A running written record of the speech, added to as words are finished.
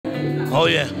Oh,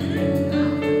 yeah.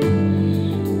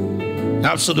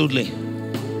 Absolutely.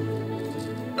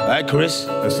 All right, Chris?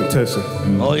 That's a tester.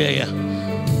 Oh, yeah,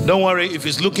 yeah. Don't worry, if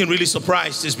he's looking really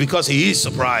surprised, it's because he is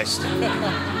surprised.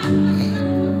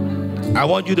 I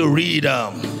want you to read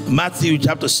Matthew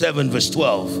chapter 7, verse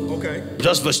 12. Okay.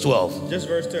 Just verse 12. Just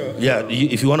verse 12. Yeah,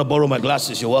 if you want to borrow my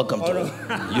glasses, you're welcome to.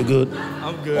 No. You good?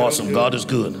 I'm good. Awesome. I'm good. God is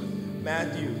good.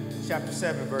 Matthew chapter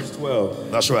 7, verse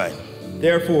 12. That's right.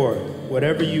 Therefore,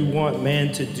 whatever you want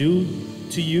man to do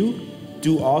to you,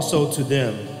 do also to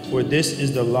them, for this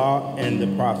is the law and the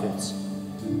prophets.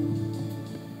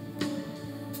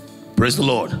 Praise the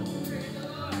Lord.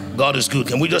 God is good.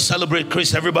 Can we just celebrate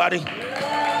Chris, everybody?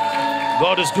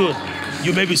 God is good.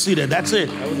 You may be seated. That's it.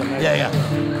 That was a nice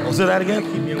Yeah. Was it that again?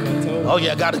 Keep me on my toes. Oh,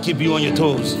 yeah, got to keep you on your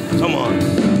toes. Come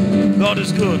on. God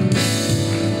is good.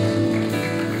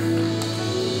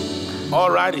 All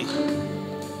righty.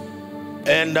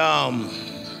 And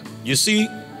you see,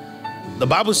 the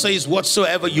Bible says,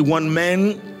 whatsoever you want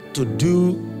men to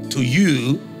do to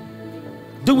you,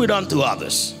 do it unto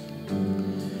others.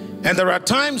 And there are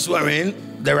times wherein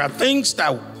there are things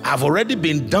that have already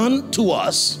been done to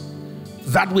us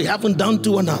that we haven't done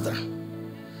to another.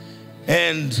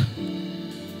 And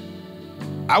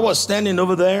I was standing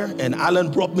over there, and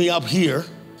Alan brought me up here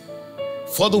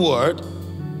for the word.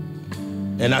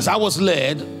 And as I was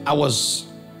led, I was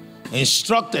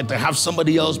instructed to have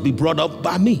somebody else be brought up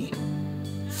by me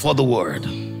for the word.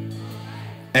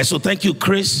 And so thank you,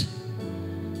 Chris,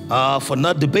 for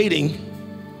not debating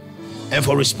and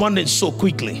for responding so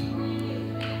quickly.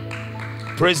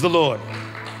 Praise the Lord.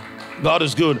 God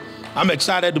is good. I'm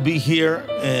excited to be here,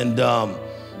 and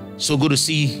so good to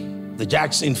see the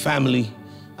Jackson family.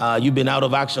 You've been out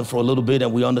of action for a little bit,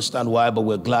 and we understand why, but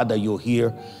we're glad that you're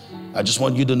here. I just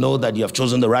want you to know that you have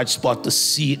chosen the right spot to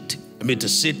sit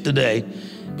today,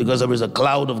 because there is a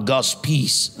cloud of God's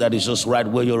peace that is just right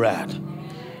where you're at.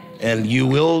 And you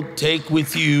will take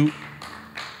with you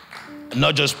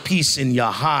not just peace in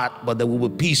your heart, but there will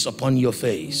be peace upon your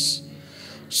face,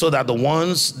 so that the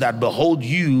ones that behold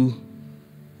you,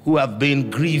 who have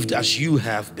been grieved as you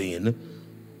have been,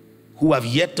 who have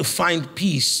yet to find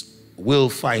peace, will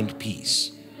find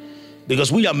peace.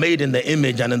 Because we are made in the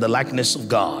image and in the likeness of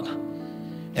God.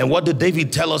 And what did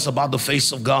David tell us about the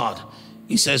face of God?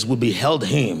 He says, we beheld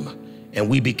him and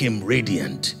we became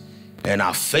radiant, and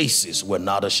our faces were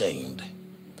not ashamed.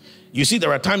 You see,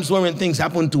 there are times when things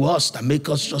happen to us that make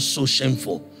us just so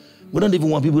shameful. We don't even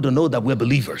want people to know that we're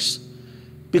believers,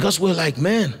 because we're like,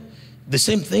 man, the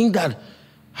same thing that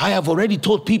I have already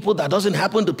told people that doesn't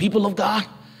happen to people of God.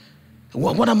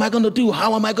 What am I going to do?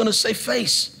 How am I going to save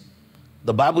face?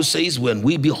 The Bible says when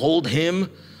we behold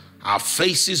him, our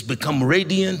faces become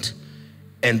radiant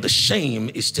and the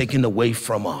shame is taken away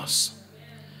from us.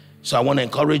 So I want to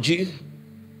encourage you.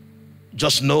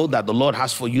 Just know that the Lord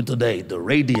has for you today the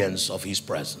radiance of his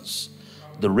presence,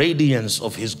 the radiance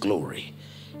of his glory.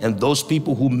 And those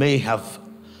people who may have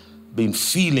been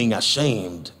feeling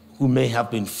ashamed, who may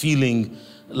have been feeling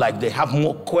like they have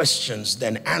more questions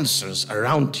than answers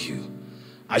around you,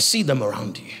 I see them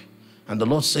around you. And the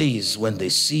Lord says when they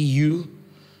see you,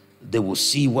 they will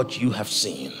see what you have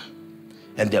seen,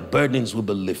 and their burdens will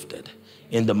be lifted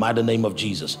in the mighty name of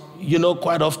Jesus. You know,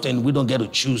 quite often we don't get to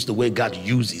choose the way God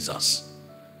uses us.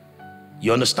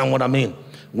 You understand what I mean?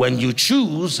 When you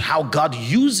choose how God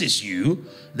uses you,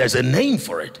 there's a name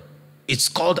for it. It's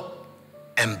called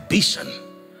ambition.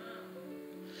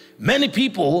 Many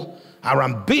people are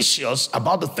ambitious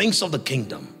about the things of the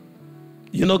kingdom.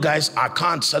 You know, guys, I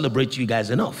can't celebrate you guys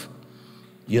enough.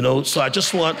 You know, so I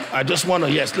just want to,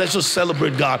 yes, let's just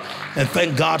celebrate God and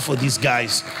thank God for these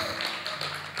guys.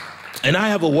 And I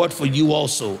have a word for you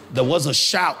also. There was a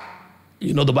shout.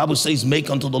 You know, the Bible says, make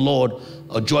unto the Lord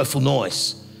a joyful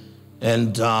noise.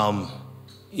 And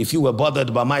if you were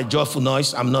bothered by my joyful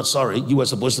noise, I'm not sorry. You were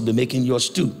supposed to be making yours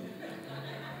too.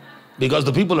 Because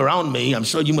the people around me, I'm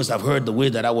sure you must have heard the way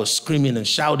that I was screaming and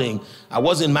shouting. I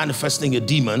wasn't manifesting a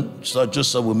demon, so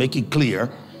just so we make it clear.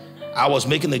 I was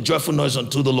making a joyful noise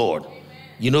unto the Lord.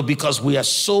 You know, because we are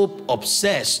so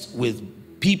obsessed with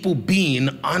people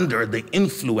being under the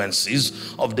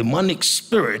influences of demonic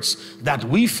spirits that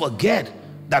we forget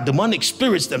that demonic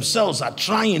spirits themselves are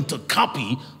trying to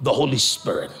copy the Holy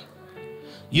Spirit.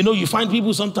 You know, you find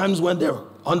people sometimes when they're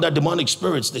under demonic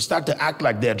spirits, they start to act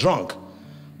like they're drunk.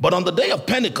 But on the day of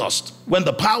Pentecost, when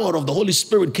the power of the Holy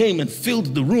Spirit came and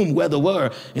filled the room where they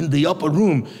were in the upper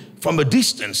room, from a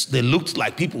distance, they looked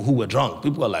like people who were drunk.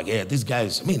 People were like, yeah, these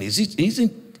guys, I mean,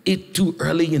 isn't it too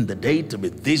early in the day to be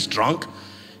this drunk?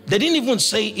 They didn't even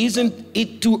say, isn't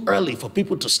it too early for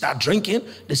people to start drinking?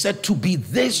 They said to be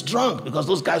this drunk, because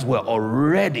those guys were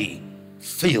already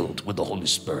filled with the Holy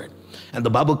Spirit. And the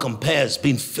Bible compares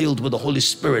being filled with the Holy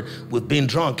Spirit with being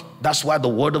drunk. That's why the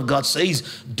Word of God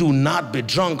says, do not be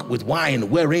drunk with wine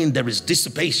wherein there is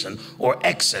dissipation or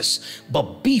excess,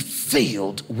 but be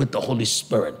filled with the Holy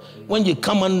Spirit. When you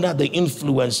come under the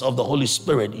influence of the Holy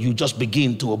Spirit, you just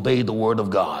begin to obey the Word of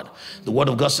God. The Word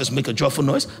of God says, make a joyful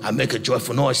noise. I make a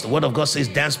joyful noise. The Word of God says,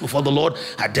 dance before the Lord.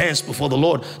 I dance before the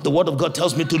Lord. The Word of God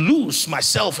tells me to lose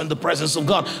myself in the presence of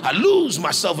God. I lose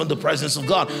myself in the presence of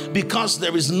God, because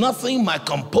there is nothing my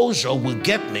composure will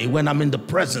get me when I'm in the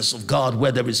presence of God,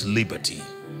 where there is liberty.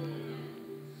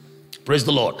 Praise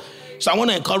the Lord. So I want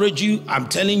to encourage you. I'm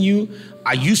telling you,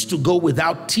 I used to go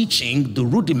without teaching the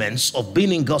rudiments of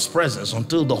being in God's presence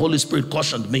until the Holy Spirit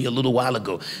cautioned me a little while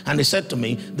ago. And he said to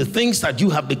me, the things that you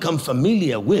have become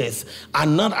familiar with are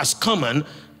not as common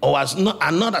or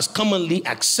are not as commonly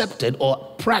accepted or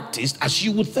practiced as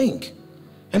you would think.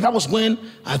 And that was when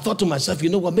I thought to myself, you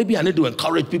know what, maybe I need to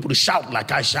encourage people to shout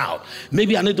like I shout.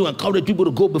 Maybe I need to encourage people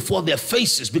to go before their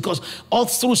faces, because all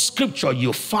through Scripture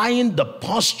you find the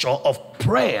posture of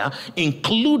prayer,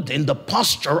 including the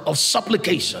posture of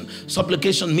supplication.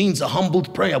 Supplication means a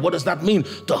humbled prayer. What does that mean?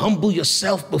 To humble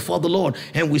yourself before the Lord.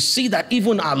 And we see that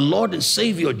even our Lord and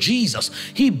Savior Jesus,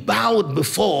 he bowed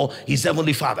before his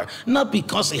heavenly Father, not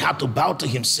because he had to bow to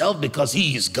himself because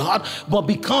he is God, but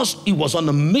because he was on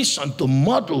a mission to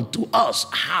model to us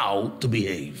how to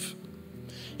behave.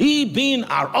 He, being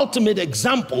our ultimate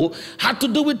example, had to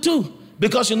do it too.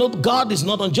 Because, you know, God is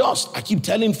not unjust. I keep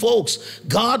telling folks,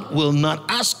 God will not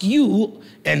ask you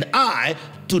and I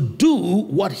to do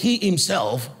what he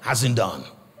himself hasn't done.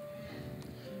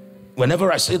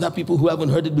 Whenever I say that, people who haven't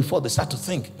heard it before, they start to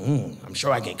think, I'm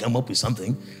sure I can come up with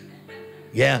something.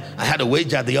 Yeah, I had a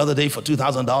wager the other day for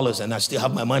 $2,000 and I still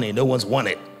have my money. No one's won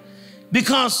it.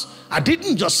 Because I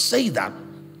didn't just say that.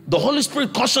 The Holy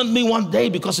Spirit cautioned me one day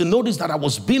because he noticed that I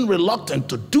was being reluctant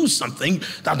to do something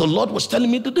that the Lord was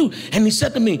telling me to do. And he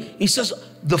said to me, he says,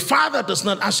 the Father does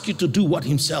not ask you to do what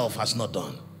himself has not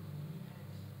done.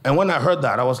 And when I heard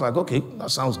that, I was like, okay, that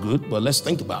sounds good, but let's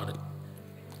think about it.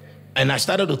 And I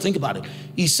started to think about it.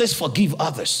 He says, forgive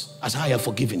others as I have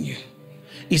forgiven you.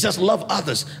 He says, love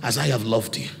others as I have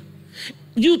loved you.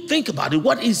 You think about it.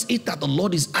 What is it that the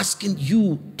Lord is asking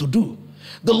you to do?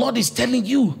 The Lord is telling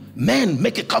you, man,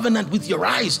 make a covenant with your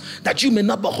eyes that you may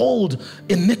not behold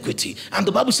iniquity. And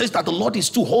the Bible says that the Lord is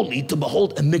too holy to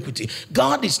behold iniquity.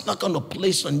 God is not going to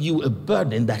place on you a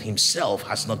burden that himself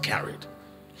has not carried.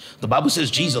 The Bible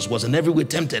says Jesus was in every way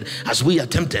tempted as we are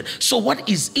tempted. So what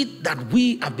is it that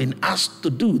we have been asked to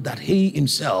do that he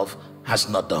himself has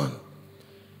not done?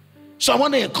 So I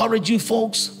want to encourage you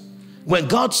folks, when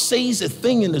God says a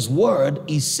thing in his word,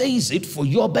 he says it for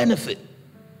your benefit.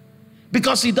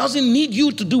 Because he doesn't need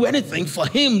you to do anything for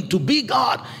him to be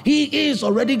God. He is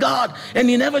already God and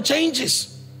he never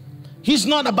changes. He's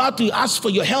not about to ask for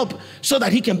your help so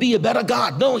that he can be a better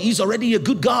God. No, he's already a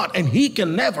good God and he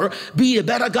can never be a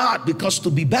better God, because to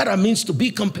be better means to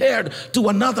be compared to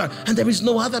another. And there is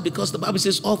no other, because the Bible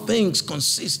says all things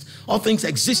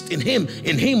exist in him.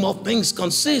 In him all things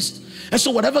consist. And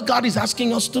so whatever God is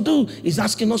asking us to do, he's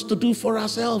asking us to do for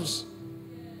ourselves.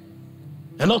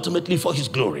 And ultimately for his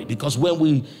glory, because when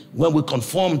we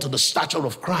conform to the stature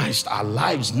of Christ, our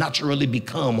lives naturally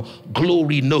become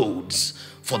glory nodes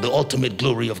for the ultimate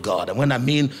glory of God. And what I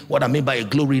mean by a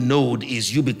glory node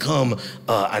is you become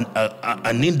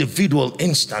an individual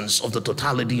instance of the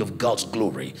totality of God's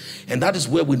glory. And that is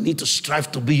where we need to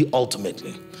strive to be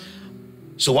ultimately.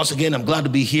 So once again, I'm glad to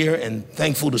be here and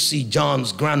thankful to see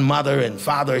John's grandmother and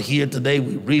father here today.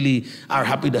 We really are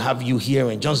happy to have you here,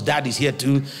 and John's dad is here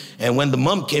too. And when the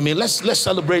mom came in, let's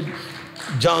celebrate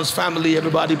John's family,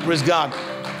 everybody, praise God.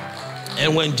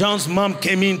 And when John's mom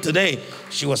came in today,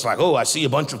 she was like, oh, I see a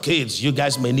bunch of kids. You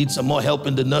guys may need some more help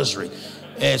in the nursery.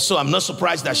 And so I'm not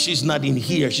surprised that she's not in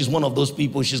here. She's one of those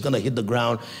people, she's going to hit the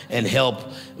ground and help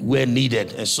where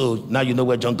needed. And so now you know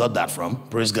where John got that from.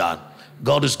 Praise God.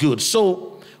 God is good. So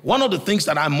one of the things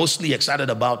that I'm mostly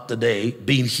excited about today,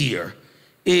 being here,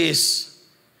 is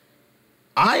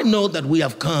I know that we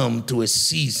have come to a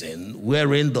season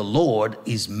wherein the Lord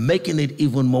is making it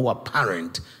even more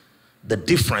apparent the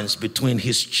difference between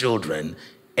his children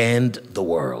and the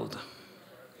world.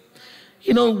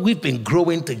 You know, we've been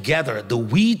growing together. The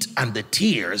wheat and the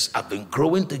tares have been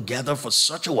growing together for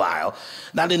such a while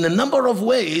that in a number of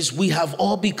ways we have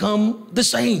all become the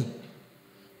same.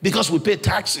 Because we pay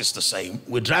taxes the same.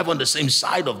 We drive on the same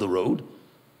side of the road.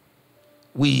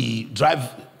 We drive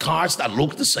cars that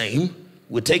look the same.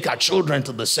 We take our children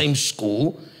to the same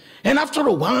school. And after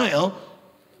a while,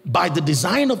 by the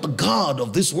design of the God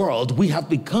of this world, we have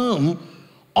become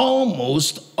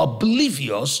almost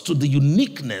oblivious to the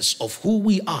uniqueness of who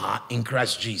we are in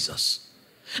Christ Jesus.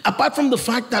 Apart from the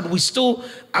fact that we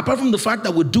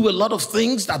do a lot of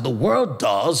things that the world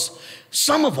does,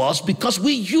 some of us, because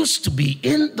we used to be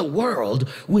in the world,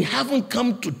 we haven't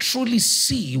come to truly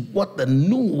see what the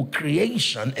new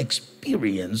creation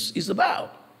experience is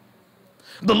about.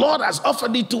 The Lord has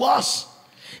offered it to us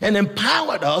and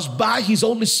empowered us by his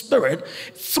Holy Spirit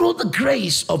through the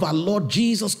grace of our Lord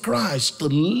Jesus Christ to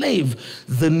live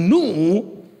the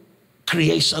new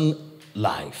creation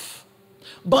life.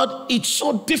 But it's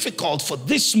so difficult for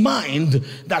this mind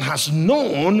that has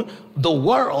known the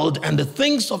world and the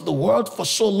things of the world for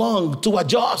so long to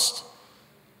adjust.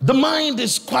 The mind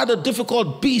is quite a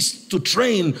difficult beast to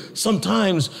train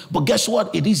sometimes, but guess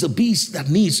what? It is a beast that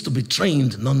needs to be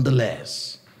trained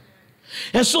nonetheless.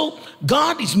 And so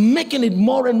God is making it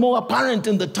more and more apparent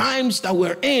in the times that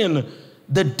we're in,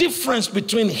 the difference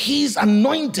between his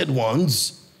anointed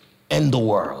ones and the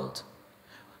world.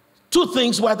 Two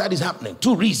things why that is happening,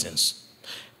 two reasons.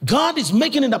 God is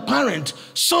making it apparent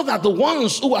so that the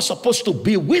ones who are supposed to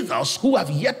be with us, who have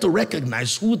yet to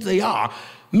recognize who they are,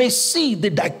 may see the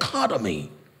dichotomy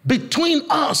between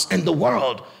us and the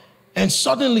world and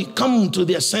suddenly come to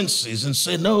their senses and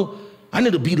say, no, I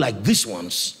need to be like these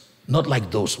ones, not like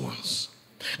those ones.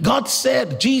 God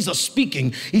said, Jesus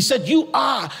speaking, he said, you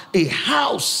are a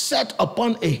house set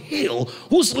upon a hill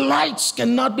whose lights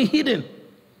cannot be hidden.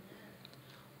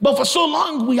 But for so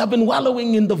long, we have been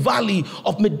wallowing in the valley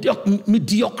of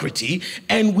mediocrity,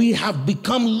 and we have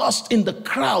become lost in the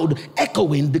crowd,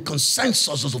 echoing the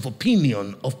consensus of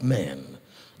opinion of men,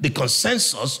 the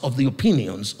consensus of the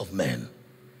opinions of men.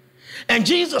 And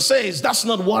Jesus says, that's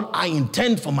not what I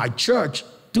intend for my church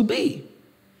to be.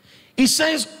 He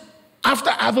says,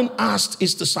 after having asked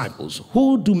his disciples,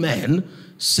 who do men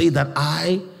say that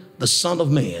I, the Son of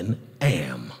Man,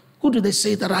 am? Who do they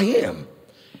say that I am?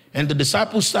 And the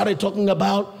disciples started talking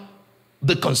about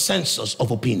the consensus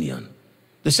of opinion.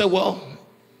 They said, well,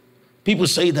 people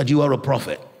say that you are a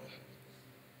prophet.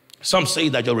 Some say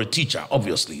that you're a teacher,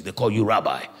 obviously. They call you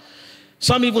rabbi.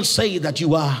 Some even say that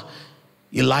you are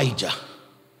Elijah,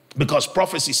 because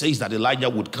prophecy says that Elijah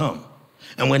would come.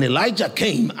 And when Elijah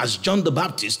came as John the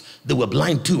Baptist, they were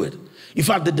blind to it. In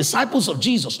fact, the disciples of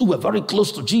Jesus, who were very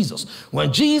close to Jesus,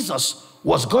 when Jesus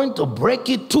was going to break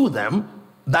it to them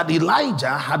that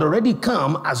Elijah had already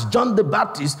come as John the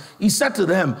Baptist, he said to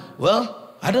them,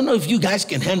 well, I don't know if you guys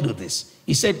can handle this.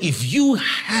 He said, if you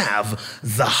have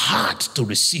the heart to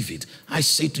receive it, I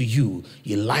say to you,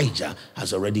 Elijah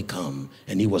has already come,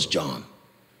 and he was John.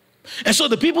 And so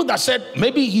the people that said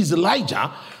maybe he's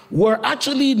Elijah were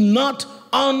actually not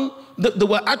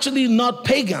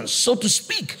pagans, so to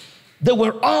speak. They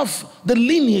were of the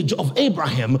lineage of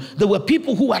Abraham. There were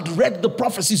people who had read the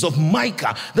prophecies of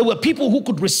Micah. There were people who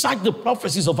could recite the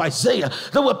prophecies of Isaiah.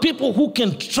 There were people who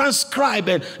can transcribe,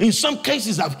 and in some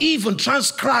cases have even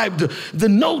transcribed the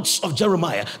notes of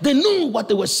Jeremiah. They knew what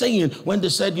they were saying when they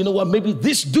said, you know what, maybe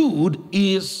this dude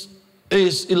is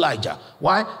Elijah.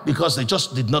 Why? Because they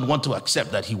just did not want to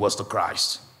accept that he was the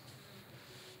Christ.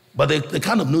 But they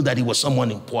kind of knew that he was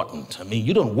someone important. I mean,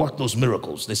 you don't work those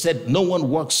miracles. They said no one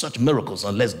works such miracles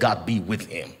unless God be with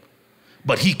him.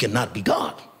 But he cannot be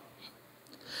God.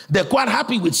 They're quite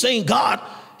happy with saying God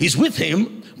is with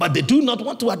him, but they do not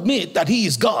want to admit that he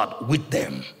is God with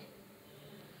them.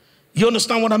 You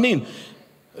understand what I mean?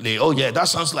 Oh yeah, that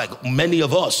sounds like many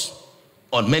of us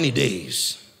on many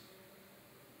days.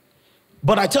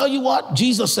 But I tell you what,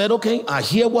 Jesus said, okay, I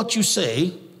hear what you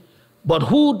say, but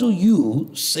who do you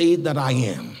say that I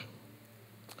am?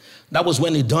 That was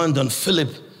when it dawned on Philip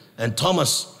and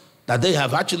Thomas that they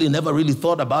have actually never really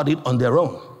thought about it on their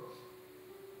own,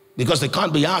 because they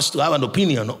can't be asked to have an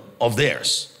opinion of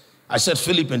theirs. I said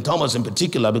Philip and Thomas in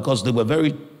particular because they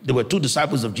were two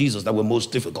disciples of Jesus that were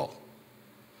most difficult.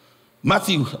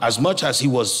 Matthew, as much as he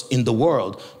was in the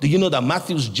world, do you know that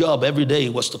Matthew's job every day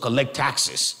was to collect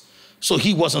taxes? So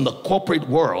he was in the corporate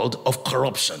world of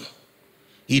corruption.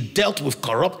 He dealt with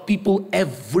corrupt people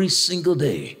every single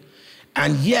day.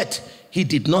 And yet, he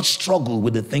did not struggle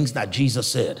with the things that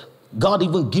Jesus said. God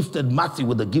even gifted Matthew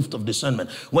with the gift of discernment.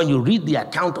 When you read the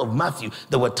account of Matthew,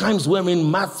 there were times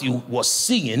wherein Matthew was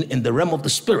seeing in the realm of the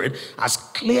spirit as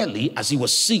clearly as he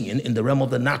was seeing in the realm of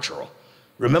the natural.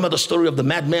 Remember the story of the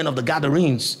madman of the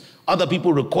Gadarenes? Other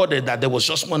people recorded that there was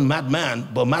just one madman,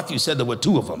 but Matthew said there were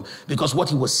two of them, because what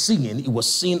he was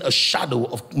seeing a shadow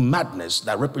of madness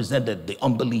that represented the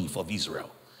unbelief of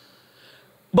Israel.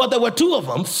 But there were two of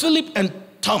them, Philip and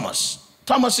Thomas.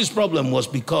 Thomas's problem was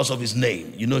because of his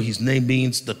name. You know, his name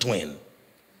means the twin,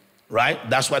 right?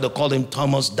 That's why they call him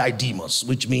Thomas Didymus,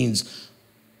 which means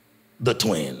the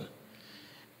twin.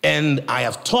 And I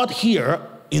have taught here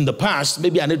in the past,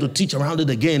 maybe I need to teach around it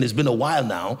again, it's been a while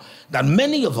now, that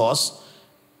many of us,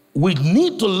 we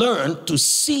need to learn to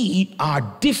see our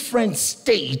different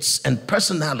states and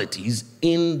personalities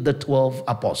in the 12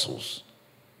 apostles.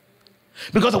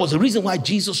 Because there was a reason why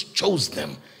Jesus chose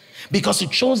them. Because he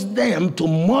chose them to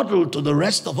model to the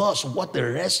rest of us what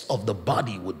the rest of the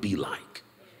body would be like.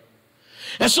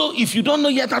 And so if you don't know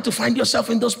yet how to find yourself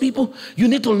in those people, you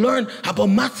need to learn about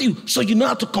Matthew so you know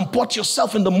how to comport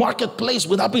yourself in the marketplace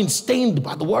without being stained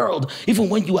by the world, even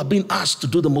when you are being asked to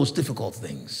do the most difficult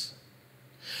things.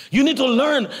 You need to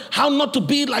learn how not to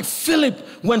be like Philip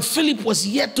when Philip was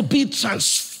yet to be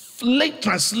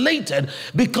translated,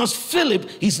 because Philip,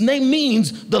 his name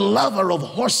means the lover of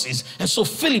horses. And so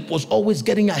Philip was always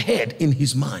getting ahead in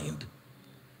his mind.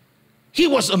 He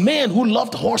was a man who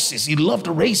loved horses. He loved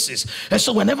races. And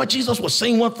so whenever Jesus was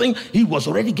saying one thing, he was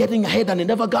already getting ahead and he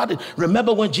never got it.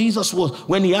 Remember when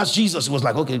he asked Jesus, he was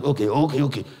like, okay.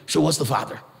 Show us the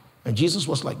Father. And Jesus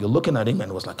was like, you're looking at him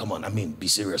and was like, come on, be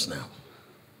serious now.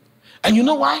 And you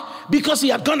know why? Because he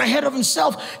had gone ahead of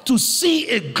himself to see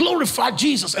a glorified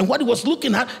Jesus. And what he was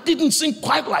looking at didn't seem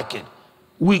quite like it.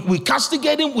 We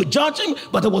castigate him, we judge him,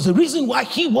 but there was a reason why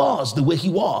he was the way he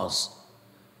was.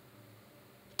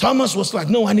 Thomas was like,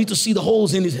 no, I need to see the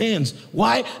holes in his hands.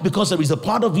 Why? Because there is a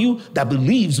part of you that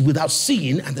believes without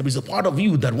seeing, and there is a part of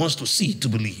you that wants to see to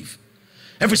believe.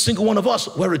 Every single one of us,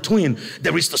 we're a twin.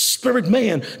 There is the spirit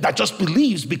man that just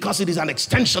believes because it is an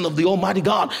extension of the Almighty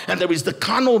God. And there is the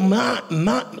carnal mind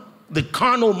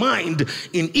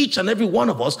in each and every one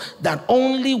of us that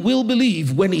only will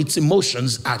believe when its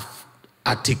emotions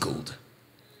are tickled.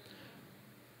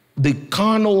 The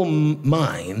carnal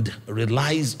mind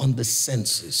relies on the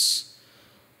senses,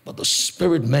 but the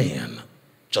spirit man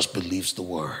just believes the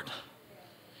word.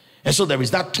 And so there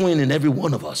is that twin in every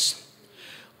one of us.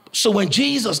 So when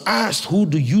Jesus asked, who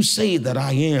do you say that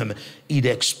I am? It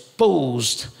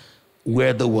exposed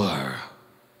where they were.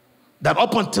 That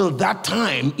up until that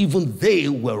time, even they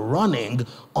were running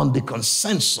on the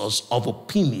consensus of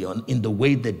opinion in the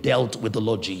way they dealt with the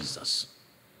Lord Jesus.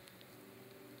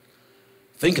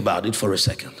 Think about it for a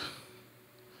second.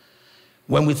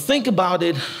 When we think about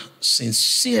it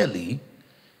sincerely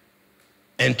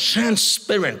and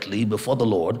transparently before the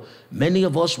Lord, many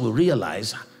of us will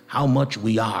realize how much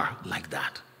we are like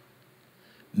that.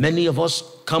 Many of us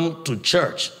come to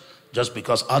church just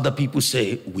because other people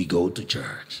say we go to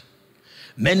church.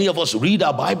 Many of us read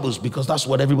our Bibles because that's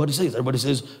what everybody says. Everybody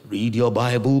says, read your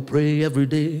Bible, pray every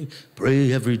day,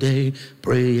 pray every day,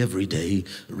 pray every day.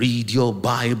 Read your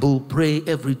Bible, pray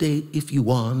every day if you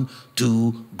want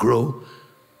to grow.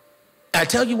 I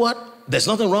tell you what, there's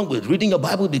nothing wrong with reading your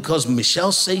Bible because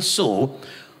Michelle says so,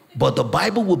 but the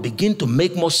Bible will begin to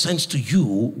make more sense to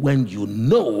you when you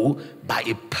know by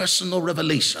a personal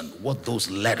revelation what those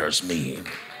letters mean.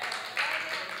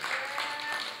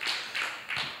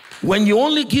 When you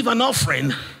only give an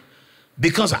offering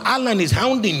because Alan is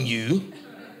hounding you,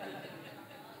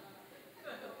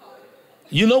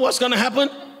 you know what's going to happen?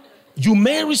 You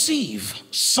may receive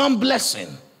some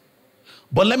blessing.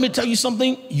 But let me tell you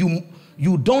something,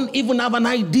 you don't even have an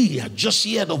idea just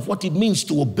yet of what it means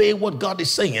to obey what God is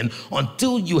saying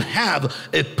until you have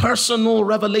a personal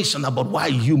revelation about why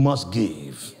you must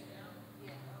give.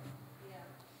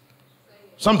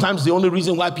 Sometimes the only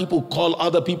reason why people call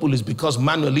other people is because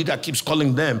Manuelita keeps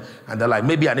calling them and they're like,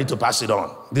 maybe I need to pass it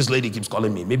on. This lady keeps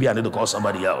calling me. Maybe I need to call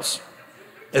somebody else.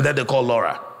 And then they call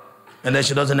Laura. And then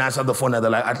she doesn't answer the phone and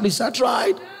they're like, at least I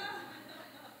tried.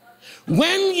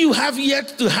 When you have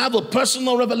yet to have a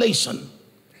personal revelation,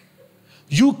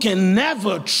 you can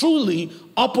never truly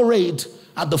operate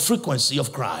at the frequency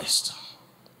of Christ.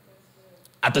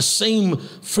 At the same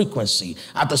frequency,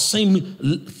 at the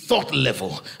same thought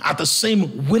level, at the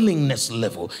same willingness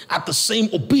level, at the same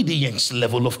obedience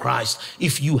level of Christ,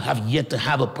 if you have yet to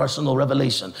have a personal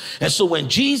revelation. And so when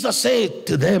Jesus said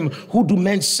to them, who do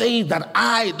men say that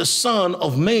I, the Son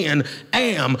of Man,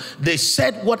 am? They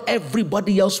said what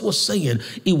everybody else was saying.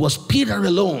 It was Peter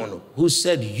alone who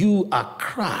said, you are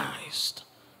Christ,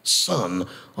 Son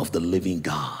of the living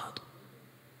God.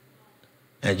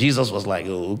 And Jesus was like,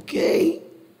 okay.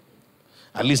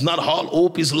 At least not all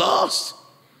hope is lost.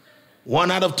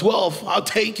 1 out of 12, I'll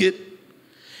take it.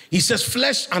 He says,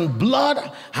 flesh and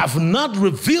blood have not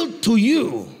revealed to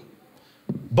you,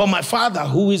 but my Father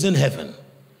who is in heaven.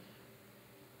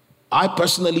 I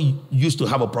personally used to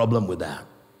have a problem with that.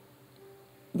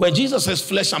 when Jesus says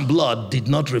flesh and blood did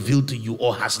not reveal to you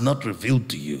or has not revealed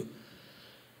to you,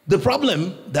 the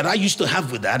problem that I used to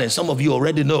have with that, and some of you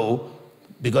already know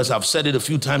because I've said it a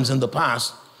few times in the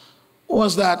past,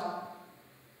 was that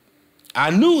I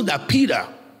knew that Peter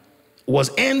was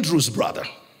Andrew's brother.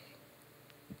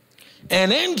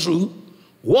 And Andrew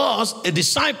was a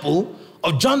disciple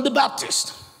of John the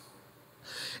Baptist.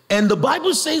 And the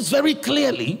Bible says very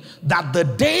clearly that the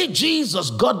day Jesus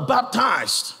got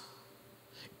baptized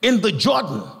in the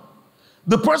Jordan,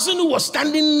 the person who was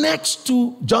standing next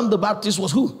to John the Baptist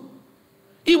was who?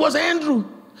 It was Andrew.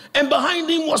 And behind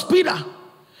him was Peter.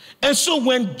 And so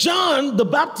when John the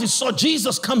Baptist saw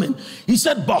Jesus coming, he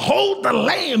said, "Behold the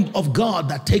Lamb of God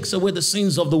that takes away the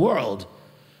sins of the world."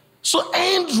 So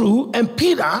Andrew and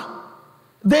Peter,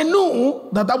 they knew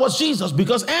that that was Jesus,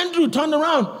 because Andrew turned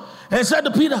around and said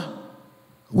to Peter,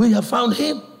 "We have found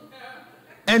him."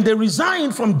 And they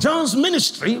resigned from John's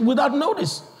ministry without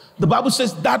notice. The Bible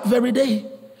says that very day,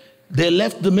 they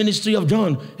left the ministry of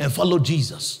John and followed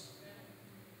Jesus.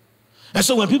 And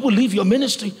so when people leave your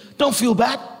ministry, don't feel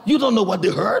bad. You don't know what they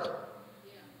heard.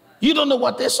 You don't know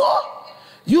what they saw.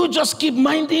 You just keep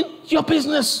minding your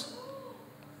business.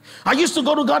 I used to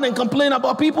go to God and complain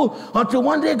about people until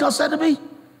one day God said to me,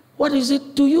 "What is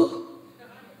it to you?"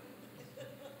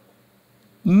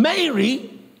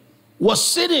 Mary was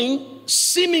sitting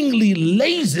seemingly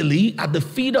lazily at the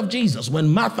feet of Jesus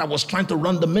when Martha was trying to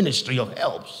run the ministry of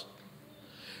helps.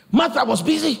 Martha was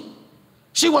busy.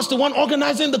 She was the one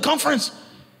organizing the conference.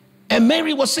 And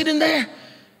Mary was sitting there.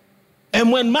 And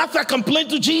when Martha complained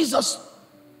to Jesus,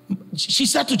 she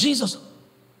said to Jesus,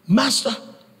 "Master,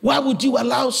 why would you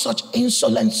allow such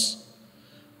insolence?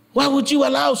 Why would you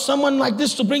allow someone like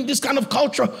this to bring this kind of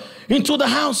culture into the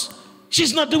house?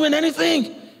 She's not doing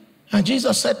anything." And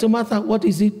Jesus said to Martha, "What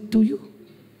is it to you?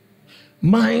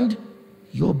 Mind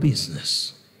your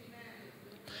business."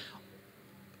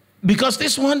 Because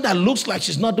this one that looks like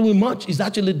she's not doing much is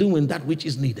actually doing that which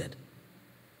is needed.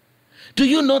 Do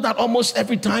you know that almost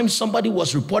every time somebody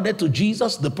was reported to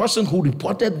Jesus, the person who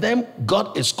reported them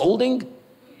got a scolding?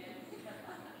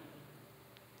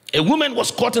 A woman was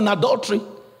caught in adultery,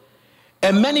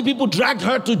 and many people dragged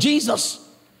her to Jesus.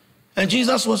 And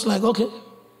Jesus was like, "Okay,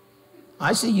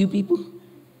 I see you people.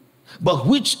 But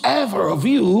whichever of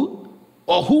you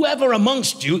or whoever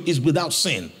amongst you is without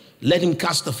sin, let him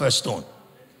cast the first stone."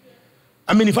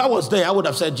 I mean, if I was there, I would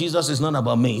have said, "Jesus, is not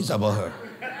about me, it's about her."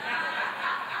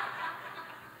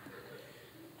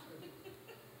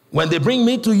 When they bring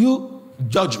me to you,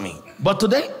 judge me. But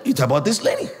today, it's about this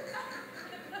lady.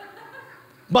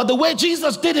 But the way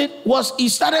Jesus did it was he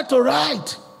started to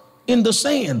write in the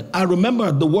sand. I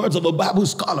remember the words of a Bible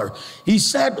scholar. He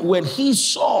said when he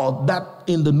saw that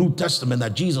in the New Testament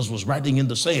that Jesus was writing in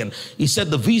the sand, he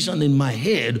said the vision in my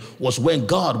head was when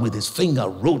God with his finger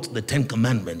wrote the 10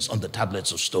 commandments on the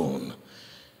tablets of stone.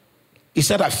 He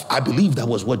said, I believe that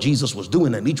was what Jesus was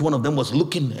doing, and each one of them was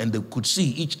looking and they could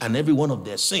see each and every one of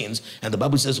their sins. And the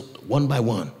Bible says one by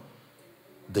one,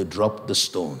 they dropped the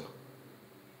stone.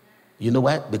 You know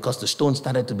why? Because the stone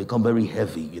started to become very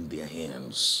heavy in their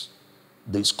hands.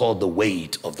 It's called the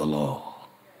weight of the law.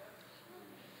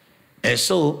 And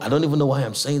so, I don't even know why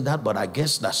I'm saying that, but I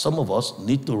guess that some of us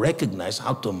need to recognize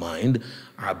how to mind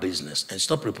our business and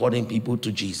stop reporting people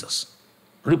to Jesus.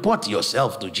 Report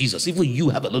yourself to Jesus. Even you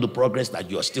have a little progress that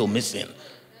you're still missing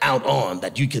out on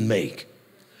that you can make.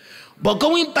 But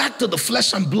going back to the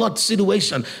flesh and blood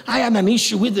situation, I had an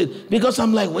issue with it because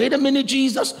I'm like, wait a minute,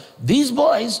 Jesus, these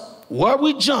boys were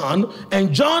with John,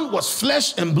 and John was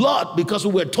flesh and blood because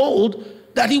we were told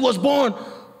that he was born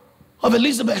of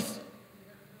Elizabeth.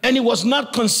 And he was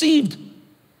not conceived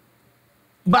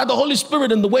by the Holy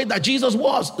Spirit in the way that Jesus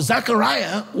was.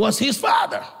 Zechariah was his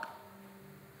father.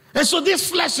 And so this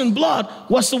flesh and blood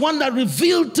was the one that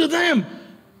revealed to them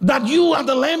that you are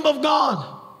the Lamb of God.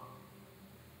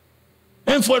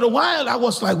 And for a while I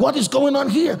was like, what is going on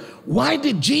here? Why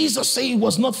did Jesus say it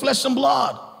was not flesh and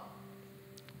blood?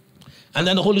 And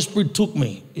then the Holy Spirit took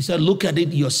me. He said, look at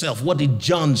it yourself. What did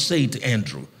John say to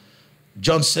Andrew?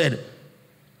 John said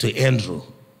to Andrew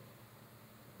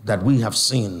that we have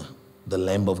seen the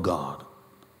Lamb of God.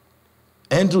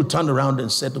 Andrew turned around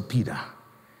and said to Peter,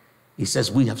 he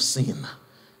says, we have seen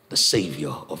the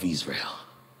Savior of Israel.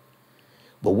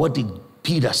 But what did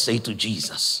Peter say to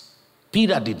Jesus?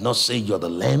 Peter did not say you're the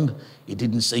Lamb. He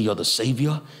didn't say you're the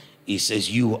Savior. He says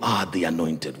you are the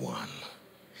Anointed One.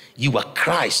 You are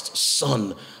Christ,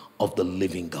 Son of the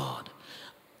living God.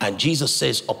 And Jesus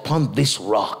says, upon this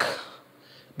rock.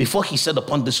 Before he said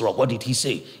upon this rock, what did he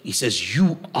say? He says,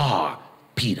 you are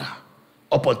Peter.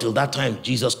 Up until that time,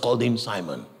 Jesus called him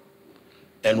Simon.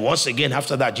 And once again,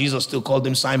 after that, Jesus still called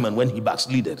him Simon when he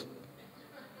backslided.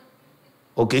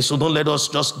 Okay, so don't let us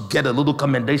just get a little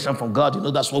commendation from God. You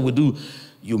know, that's what we do.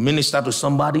 You minister to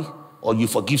somebody, or you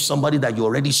forgive somebody that you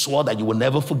already swore that you will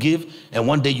never forgive, and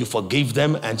one day you forgave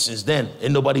them, and since then,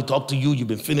 ain't nobody talked to you. You've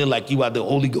been feeling like you are the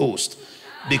Holy Ghost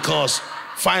because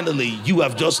finally you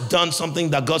have just done something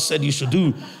that God said you should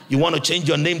do. You want to change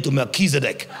your name to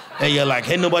Melchizedek, and you're like,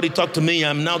 hey, nobody talked to me.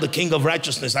 I'm now the King of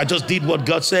Righteousness. I just did what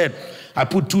God said. I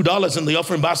put $2 in the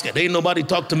offering basket. Ain't nobody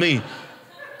talked to me.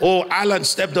 Oh, Alan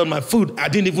stepped on my foot. I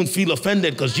didn't even feel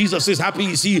offended because Jesus says, happy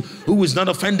is he who is not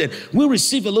offended. We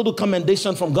receive a little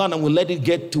commendation from God and we let it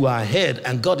get to our head,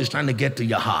 and God is trying to get to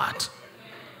your heart.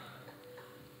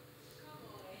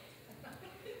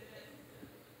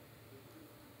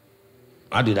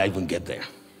 How did I even get there?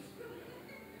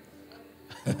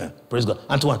 Praise God.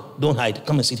 Antoine, don't hide.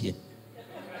 Come and sit here.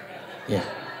 Yeah.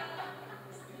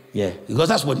 Yeah, because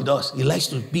that's what he does. He likes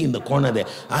to be in the corner there.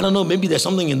 I don't know, maybe there's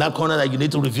something in that corner that you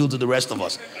need to reveal to the rest of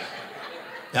us.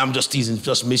 I'm just teasing,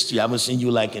 just missed you. I haven't seen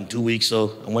you like in 2 weeks,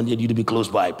 so I wanted you to be close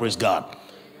by. Praise God.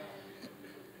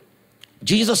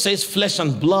 Jesus says, flesh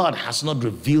and blood has not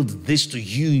revealed this to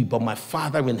you, but my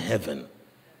Father in heaven.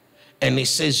 And he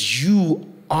says,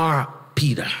 you are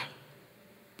Peter,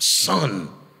 son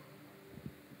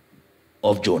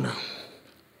of Jonah.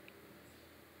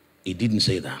 He didn't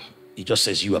say that. He just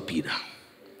says, you are Peter.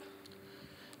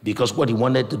 Because what he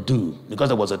wanted to do, because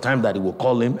there was a time that he would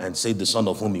call him and say the son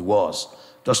of whom he was,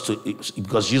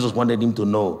 because Jesus wanted him to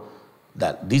know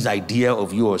that this idea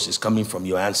of yours is coming from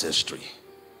your ancestry.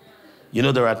 You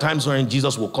know, there are times when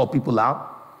Jesus will call people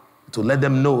out to let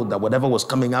them know that whatever was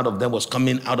coming out of them was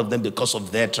coming out of them because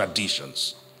of their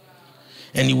traditions.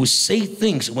 And he would say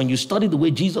things. When you study the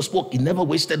way Jesus spoke, he never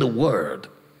wasted a word.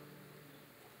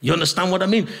 You understand what I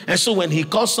mean? And so when he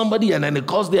calls somebody and then he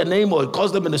calls their name or he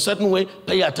calls them in a certain way,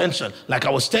 pay attention. Like I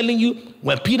was telling you,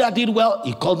 when Peter did well,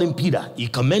 he called him Peter. He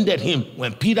commended him.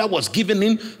 When Peter was given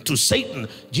in to Satan,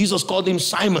 Jesus called him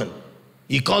Simon.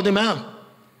 He called him out.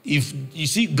 If you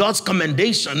see, God's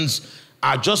commendations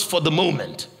are just for the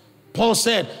moment. Paul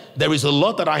said, there is a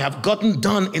lot that I have gotten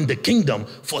done in the kingdom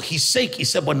for his sake. He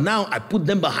said, but now I put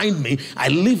them behind me. I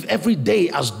live every day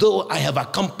as though I have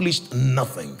accomplished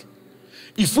nothing.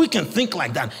 If we can think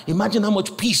like that, imagine how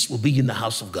much peace will be in the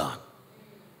house of God.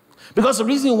 Because the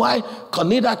reason why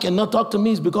Corneda cannot talk to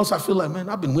me is because I feel like, man,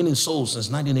 I've been winning souls since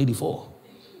 1984.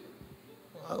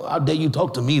 How dare you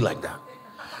talk to me like that?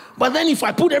 But then if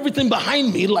I put everything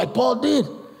behind me like Paul did,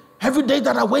 every day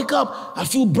that I wake up, I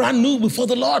feel brand new before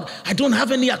the Lord. I don't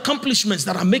have any accomplishments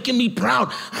that are making me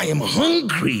proud. I am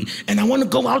hungry and I want to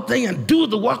go out there and do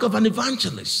the work of an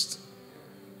evangelist.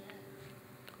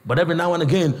 But every now and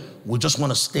again, we just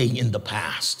want to stay in the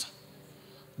past.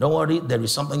 Don't worry, there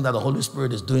is something that the Holy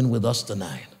Spirit is doing with us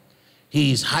tonight.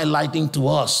 He is highlighting to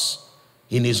us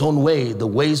in his own way the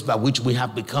ways by which we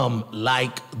have become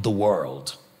like the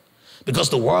world.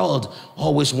 Because the world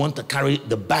always want to carry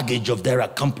the baggage of their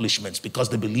accomplishments because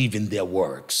they believe in their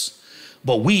works.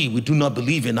 But we do not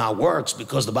believe in our works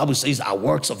because the Bible says our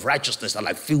works of righteousness are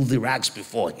like filthy rags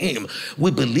before him. We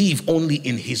believe only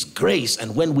in his grace.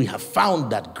 And when we have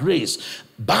found that grace,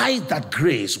 by that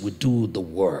grace, we do the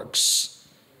works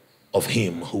of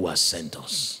him who has sent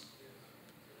us.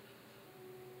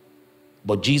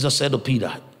 But Jesus said to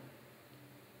Peter,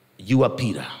 you are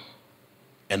Peter,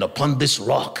 and upon this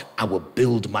rock I will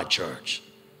build my church.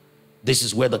 This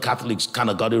is where the Catholics kind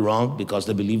of got it wrong because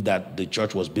they believe that the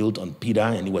church was built on Peter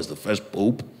and he was the first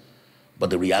pope.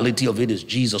 But the reality of it is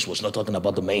Jesus was not talking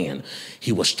about the man.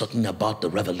 He was talking about the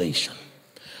revelation.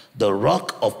 The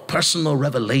rock of personal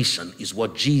revelation is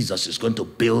what Jesus is going to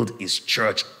build his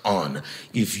church on.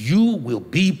 If you will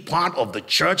be part of the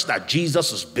church that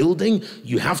Jesus is building,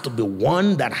 you have to be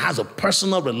one that has a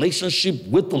personal relationship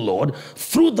with the Lord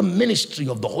through the ministry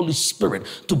of the Holy Spirit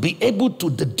to be able to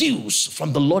deduce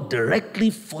from the Lord directly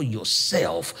for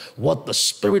yourself what the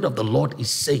Spirit of the Lord is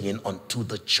saying unto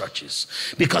the churches.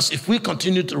 Because if we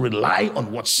continue to rely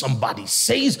on what somebody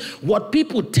says, what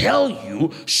people tell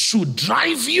you should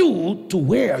drive you to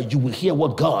where you will hear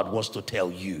what God wants to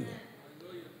tell you.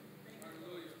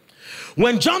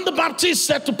 When John the Baptist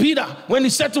said to Peter, when he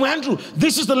said to Andrew,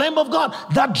 this is the Lamb of God,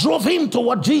 that drove him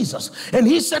toward Jesus. And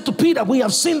he said to Peter, we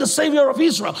have seen the Savior of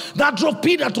Israel. That drove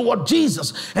Peter toward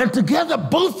Jesus. And together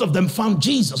both of them found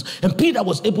Jesus. And Peter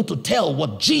was able to tell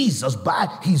what Jesus by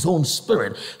his own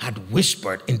Spirit had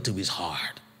whispered into his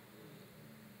heart.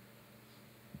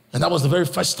 And that was the very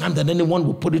first time that anyone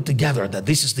would put it together, that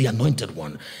this is the anointed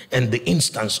one and the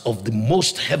instance of the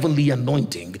most heavenly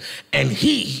anointing, and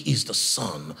he is the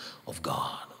Son of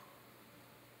God.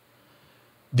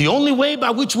 The only way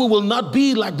by which we will not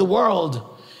be like the world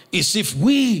is if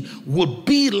we would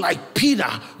be like Peter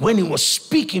when he was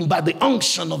speaking by the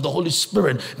unction of the Holy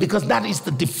Spirit, because that is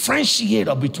the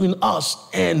differentiator between us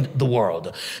and the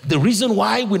world. The reason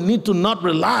why we need to not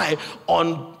rely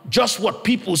on just what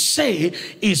people say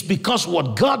is because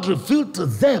what God revealed to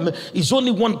them is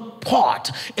only one part.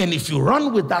 And if you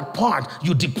run with that part,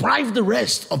 you deprive the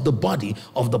rest of the body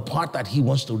of the part that he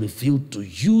wants to reveal to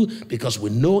you, because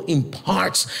we know in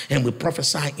parts and we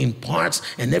prophesy in parts,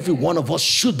 and every one of us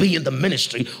should be in the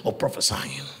ministry of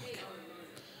prophesying.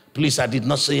 Please, I did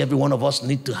not say every one of us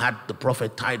need to have the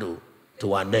prophet title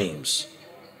to our names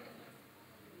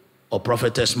or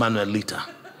prophetess Manuelita.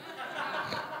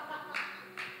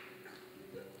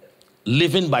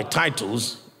 Living by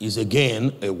titles is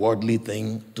again a worldly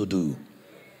thing to do.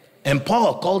 And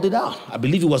Paul called it out. I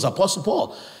believe it was Apostle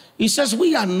Paul. He says,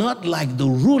 we are not like the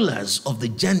rulers of the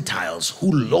Gentiles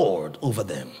who lord over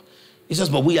them. He says,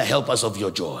 but we are helpers of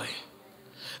your joy.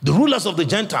 The rulers of the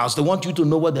Gentiles, they want you to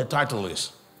know what their title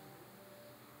is.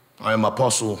 I am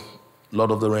Apostle, Lord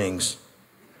of the Rings.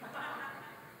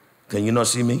 Can you not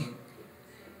see me?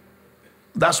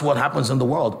 That's what happens in the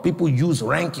world. People use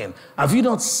ranking. Have you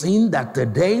not seen that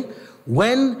today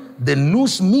when the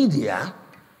news media,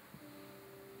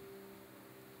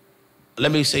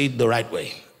 let me say it the right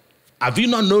way. Have you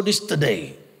not noticed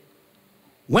today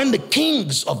when the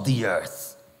kings of the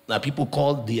earth, now people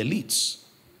call the elites,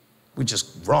 which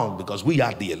is wrong because we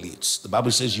are the elites. The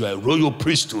Bible says you are a royal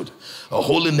priesthood, a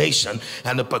holy nation,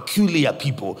 and a peculiar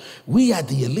people. We are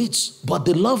the elites, but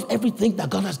they love everything that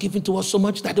God has given to us so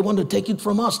much that they want to take it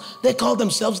from us. They call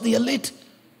themselves the elite.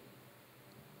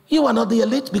 You are not the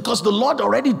elite, because the Lord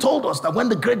already told us that when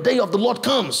the great day of the Lord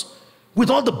comes, with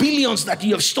all the billions that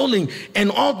you have stolen and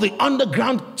all the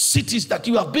underground cities that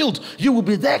you have built, you will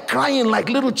be there crying like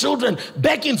little children,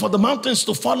 begging for the mountains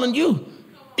to fall on you.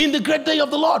 In the great day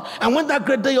of the Lord. And when that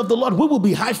great day of the Lord, we will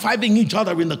be high-fiving each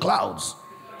other in the clouds.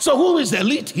 So who is the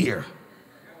elite here?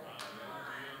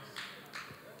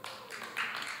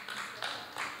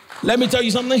 Let me tell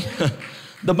you something.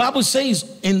 The Bible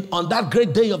says on that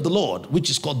great day of the Lord, which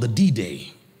is called the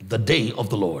D-Day, the day of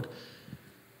the Lord,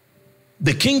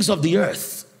 the kings of the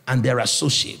earth and their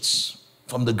associates,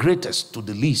 from the greatest to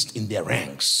the least in their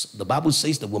ranks, the Bible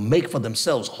says they will make for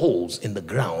themselves holes in the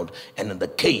ground and in the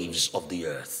caves of the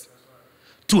earth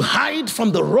to hide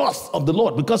from the wrath of the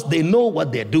Lord, because they know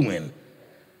what they're doing.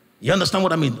 You understand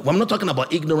what I mean? I'm not talking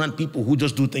about ignorant people who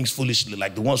just do things foolishly,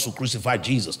 like the ones who crucified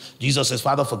Jesus. Jesus says,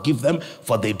 Father, forgive them,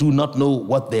 for they do not know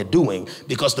what they're doing.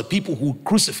 Because the people who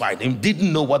crucified him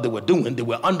didn't know what they were doing. They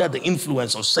were under the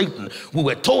influence of Satan. We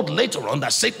were told later on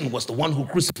that Satan was the one who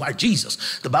crucified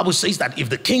Jesus. The Bible says that if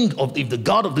the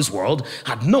God of this world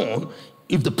had known,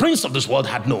 if the prince of this world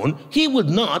had known, he would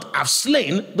not have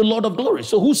slain the Lord of glory.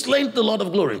 So who slain the Lord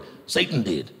of glory? Satan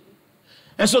did.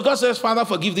 And so God says, Father,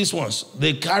 forgive these ones.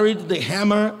 They carried the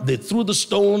hammer, they threw the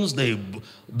stones, they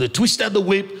twisted the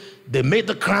whip, they made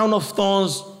the crown of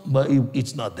thorns, but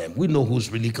it's not them. We know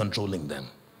who's really controlling them.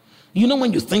 You know,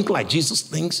 when you think like Jesus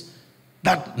thinks,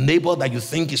 that neighbor that you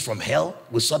think is from hell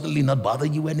will suddenly not bother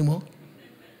you anymore.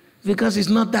 Because it's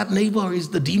not that neighbor, it's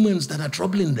the demons that are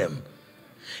troubling them.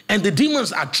 And the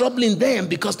demons are troubling them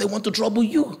because they want to trouble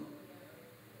you.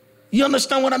 You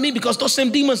understand what I mean? Because those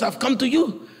same demons have come to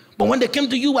you. But when they came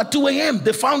to you at 2 a.m.,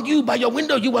 they found you by your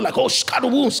window. You were like, oh,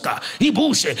 shkadawunska,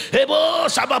 ibushe, ebo,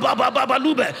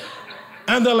 shababababalube.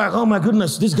 And they're like, oh my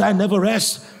goodness, this guy never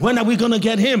rests. When are we going to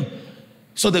get him?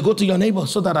 So they go to your neighbor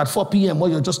so that at 4 p.m.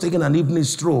 while you're just taking an evening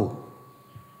stroll,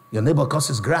 your neighbor cuts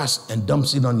his grass and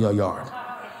dumps it on your yard.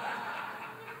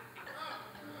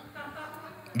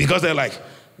 Because they're like,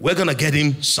 we're going to get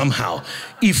him somehow.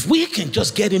 If we can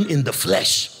just get him in the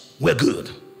flesh, we're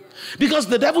good. Because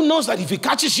the devil knows that if he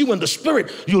catches you in the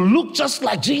spirit, you look just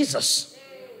like Jesus.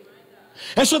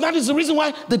 And so that is the reason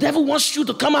why the devil wants you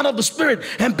to come out of the spirit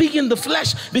and be in the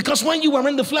flesh. Because when you are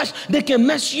in the flesh, they can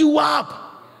mess you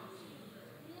up.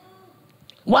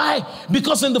 Why?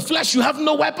 Because in the flesh, you have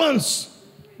no weapons.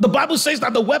 The Bible says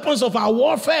that the weapons of our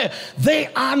warfare, they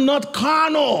are not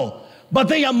carnal, but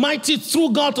they are mighty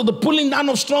through God to the pulling down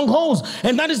of strongholds.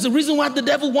 And that is the reason why the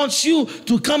devil wants you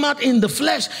to come out in the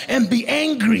flesh and be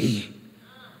angry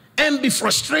and be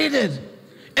frustrated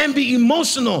and be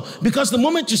emotional. Because the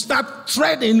moment you start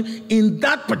treading in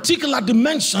that particular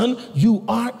dimension, you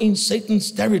are in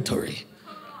Satan's territory.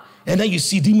 And then you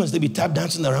see demons, they be tap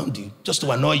dancing around you just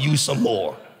to annoy you some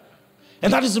more.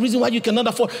 And that is the reason why you cannot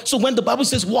afford. So when the Bible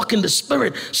says walk in the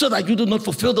spirit so that you do not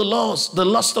fulfill the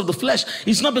lust of the flesh,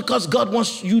 it's not because God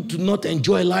wants you to not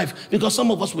enjoy life. Because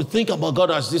some of us would think about God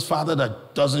as this father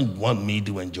that doesn't want me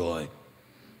to enjoy.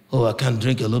 Oh, I can't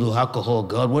drink a little alcohol.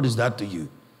 God, what is that to you?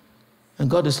 And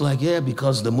God is like, yeah,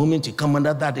 because the moment you come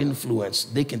under that influence,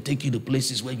 they can take you to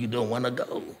places where you don't want to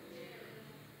go.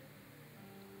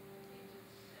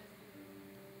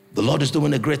 The Lord is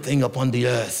doing a great thing upon the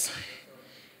earth.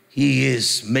 He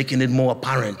is making it more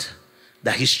apparent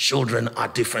that his children are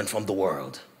different from the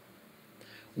world.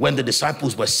 When the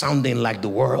disciples were sounding like the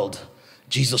world,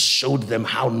 Jesus showed them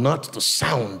how not to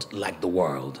sound like the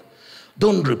world.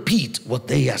 Don't repeat what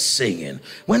they are saying.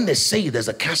 When they say there's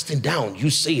a casting down, you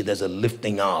say there's a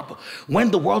lifting up. When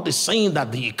the world is saying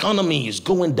that the economy is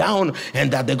going down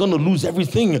and that they're going to lose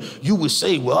everything, you will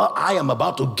say, well, I am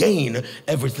about to gain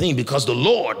everything because the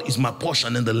Lord is my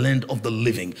portion in the land of the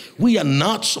living. We are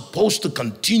not supposed to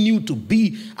continue to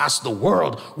be as the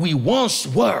world we once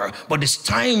were, but it's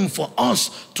time for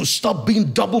us to stop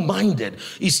being double-minded.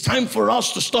 It's time for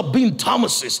us to stop being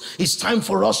Thomases. It's time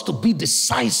for us to be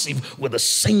decisive with a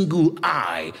single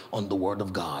eye on the word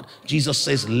of God. Jesus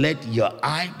says, let your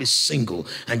eye be single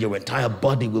and your entire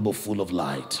body will be full of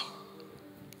light.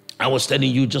 I was telling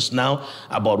you just now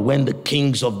about when the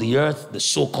kings of the earth, the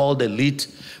so-called elite,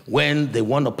 when they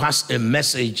want to pass a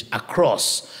message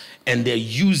across and they're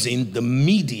using the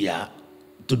media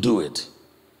to do it.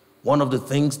 One of the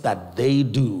things that they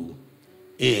do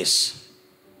is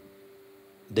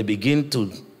they begin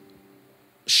to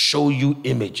show you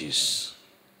images.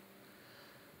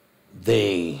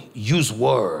 They use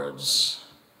words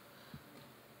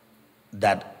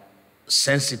that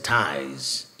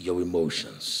sensitize your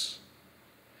emotions.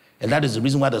 And that is the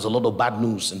reason why there's a lot of bad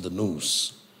news in the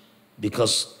news.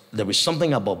 Because there is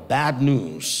something about bad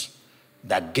news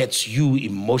that gets you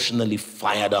emotionally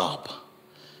fired up.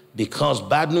 Because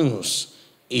bad news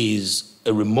is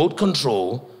a remote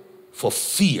control for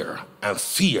fear, and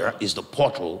fear is the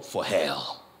portal for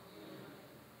hell.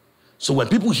 So when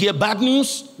people hear bad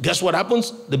news, guess what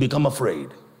happens? They become afraid.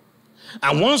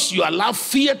 And once you allow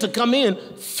fear to come in,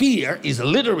 fear is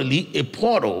literally a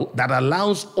portal that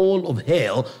allows all of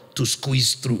hell to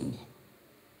squeeze through.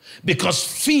 Because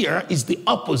fear is the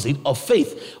opposite of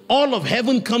faith. All of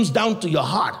heaven comes down to your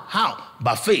heart. How?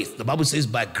 By faith. The Bible says,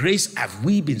 by grace have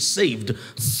we been saved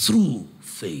through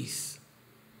faith.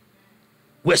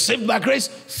 We're saved by grace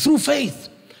through faith.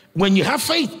 When you have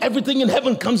faith, everything in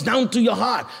heaven comes down to your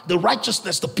heart. The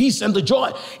righteousness, the peace, and the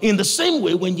joy. In the same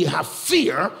way, when you have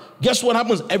fear, guess what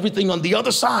happens? Everything on the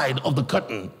other side of the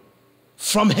curtain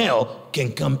from hell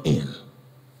can come in.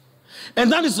 And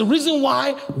that is the reason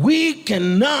why we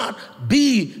cannot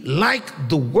be like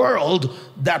the world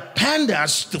that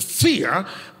panders to fear,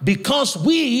 because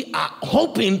we are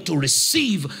hoping to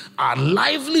receive our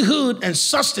livelihood and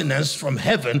sustenance from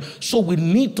heaven. So we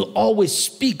need to always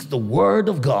speak the word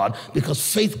of God, because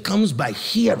faith comes by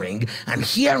hearing, and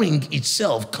hearing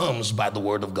itself comes by the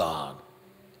word of God.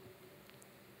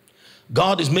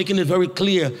 God is making it very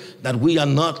clear that we are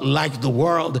not like the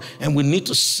world, and we need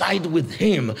to side with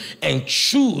him and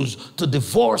choose to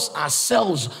divorce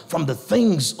ourselves from the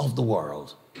things of the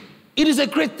world. It is a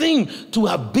great thing to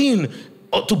have been,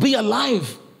 or to be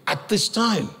alive at this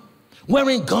time,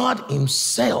 wherein God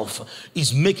himself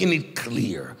is making it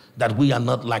clear that we are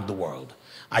not like the world.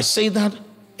 I say that,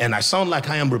 and I sound like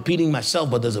I am repeating myself,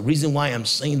 but there's a reason why I'm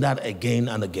saying that again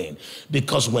and again.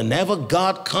 Because whenever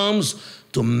God comes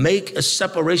to make a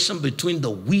separation between the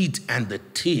wheat and the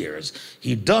tares,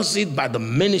 he does it by the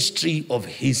ministry of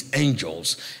his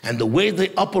angels. And the way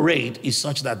they operate is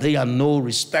such that they are no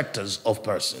respecters of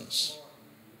persons.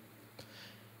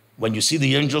 When you see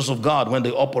the angels of God, when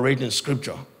they operate in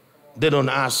scripture, they don't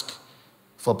ask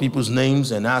for people's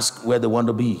names and ask where they want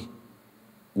to be.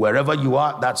 Wherever you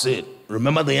are, that's it.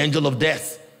 Remember the angel of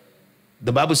death.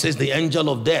 The Bible says the angel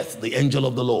of death, the angel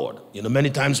of the Lord. You know,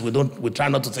 many times we try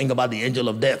not to think about the angel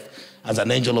of death as an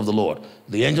angel of the Lord.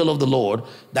 The angel of the Lord,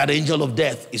 that angel of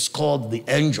death is called the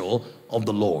angel of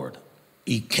the Lord.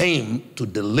 He came to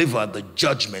deliver the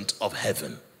judgment of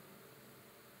heaven.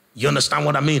 You understand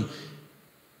what I mean?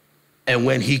 And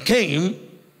when he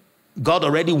came, God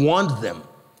already warned them.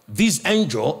 This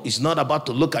angel is not about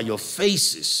to look at your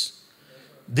faces.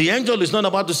 The angel is not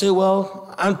about to say,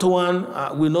 well,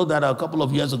 Antoine, we know that a couple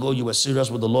of years ago you were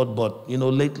serious with the Lord, but, you know,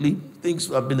 lately things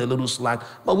have been a little slack,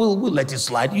 but we'll let it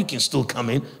slide. You can still come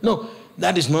in. No,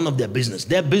 that is none of their business.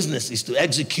 Their business is to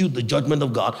execute the judgment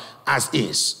of God as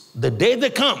is. The day they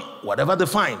come, whatever they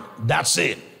find, that's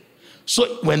it.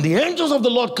 So when the angels of the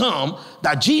Lord come,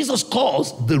 that Jesus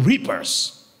calls the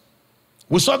reapers.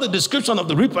 We saw the description of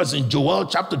the reapers in Joel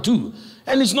chapter 2.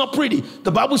 And it's not pretty.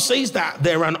 The Bible says that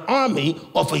they're an army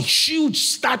of a huge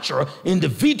stature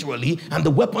individually, and the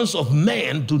weapons of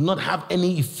man do not have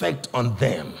any effect on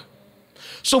them.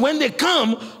 So when they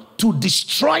come to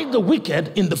destroy the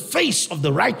wicked in the face of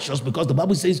the righteous, because the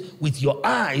Bible says, with your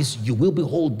eyes you will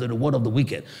behold the reward of the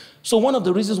wicked. So one of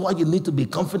the reasons why you need to be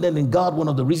confident in God, one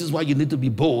of the reasons why you need to be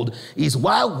bold, is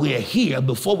while we're here,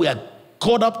 before we are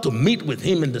caught up to meet with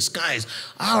him in the skies,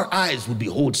 our eyes will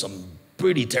behold some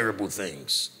pretty terrible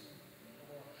things.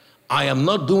 I am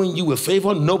not doing you a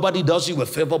favor. Nobody does you a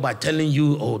favor by telling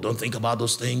you, oh, don't think about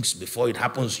those things. Before it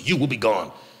happens, you will be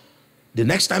gone. The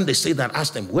next time they say that,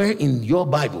 ask them, where in your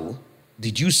Bible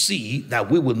did you see that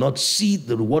we will not see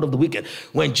the reward of the wicked?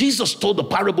 When Jesus told the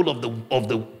parable of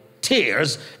the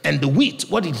tares and the wheat,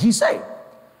 what did he say?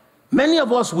 Many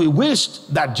of us, we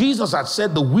wished that Jesus had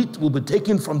said the wheat will be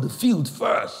taken from the field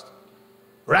first,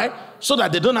 right? So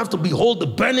that they don't have to behold the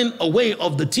burning away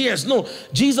of the tares. No,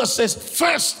 Jesus says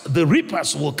first the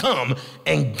reapers will come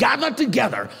and gather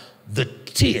together the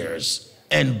tares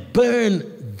and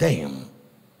burn them.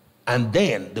 And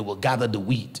then they will gather the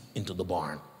wheat into the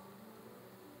barn.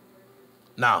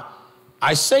 Now,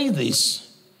 I say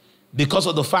this because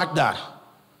of the fact that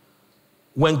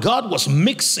when God was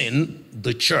mixing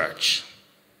the church,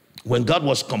 when God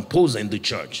was composing the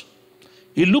church,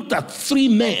 he looked at 3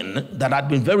 men that had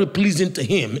been very pleasing to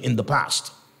him in the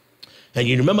past. And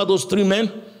you remember those 3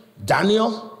 men?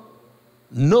 Daniel,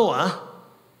 Noah,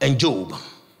 and Job.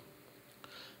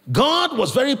 God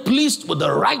was very pleased with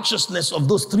the righteousness of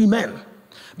those 3 men,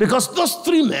 because those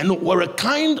 3 men were a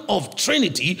kind of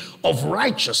trinity of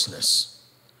righteousness.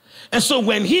 And so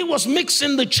when he was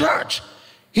mixing the church,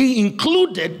 he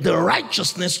included the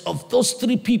righteousness of those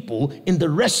 3 people in the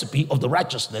recipe of the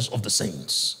righteousness of the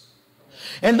saints.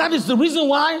 And that is the reason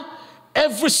why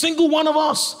every single one of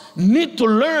us need to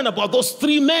learn about those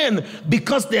 3 men,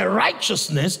 because their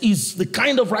righteousness is the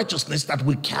kind of righteousness that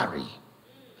we carry.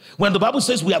 When the Bible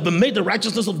says we have been made the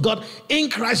righteousness of God in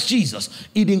Christ Jesus,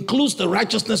 it includes the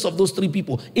righteousness of those 3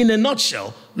 people. In a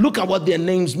nutshell, look at what their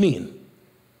names mean.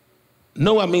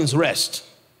 Noah means rest.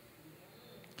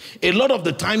 A lot of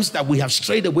the times that we have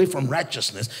strayed away from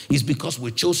righteousness is because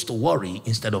we chose to worry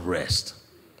instead of rest.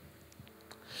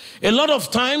 A lot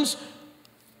of times,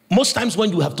 most times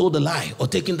when you have told a lie or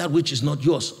taken that which is not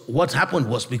yours, what happened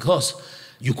was because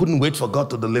you couldn't wait for God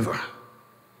to deliver.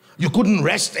 You couldn't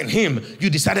rest in him. You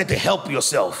decided to help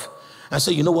yourself and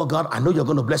say, you know what, God, I know you're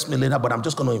going to bless me later, but I'm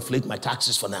just going to inflate my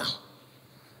taxes for now.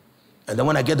 And then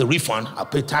when I get the refund, I'll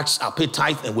pay tax, I'll pay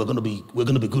tithe, and we're going to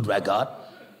be good, right, God?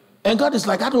 And God is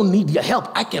like, I don't need your help.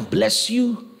 I can bless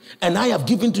you. And I have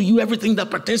given to you everything that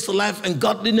pertains to life and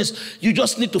godliness. You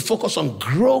just need to focus on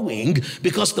growing,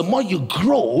 because the more you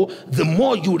grow, the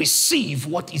more you receive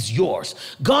what is yours.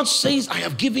 God says, I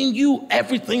have given you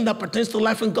everything that pertains to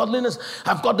life and godliness.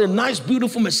 I've got a nice,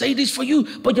 beautiful Mercedes for you,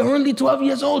 but you're only 12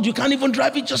 years old. You can't even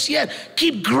drive it just yet.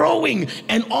 Keep growing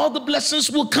and all the blessings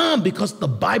will come, because the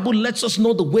Bible lets us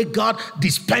know the way God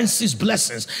dispenses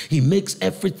blessings. He makes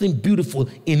everything beautiful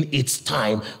in its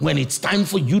time. When it's time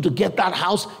for you to get that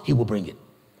house, he will bring it.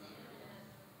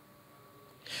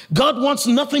 God wants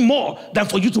nothing more than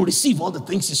for you to receive all the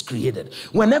things he's created.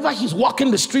 Whenever he's walking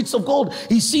the streets of gold,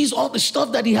 he sees all the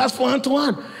stuff that he has for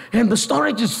Antoine, and the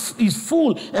storage is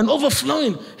full and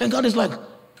overflowing. And God is like,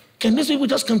 can these people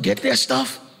just come get their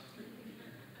stuff?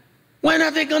 When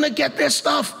are they going to get their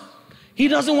stuff? He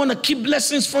doesn't want to keep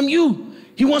blessings from you.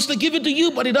 He wants to give it to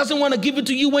you, but he doesn't want to give it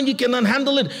to you when you cannot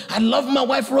handle it. I love my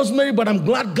wife, Rosemary, but I'm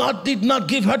glad God did not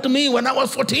give her to me when I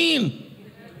was 14.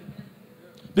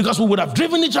 Because we would have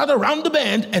driven each other around the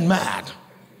bend and mad.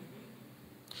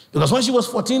 Because when she was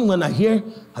 14, when I hear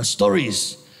her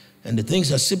stories and the things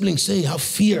her siblings say, how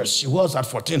fierce she was at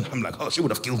 14, I'm like, oh, she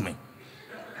would have killed me.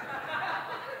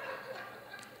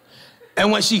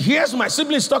 And when she hears my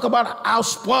siblings talk about how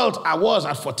spoiled I was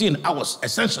at 14, I was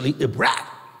essentially a brat.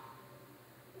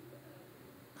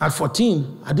 At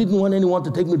 14, I didn't want anyone to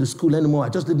take me to school anymore. I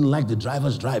just didn't like the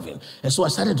drivers driving. And so I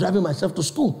started driving myself to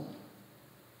school.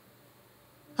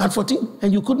 At 14,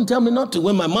 and you couldn't tell me not to.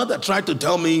 When my mother tried to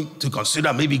tell me to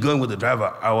consider maybe going with the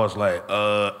driver, I was like,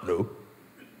 no.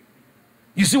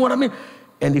 You see what I mean?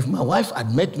 And if my wife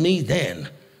had met me then,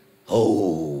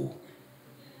 oh,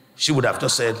 she would have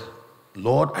just said,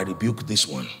 Lord, I rebuke this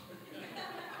one.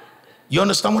 You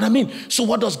understand what I mean? So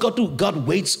what does God do? God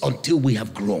waits until we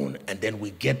have grown, and then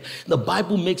we get, the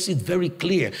Bible makes it very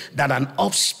clear that an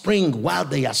offspring, while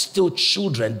they are still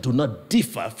children, do not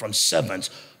differ from servants.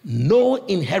 No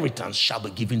inheritance shall be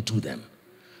given to them.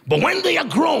 But when they are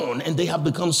grown and they have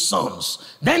become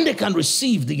sons, then they can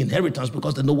receive the inheritance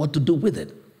because they know what to do with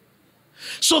it.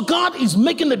 So God is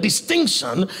making a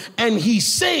distinction, and he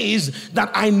says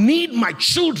that I need my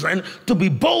children to be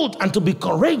bold and to be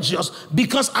courageous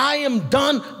because I am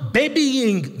done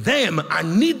babying them. I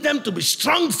need them to be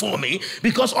strong for me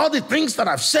because all the things that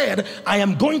I've said, I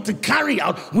am going to carry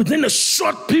out within a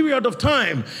short period of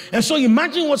time. And so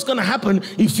imagine what's going to happen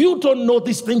if you don't know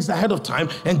these things ahead of time,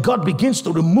 and God begins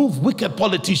to remove wicked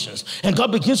politicians, and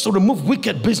God begins to remove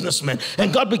wicked businessmen,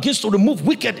 and God begins to remove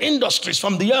wicked industries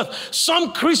from the earth.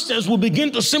 Some Christians will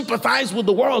begin to sympathize with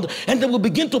the world, and they will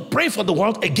begin to pray for the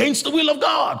world against the will of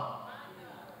God.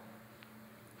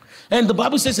 And the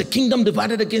Bible says a kingdom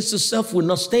divided against itself will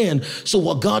not stand. So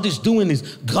what God is doing is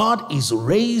God is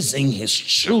raising his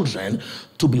children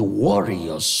to be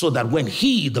warriors so that when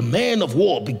he, the man of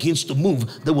war, begins to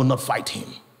move, they will not fight him.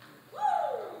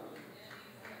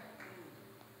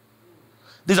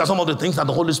 These are some of the things that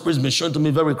the Holy Spirit has been showing to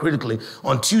me very critically.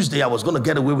 On Tuesday, I was going to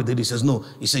get away with it. He says, no.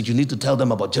 He said, you need to tell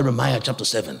them about Jeremiah chapter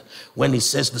 7. When he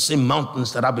says the same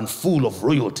mountains that have been full of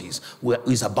royalties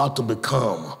is about to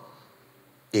become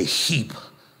a heap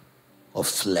of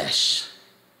flesh.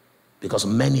 Because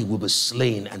many will be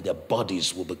slain and their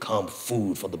bodies will become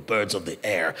food for the birds of the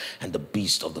air and the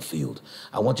beasts of the field.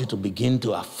 I want you to begin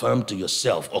to affirm to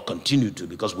yourself, or continue to,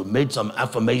 because we made some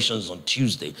affirmations on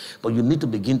Tuesday, but you need to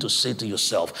begin to say to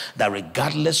yourself that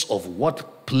regardless of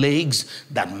what plagues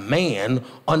that man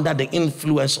under the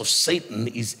influence of Satan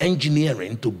is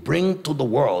engineering to bring to the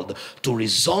world to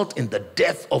result in the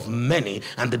death of many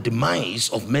and the demise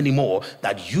of many more,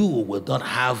 that you will not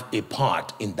have a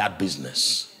part in that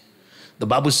business. The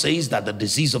Bible says that the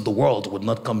disease of the world will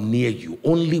not come near you.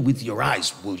 Only with your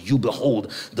eyes will you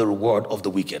behold the reward of the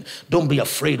wicked. Don't be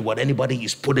afraid what anybody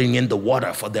is putting in the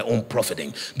water for their own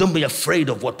profiting. Don't be afraid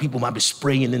of what people might be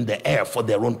spraying in the air for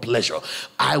their own pleasure.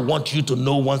 I want you to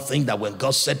know one thing, that when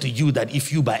God said to you that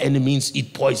if you by any means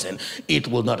eat poison, it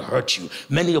will not hurt you.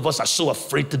 Many of us are so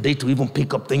afraid today to even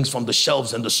pick up things from the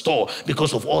shelves in the store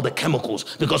because of all the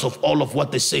chemicals, because of all of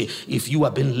what they say. If you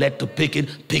have been led to pick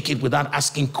it without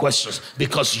asking questions.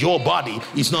 Because your body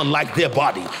is not like their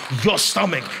body. Your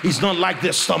stomach is not like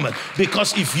their stomach.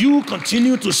 Because if you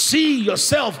continue to see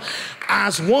yourself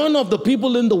as one of the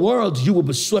people in the world, you will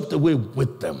be swept away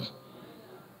with them.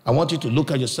 I want you to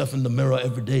look at yourself in the mirror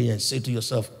every day and say to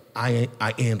yourself, I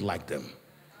ain't like them.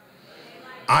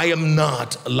 I am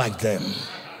not like them.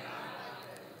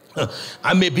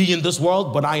 I may be in this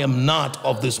world, but I am not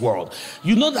of this world.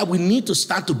 You know that we need to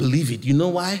start to believe it. You know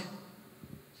why?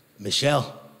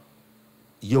 Michelle,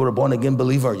 you're a born-again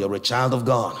believer. You're a child of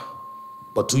God.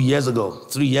 But 2 years ago,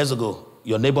 3 years ago,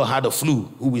 your neighbor had a flu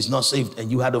who is not saved, and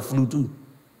you had a flu too.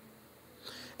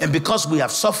 And because we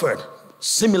have suffered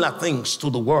similar things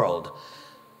to the world,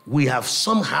 we have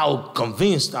somehow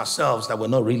convinced ourselves that we're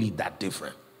not really that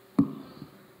different.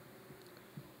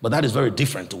 But that is very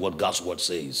different to what God's word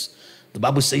says. The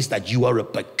Bible says that you are a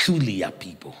peculiar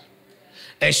people.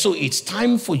 And so it's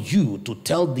time for you to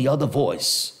tell the other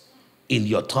voice in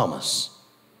your Thomas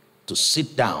to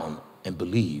sit down and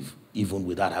believe even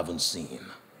without having seen.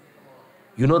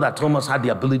 You know that Thomas had the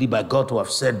ability by God to have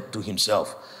said to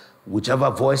himself, whichever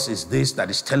voice is this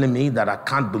that is telling me that I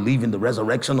can't believe in the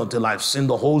resurrection until I've seen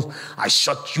the host, I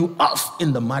shut you off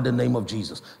in the mighty name of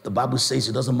Jesus. The Bible says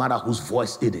it doesn't matter whose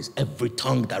voice it is. Every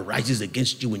tongue that rises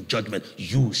against you in judgment,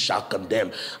 you shall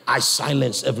condemn. I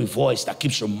silence every voice that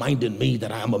keeps reminding me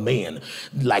that I am a man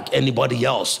like anybody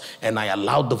else. And I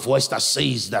allowed the voice that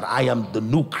says that I am the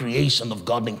new creation of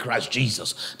God in Christ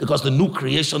Jesus. Because the new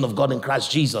creation of God in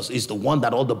Christ Jesus is the one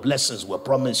that all the blessings were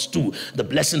promised to. The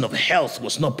blessing of health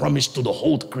was not promised to the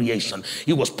whole creation.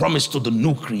 It was promised to the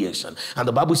new creation. And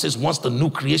the Bible says once the new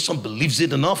creation believes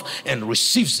it enough and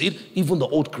receives it, even the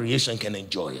old creation can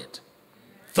enjoy it.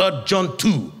 3 John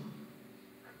 2.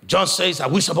 John says, I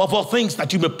wish above all things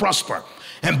that you may prosper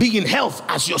and be in health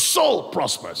as your soul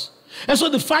prospers. And so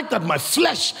the fact that my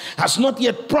flesh has not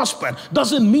yet prospered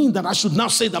doesn't mean that I should now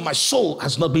say that my soul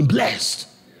has not been blessed.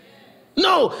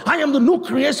 No, I am the new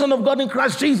creation of God in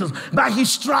Christ Jesus. By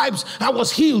his stripes I was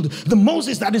healed. The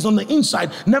Moses that is on the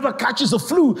inside never catches a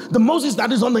flu. The Moses that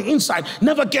is on the inside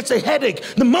never gets a headache.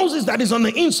 The Moses that is on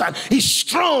the inside is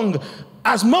strong.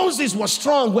 As Moses was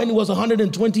strong when he was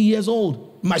 120 years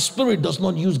old. My spirit does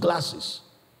not use glasses.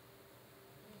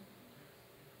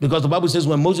 Because the Bible says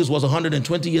when Moses was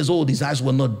 120 years old, his eyes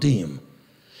were not dim.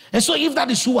 And so if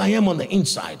that is who I am on the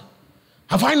inside,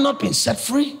 have I not been set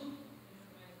free?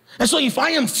 And so if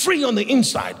I am free on the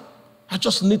inside, I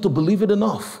just need to believe it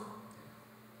enough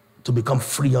to become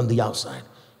free on the outside.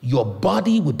 Your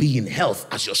body will be in health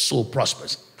as your soul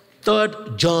prospers. 3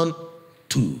 John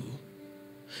 2.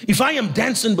 If I am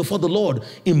dancing before the Lord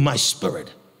in my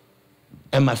spirit,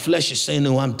 and my flesh is saying,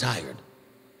 no, I'm tired,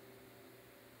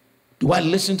 do I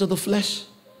listen to the flesh,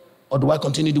 or do I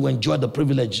continue to enjoy the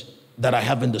privilege that I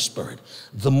have in the Spirit?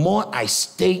 The more I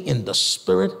stay in the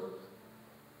Spirit,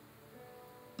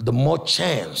 the more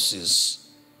chances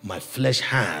my flesh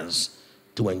has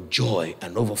to enjoy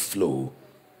an overflow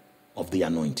of the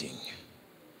anointing.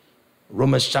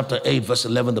 Romans chapter 8, verse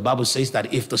 11, the Bible says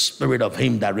that if the Spirit of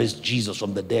him that raised Jesus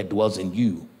from the dead dwells in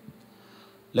you.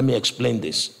 Let me explain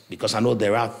this, because I know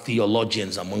there are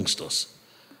theologians amongst us.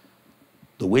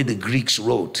 The way the Greeks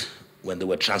wrote when they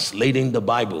were translating the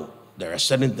Bible, there are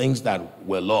certain things that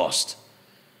were lost.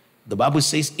 The Bible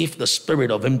says, if the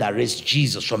Spirit of him that raised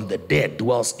Jesus from the dead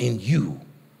dwells in you,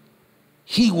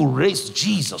 he who raised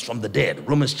Jesus from the dead,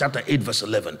 Romans chapter 8, verse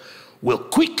 11, will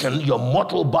quicken your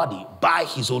mortal body by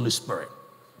his Holy Spirit.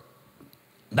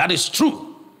 That is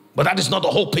true, but that is not the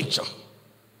whole picture.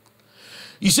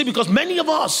 You see, because many of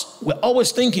us, we're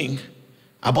always thinking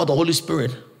about the Holy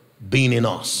Spirit being in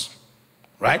us,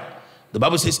 right? The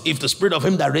Bible says, if the Spirit of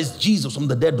him that raised Jesus from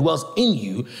the dead dwells in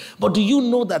you. But do you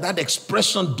know that that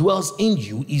expression dwells in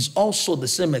you is also the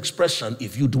same expression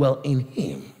if you dwell in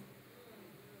him?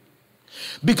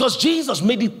 Because Jesus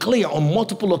made it clear on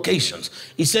multiple occasions.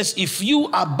 He says, if you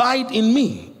abide in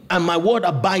me and my word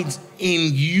abides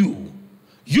in you,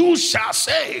 you shall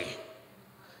say,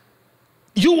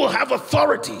 you will have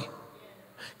authority.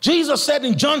 Jesus said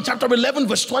in John chapter 11,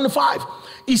 verse 25,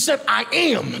 he said, I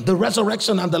am the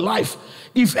resurrection and the life.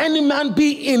 If any man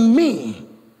be in me,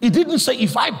 he didn't say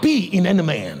if I be in any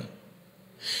man.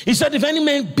 He said, if any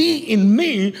man be in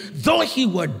me, though he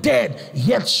were dead,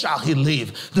 yet shall he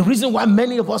live. The reason why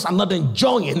many of us are not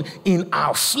enjoying in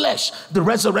our flesh the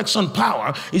resurrection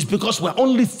power is because we're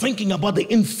only thinking about the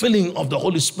infilling of the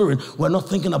Holy Spirit. We're not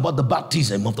thinking about the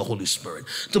baptism of the Holy Spirit.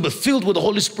 To be filled with the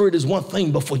Holy Spirit is one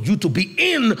thing, but for you to be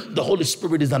in the Holy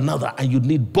Spirit is another, and you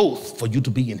need both for you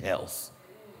to be in health.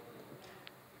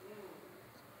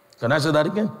 Can I say that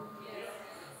again?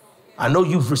 I know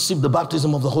you've received the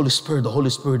baptism of the Holy Spirit. The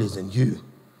Holy Spirit is in you.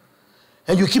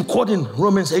 And you keep quoting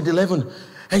Romans 8:11.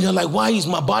 And you're like, why is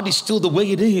my body still the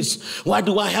way it is? Why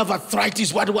do I have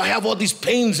arthritis? Why do I have all these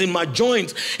pains in my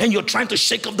joints? And you're trying to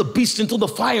shake up the beast into the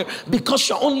fire because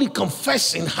you're only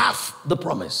confessing half the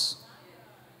promise.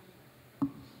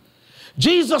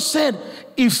 Jesus said,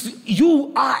 if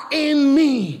you are in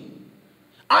me,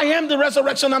 I am the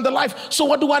resurrection and the life. So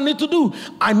what do I need to do?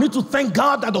 I need to thank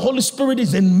God that the Holy Spirit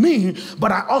is in me,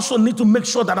 but I also need to make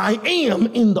sure that I am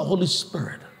in the Holy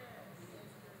Spirit.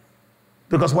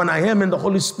 Because when I am in the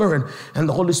Holy Spirit and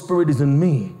the Holy Spirit is in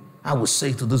me, I will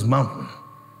say to this mountain,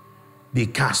 be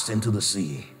cast into the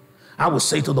sea. I will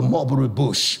say to the mulberry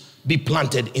bush, be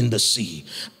planted in the sea.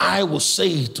 I will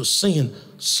say to sin,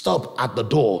 stop at the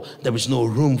door. There is no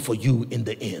room for you in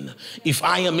the inn. If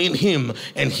I am in him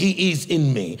and he is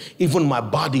in me, even my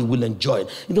body will enjoy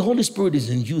it. If the Holy Spirit is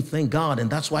in you, thank God, and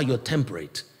that's why you're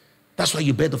temperate. That's why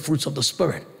you bear the fruits of the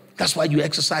Spirit. That's why you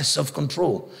exercise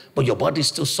self-control. But your body is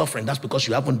still suffering. That's because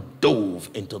you haven't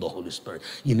dove into the Holy Spirit.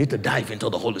 You need to dive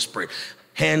into the Holy Spirit.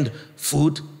 Hand,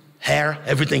 foot, hair,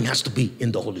 everything has to be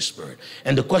in the Holy Spirit.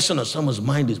 And the question on someone's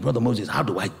mind is, Brother Moses, how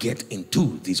do I get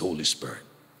into this Holy Spirit?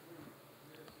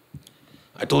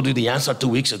 I told you the answer 2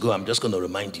 weeks ago. I'm just going to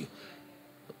remind you.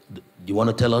 Do you want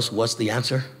to tell us what's the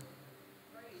answer?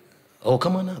 Oh,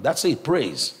 come on now. That's it.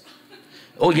 Praise.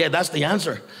 Oh, yeah, that's the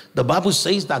answer. The Bible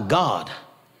says that God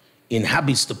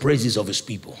inhabits the praises of his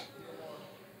people.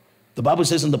 The Bible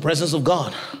says in the presence of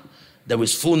God, there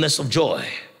is fullness of joy.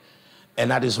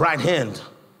 And at his right hand,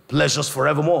 pleasures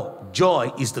forevermore.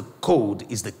 Joy is the code,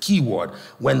 is the key word.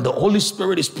 When the Holy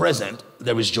Spirit is present,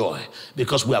 there is joy.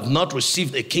 Because we have not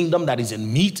received a kingdom that is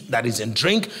in meat, that is in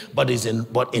drink, but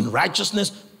in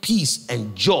righteousness, peace,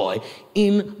 and joy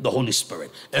in the Holy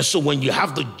Spirit. And so when you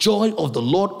have the joy of the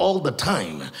Lord all the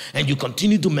time, and you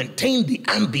continue to maintain the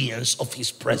ambience of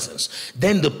his presence,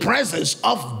 then the presence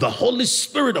of the Holy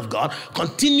Spirit of God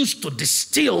continues to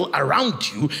distill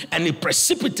around you, and it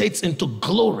precipitates into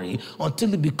glory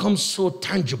until it becomes so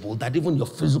tangible that even your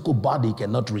physical body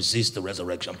cannot resist the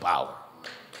resurrection power.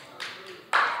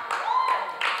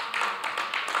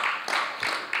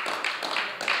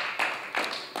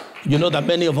 You know that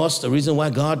many of us, the reason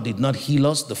why God did not heal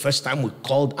us the first time we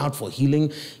called out for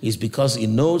healing is because he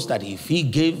knows that if he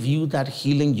gave you that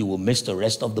healing, you will miss the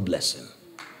rest of the blessing.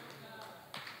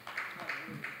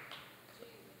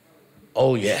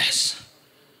 Oh, yes.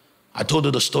 I told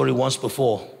you the story once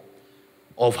before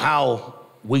of how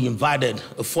we invited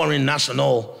a foreign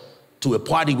national to a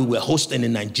party we were hosting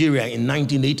in Nigeria in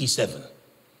 1987.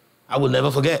 I will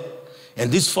never forget. And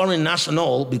this foreign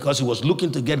national, because he was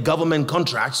looking to get government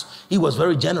contracts, he was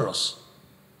very generous.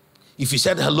 If you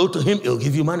said hello to him, he'll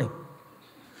give you money.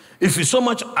 If you so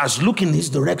much as look in his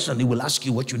direction, he will ask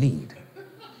you what you need.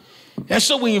 And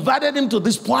so we invited him to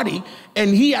this party, and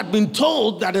he had been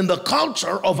told that in the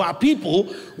culture of our people,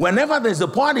 whenever there's a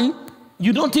party,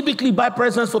 you don't typically buy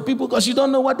presents for people because you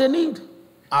don't know what they need.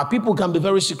 Our people can be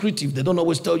very secretive. They don't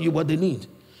always tell you what they need.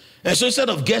 And so instead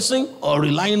of guessing or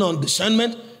relying on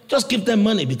discernment, just give them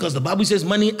money, because the Bible says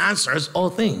money answers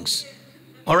all things.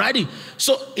 Alrighty?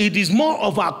 So it is more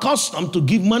of our custom to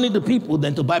give money to people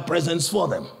than to buy presents for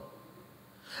them.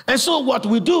 And so what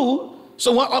we do,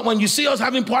 when you see us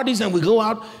having parties and we go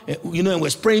out, and we're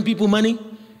spraying people money,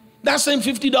 that same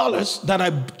 $50 that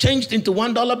I changed into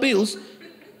 $1 bills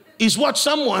is what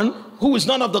someone who is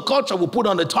none of the culture will put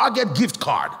on a Target gift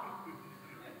card.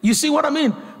 You see what I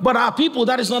mean? But our people,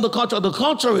 that is not the culture. The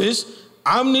culture is,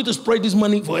 I need to spray this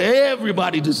money for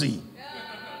everybody to see.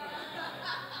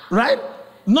 Right?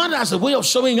 Not as a way of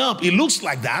showing up. It looks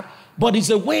like that. But it's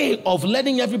a way of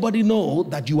letting everybody know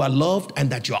that you are loved and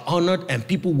that you're honored, and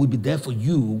people will be there for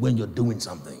you when you're doing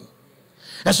something.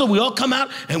 And so we all come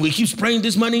out and we keep spraying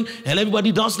this money, and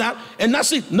everybody does that. And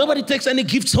that's it. Nobody takes any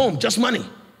gifts home, just money.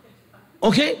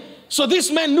 Okay? So this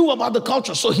man knew about the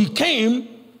culture. So he came,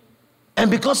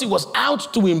 and because he was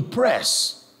out to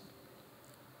impress,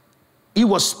 he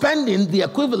was spending the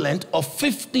equivalent of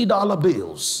 $50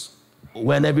 bills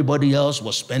when everybody else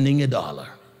was spending $1.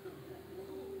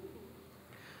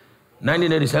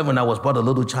 1987, I was but a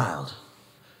little child.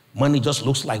 Money just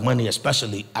looks like money,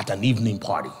 especially at an evening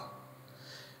party.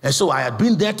 And so I had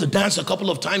been there to dance a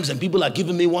couple of times, and people had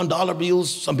given me $1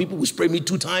 bills. Some people would spray me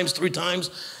 2 times, 3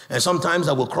 times. And sometimes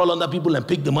I would crawl under people and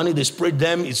pick the money. They sprayed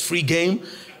them. It's free game.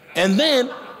 And then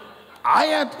I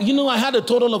had a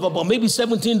total of about maybe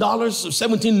 $17,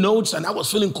 17 notes, and I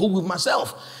was feeling cool with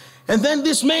myself. And then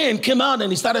this man came out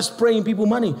and he started spraying people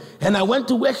money. And I went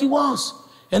to where he was,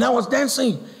 and I was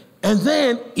dancing. And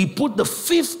then he put the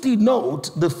 $50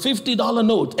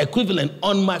 note equivalent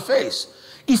on my face.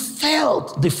 It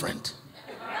felt different.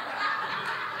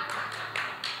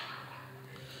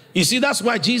 You see, that's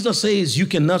why Jesus says you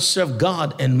cannot serve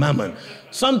God and mammon.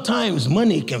 Sometimes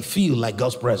money can feel like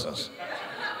God's presence.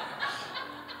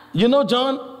 You know,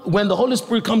 John, when the Holy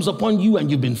Spirit comes upon you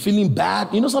and you've been feeling bad,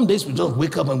 some days we just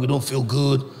wake up and we don't feel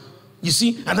good. You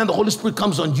see, and then the Holy Spirit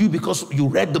comes on you because you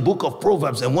read the book of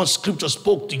Proverbs and one scripture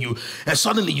spoke to you, and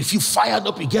suddenly you feel fired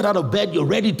up, you get out of bed, you're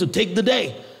ready to take the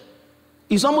day.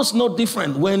 It's almost no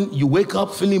different when you wake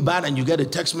up feeling bad and you get a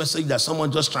text message that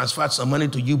someone just transferred some money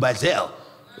to you by Zelle.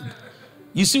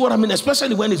 You see what I mean?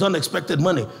 Especially when it's unexpected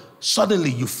money. Suddenly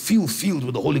you feel filled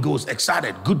with the Holy Ghost,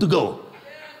 excited, good to go.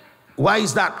 Why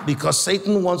is that? Because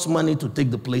Satan wants money to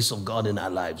take the place of God in our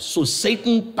lives. So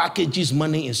Satan packages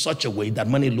money in such a way that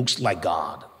money looks like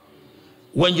God.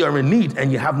 When you're in need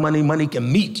and you have money, money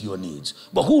can meet your needs.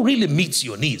 But who really meets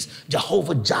your needs?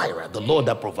 Jehovah Jireh, the Lord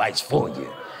that provides for you.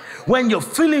 When you're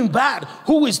feeling bad,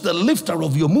 who is the lifter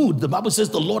of your mood? The Bible says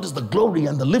the Lord is the glory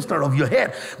and the lifter of your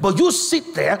head. But you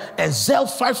sit there and sell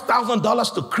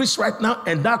 $5,000 to Chris right now,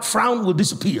 and that frown will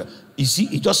disappear. You see,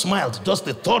 he just smiled, just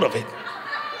the thought of it.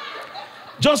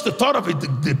 Just the thought of it,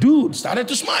 the dude started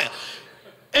to smile.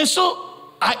 And so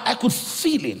I could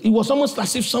feel it. It was almost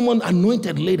as if someone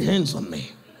anointed laid hands on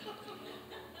me.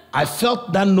 I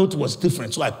felt that note was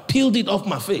different, so I peeled it off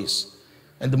my face.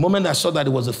 And the moment I saw that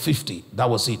it was a 50, that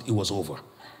was it. It was over.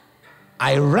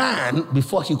 I ran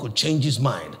before he could change his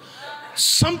mind.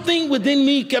 Something within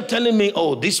me kept telling me,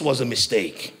 oh, this was a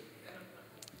mistake.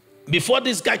 Before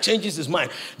this guy changes his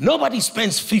mind, nobody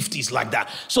spends 50s like that.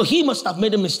 So he must have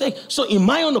made a mistake. So in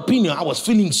my own opinion, I was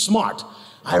feeling smart.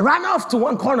 I ran off to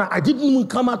one corner. I didn't even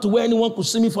come out to where anyone could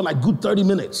see me for like good 30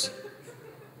 minutes.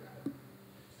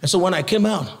 And so when I came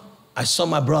out, I saw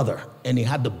my brother, and he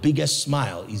had the biggest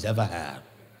smile he's ever had.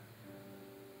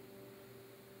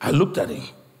 I looked at him.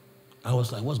 I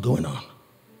was like, what's going on?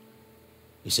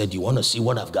 He said, you want to see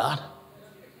what I've got?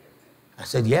 I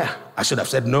said, yeah. I should have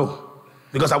said no,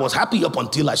 because I was happy up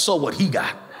until I saw what he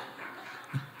got,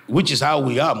 which is how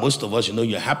we are, most of us.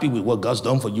 You're happy with what God's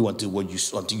done for you until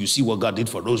you see what God did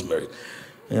for Rosemary.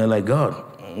 And you're like, God,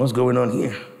 what's going on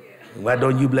here? Why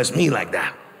don't you bless me like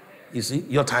that? You see,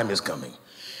 your time is coming.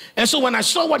 And so when I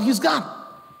saw what he's got,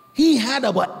 he had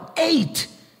about 8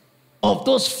 of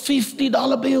those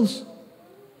 $50 bills.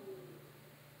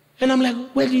 And I'm like,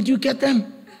 where did you get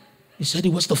them? He said, he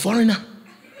was the foreigner.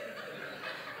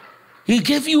 He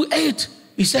gave you 8.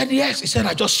 He said, yes. He said,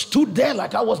 I just stood there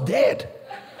like I was dead.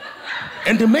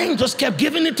 And the man just kept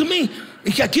giving it to me.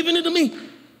 He kept giving it to me.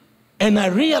 And I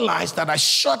realized that I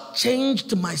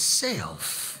shortchanged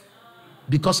myself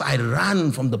because I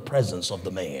ran from the presence of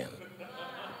the man.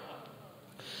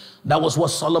 That was what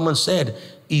Solomon said.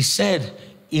 He said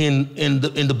in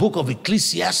the book of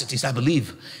Ecclesiastes, I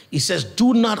believe, he says,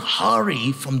 do not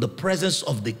hurry from the presence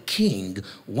of the king.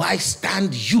 Why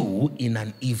stand you in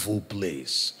an evil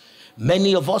place?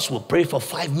 Many of us will pray for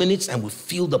 5 minutes and we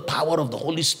feel the power of the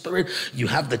Holy Spirit. You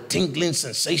have the tingling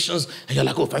sensations and you're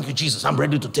like, oh, thank you, Jesus. I'm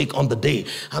ready to take on the day.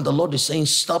 And the Lord is saying,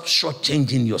 stop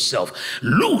shortchanging yourself.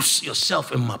 Lose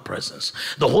yourself in my presence.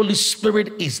 The Holy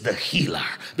Spirit is the healer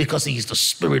because he is the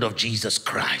Spirit of Jesus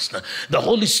Christ. The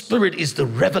Holy Spirit is the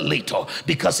revelator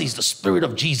because he's the Spirit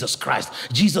of Jesus Christ.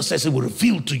 Jesus says he will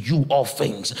reveal to you all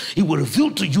things. He will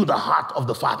reveal to you the heart of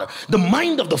the Father. The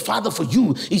mind of the Father for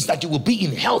you is that you will be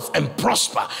in health and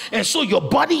prosper. And so your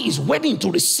body is waiting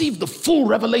to receive the full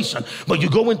revelation. But you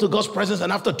go into God's presence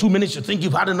and after 2 minutes you think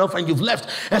you've had enough and you've left.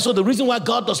 And so the reason why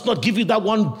God does not give you that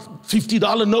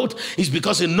 $150 note is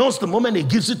because he knows the moment he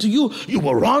gives it to you, you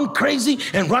will run crazy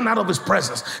and run out of his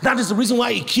presence. That is the reason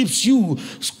why he keeps you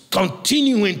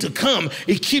continuing to come.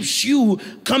 It keeps you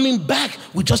coming back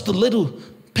with just the little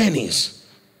pennies,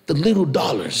 the little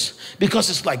dollars, because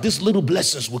it's like these little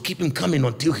blessings will keep him coming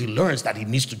until he learns that he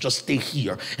needs to just stay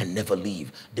here and never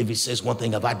leave. David says, one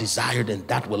thing have I desired, and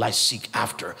that will I seek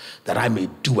after, that I may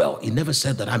dwell. He never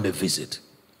said that I may visit.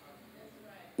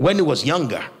 When he was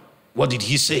younger, what did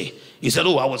he say? He said,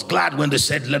 oh, I was glad when they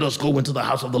said, let us go into the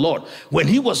house of the Lord. When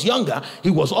he was younger,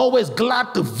 he was always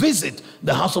glad to visit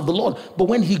the house of the Lord. But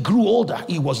when he grew older,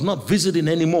 he was not visiting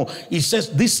anymore. He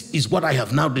says, this is what I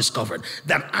have now discovered,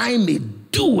 that I may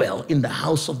dwell in the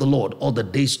house of the Lord all the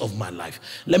days of my life.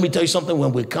 Let me tell you something.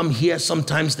 When we come here,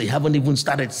 sometimes they haven't even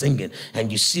started singing,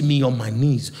 and you see me on my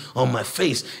knees, on my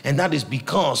face. And that is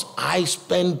because I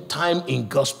spend time in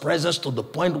God's presence to the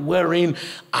point wherein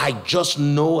I just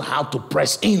know how to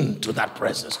press into that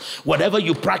presence. Whatever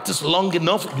you practice long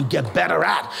enough, you get better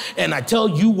at. And I tell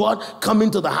you what, coming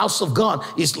to the house of God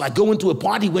is like going to a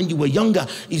party when you were younger.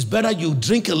 It's better you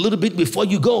drink a little bit before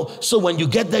you go. So when you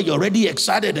get there, you're already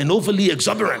excited and overly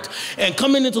exuberant. And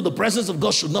coming into the presence of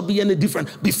God should not be any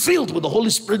different. Be filled with the Holy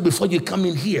Spirit before you come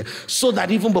in here, so that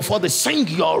even before they sing,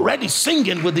 you're already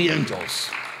singing with the angels.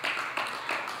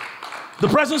 The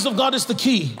presence of God is the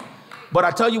key. But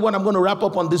I tell you what, I'm going to wrap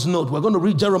up on this note. We're going to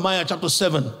read Jeremiah chapter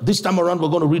 7. This time around, we're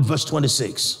going to read verse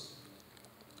 26.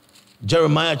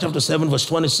 Jeremiah chapter 7, verse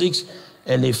 26.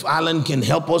 And if Alan can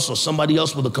help us or somebody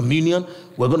else with the communion,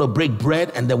 we're going to break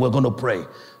bread and then we're going to pray.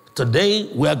 Today,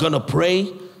 we're going to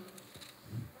pray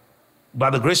by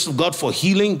the grace of God for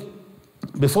healing.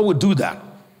 Before we do that,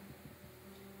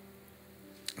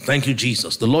 thank you,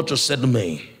 Jesus. The Lord just said to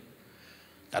me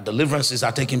that deliverances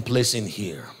are taking place in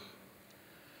here.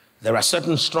 There are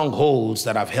certain strongholds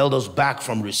that have held us back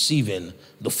from receiving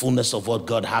the fullness of what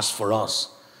God has for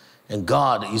us. And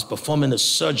God is performing a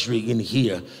surgery in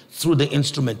here through the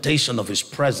instrumentation of his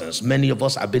presence. Many of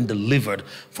us have been delivered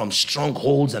from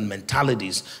strongholds and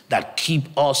mentalities that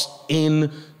keep us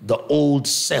in the old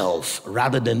self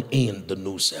rather than in the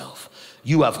new self.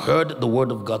 You have heard the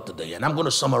word of God today. And I'm going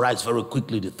to summarize very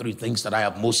quickly the 3 things that I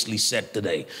have mostly said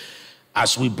today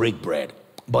as we break bread.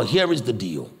 But here is the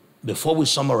deal. Before we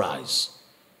summarize,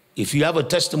 if you have a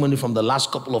testimony from the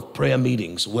last couple of prayer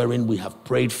meetings wherein we have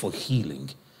prayed for healing,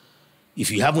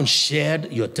 if you haven't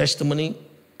shared your testimony,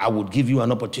 I would give you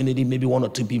an opportunity. Maybe 1 or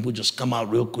 2 people just come out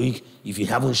real quick. If you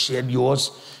haven't shared yours,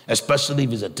 especially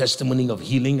if it's a testimony of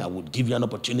healing, I would give you an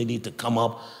opportunity to come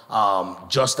up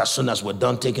just as soon as we're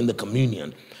done taking the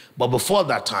communion. But before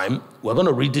that time, we're going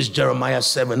to read this Jeremiah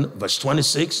 7, verse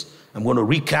 26. I'm going to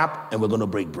recap and we're going to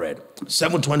break bread.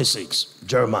 7:26,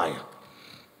 Jeremiah.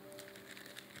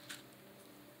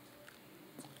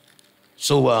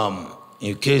 So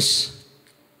in case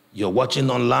you're watching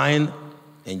online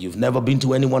and you've never been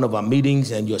to any one of our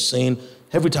meetings and you're saying,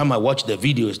 every time I watch their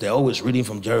videos, they're always reading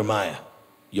from Jeremiah,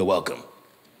 you're welcome.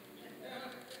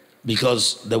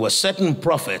 Because there were certain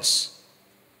prophets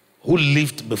who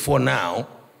lived before now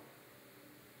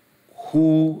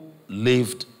who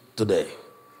lived today.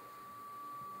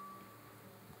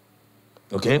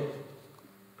 Okay?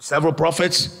 Several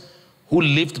prophets who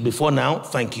lived before now,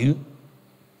 thank you,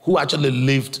 who actually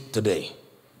lived today.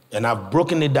 And I've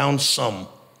broken it down some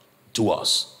to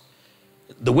us.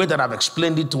 The way that I've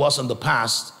explained it to us in the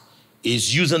past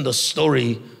is using the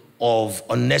story of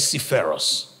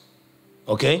Onesiphorus.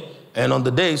 Okay? And on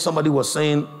the day, somebody was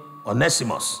saying,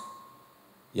 Onesimus.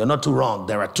 You're not too wrong.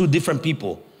 There are 2 different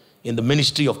people in the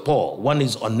ministry of Paul. One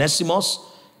is Onesimus,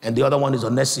 and the other one is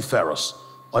Onesiphorus.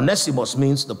 Onesimus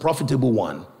means the profitable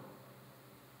one.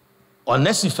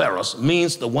 Onesiphorus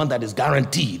means the one that is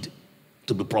guaranteed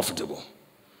to be profitable.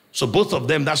 So both of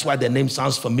them, that's why their name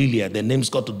sounds familiar. Their names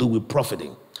got to do with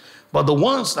profiting. But the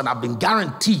ones that have been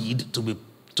guaranteed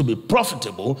to be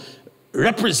profitable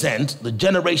represent the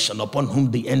generation upon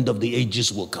whom the end of the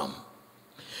ages will come.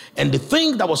 And the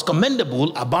thing that was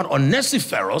commendable about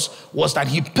Onesiphorus was that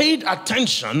he paid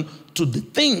attention to the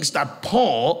things that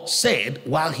Paul said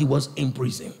while he was in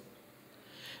prison.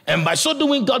 And by so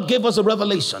doing, God gave us a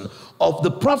revelation of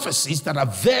the prophecies that are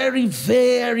very,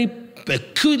 very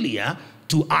peculiar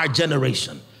to our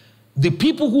generation. The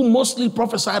people who mostly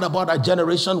prophesied about our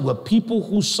generation were people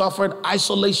who suffered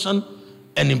isolation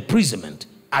and imprisonment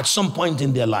at some point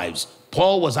in their lives.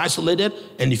 Paul was isolated,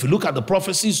 and if you look at the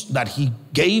prophecies that he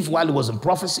gave while he was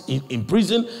in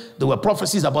prison, there were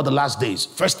prophecies about the last days.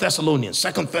 1 Thessalonians,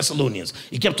 2 Thessalonians.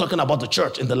 He kept talking about the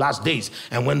church in the last days,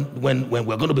 and when we're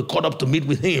going to be caught up to meet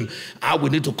with him, how we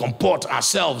need to comport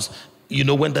ourselves, you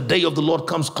know, when the day of the Lord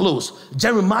comes close.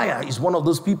 Jeremiah is one of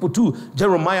those people too.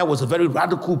 Jeremiah was a very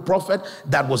radical prophet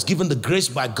that was given the grace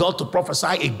by God to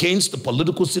prophesy against the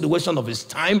political situation of his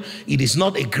time. It is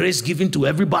not a grace given to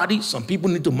everybody. Some people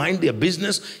need to mind their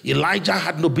business. Elijah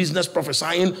had no business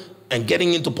prophesying and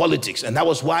getting into politics. And that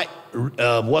was why,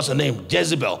 what's her name?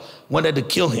 Jezebel wanted to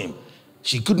kill him.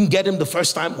 She couldn't get him the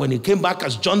first time. When he came back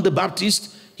as John the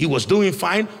Baptist, he was doing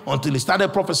fine until he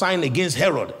started prophesying against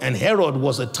Herod. And Herod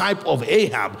was a type of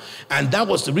Ahab. And that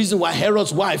was the reason why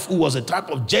Herod's wife, who was a type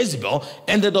of Jezebel,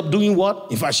 ended up doing what?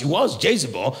 In fact, she was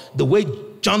Jezebel. The way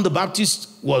John the Baptist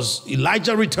was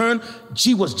Elijah returned,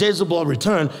 she was Jezebel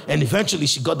returned. And eventually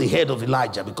she got the head of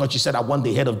Elijah because she said, I want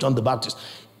the head of John the Baptist.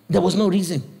 There was no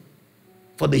reason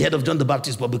for the head of John the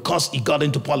Baptist, but because he got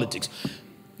into politics.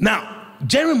 Now,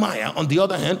 Jeremiah, on the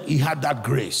other hand, he had that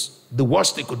grace. The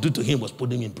worst they could do to him was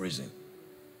put him in prison.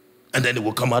 And then he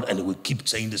would come out and he would keep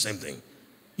saying the same thing.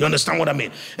 You understand what I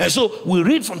mean? And so we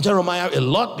read from Jeremiah a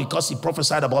lot because he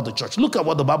prophesied about the church. Look at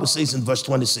what the Bible says in verse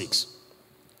 26.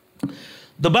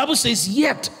 The Bible says,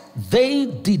 yet they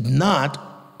did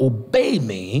not obey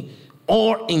me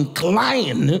or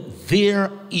incline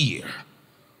their ear,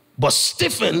 but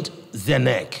stiffened their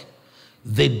neck.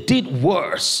 They did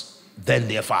worse than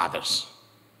their fathers.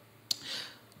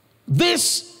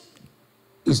 This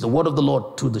is the word of the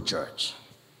Lord to the church.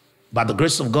 By the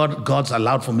grace of God, God's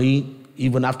allowed for me,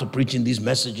 even after preaching these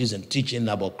messages and teaching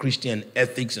about Christian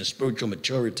ethics and spiritual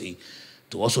maturity,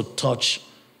 to also touch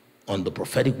on the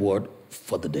prophetic word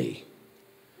for the day.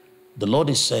 The Lord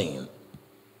is saying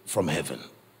from heaven,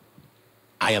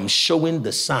 I am showing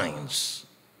the signs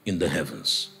in the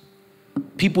heavens.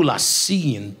 People are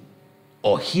seeing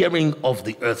or hearing of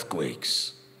the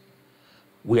earthquakes.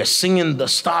 We are seeing the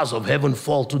stars of heaven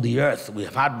fall to the earth. We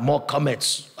have had more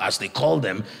comets, as they call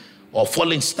them, or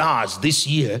falling stars this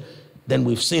year than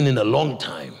we've seen in a long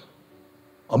time,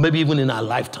 or maybe even in our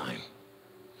lifetime.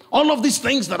 All of these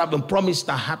things that have been promised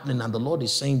are happening, and the Lord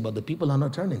is saying, but the people are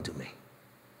not turning to me.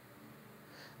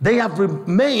 They have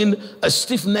remained a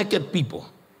stiff-necked people.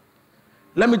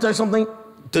 Let me tell you something.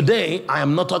 Today, I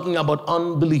am not talking about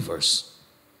unbelievers.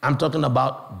 I'm talking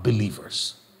about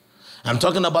believers. I'm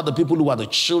talking about the people who are the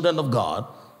children of God,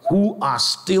 who are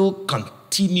still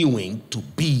continuing to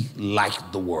be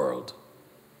like the world.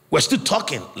 We're still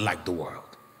talking like the world.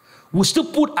 We still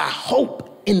put our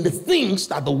hope in the things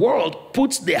that the world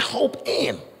puts their hope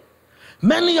in.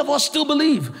 Many of us still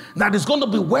believe that it's going to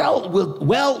be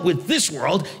well with this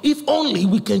world if only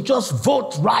we can just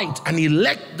vote right and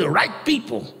elect the right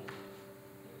people.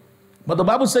 But the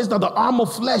Bible says that the arm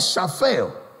of flesh shall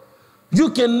fail.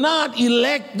 You cannot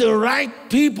elect the right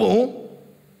people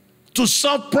to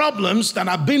solve problems that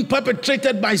are being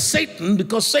perpetrated by Satan,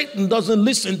 because Satan doesn't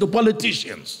listen to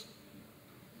politicians.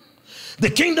 The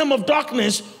kingdom of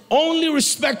darkness only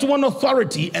respects one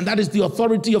authority, and that is the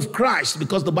authority of Christ,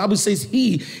 because the Bible says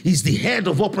he is the head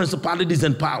of all principalities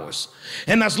and powers.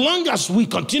 And as long as we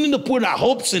continue to put our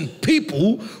hopes in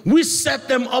people, we set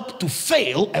them up to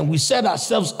fail, and we set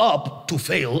ourselves up to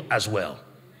fail as well.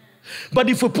 But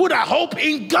if we put our hope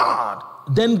in God,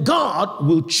 then God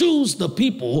will choose the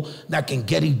people that can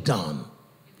get it done,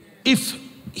 if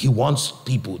he wants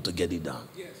people to get it done.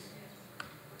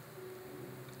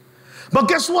 But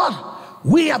guess what?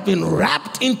 We have been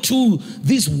wrapped into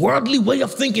this worldly way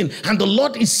of thinking, and the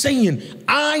Lord is saying,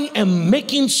 I am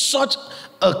making such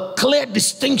a clear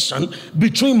distinction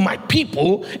between my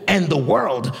people and the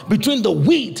world, between the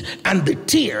wheat and the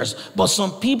tares. But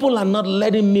some people are not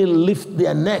letting me lift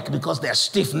their neck because they're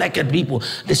stiff-necked people.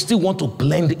 They still want to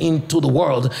blend into the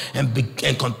world and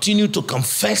continue to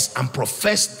confess and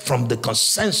profess from the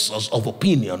consensus of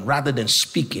opinion rather than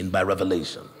speaking by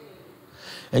revelation.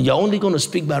 And you're only going to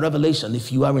speak by revelation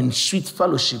if you are in sweet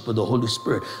fellowship with the Holy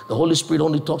Spirit. The Holy Spirit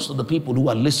only talks to the people who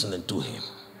are listening to him.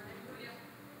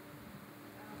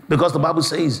 Because the Bible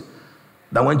says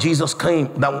That when Jesus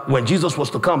came, that when Jesus was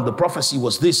to come, the prophecy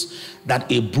was this,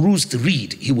 that a bruised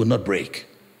reed he will not break.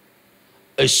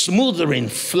 A smoldering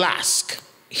flask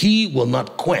he will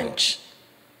not quench.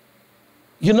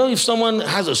 You know, if someone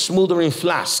has a smoldering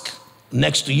flask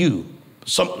next to you,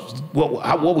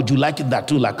 what would you liken that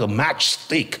to? Like a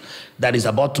matchstick that is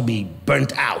about to be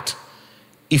burnt out.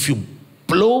 If you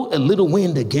blow a little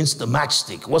wind against the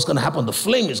matchstick, what's going to happen? The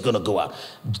flame is going to go out.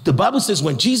 The Bible says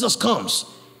when Jesus comes,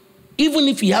 even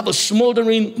if you have a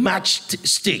smoldering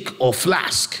matchstick or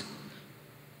flask,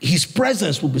 his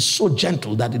presence will be so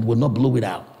gentle that it will not blow it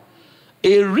out.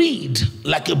 A reed,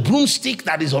 like a broomstick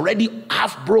that is already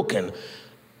half broken,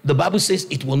 the Bible says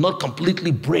it will not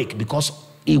completely break because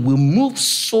it will move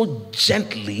so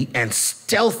gently and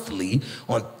stealthily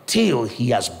until he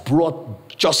has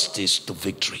brought justice to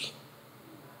victory.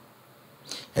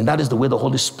 And that is the way the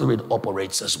Holy Spirit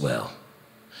operates as well.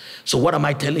 So what am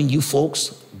I telling you,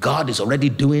 folks? God is already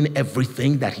doing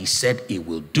everything that he said he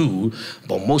will do,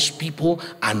 but most people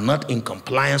are not in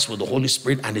compliance with the Holy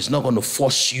Spirit, and it's not going to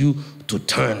force you to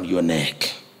turn your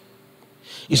neck.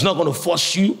 It's not going to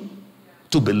force you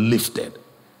to be lifted.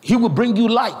 He will bring you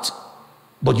light,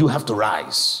 but you have to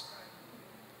rise.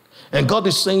 And God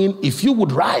is saying, if you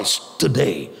would rise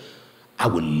today, I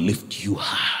will lift you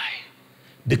high.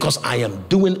 Because I am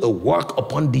doing a work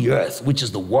upon the earth, which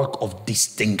is the work of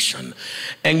distinction.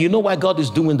 And you know why God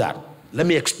is doing that? Let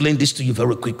me explain this to you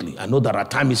very quickly. I know that our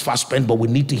time is fast spent, but we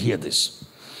need to hear this.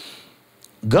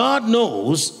 God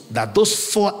knows that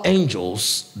those 4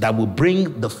 angels that will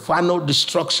bring the final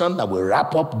destruction, that will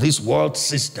wrap up this world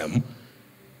system,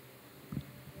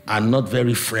 are not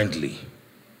very friendly.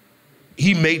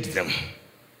 He made them.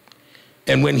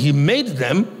 And when he made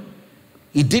them,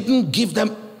 he didn't give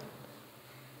them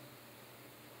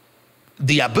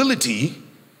the ability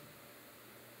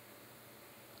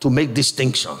to make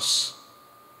distinctions,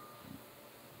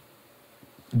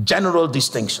 general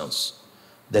distinctions.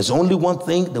 There's only one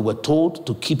thing they were told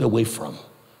to keep away from.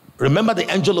 Remember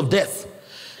the angel of death.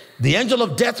 The angel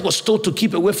of death was told to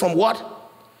keep away from what?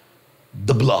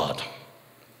 The blood.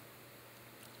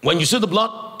 When you see the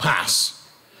blood, pass.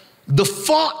 The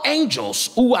 4 angels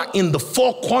who are in the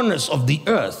 4 corners of the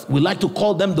earth, we like to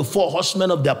call them the 4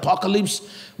 horsemen of the apocalypse.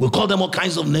 We call them all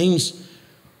kinds of names.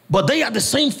 But they are the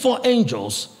same 4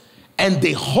 angels, and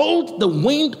they hold the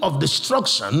wind of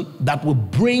destruction that will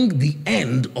bring the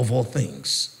end of all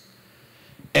things.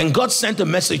 And God sent a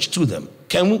message to them.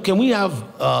 Can we have,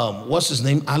 what's his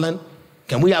name, Alan?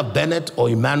 Can we have Bennett or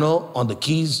Emmanuel on the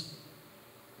keys?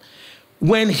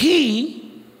 When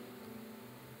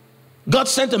God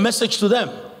sent a message to them.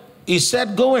 He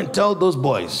said, go and tell those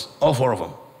boys, all 4 of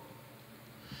them,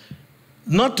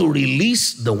 not to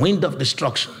release the wind of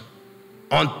destruction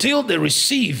until they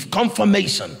receive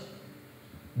confirmation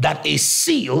that a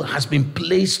seal has been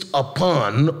placed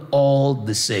upon all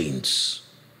the saints.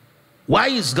 Why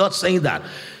is God saying that?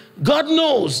 God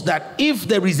knows that if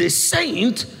there is a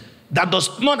saint that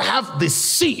does not have the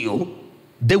seal,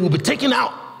 they will be taken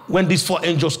out when these 4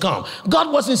 angels come.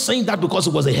 God wasn't saying that because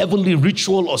it was a heavenly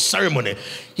ritual or ceremony.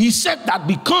 He said that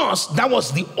because that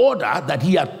was the order that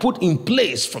he had put in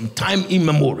place from time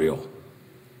immemorial.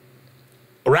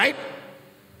 All right?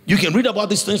 You can read about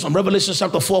these things from Revelation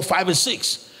chapter 4, 5, and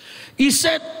 6. He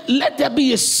said, let there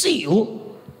be a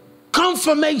seal,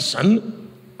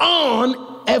 confirmation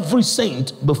on every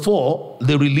saint before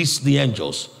they release the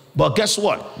angels. But guess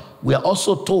what? We are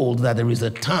also told that there is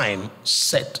a time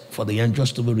set for the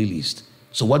angels to be released.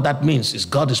 So what that means is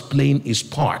God is playing his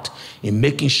part in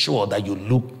making sure that you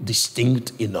look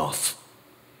distinct enough.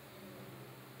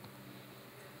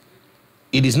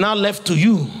 It is now left to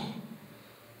you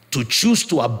to choose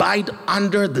to abide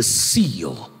under the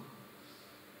seal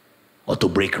or to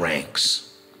break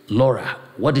ranks. Laura,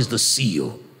 what is the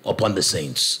seal upon the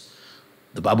saints?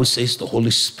 The Bible says the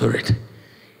Holy Spirit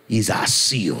is our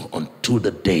seal unto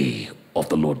the day of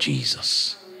the Lord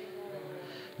Jesus.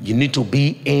 You need to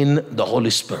be in the Holy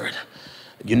Spirit.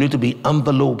 You need to be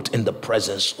enveloped in the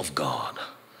presence of God,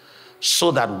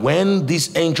 so that when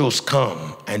these angels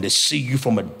come and they see you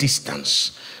from a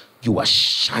distance, you are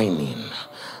shining.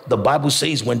 The Bible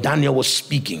says when Daniel was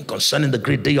speaking concerning the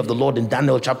great day of the Lord in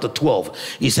Daniel chapter 12,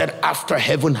 he said, after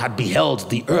heaven had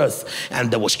beheld the earth and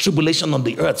there was tribulation on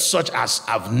the earth such as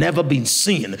have never been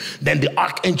seen, then the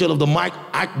archangel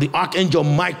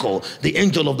Michael, the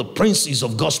angel of the princes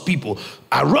of God's people,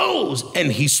 arose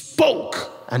and he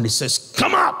spoke and he says,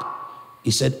 come up.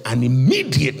 He said, and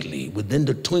immediately within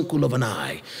the twinkle of an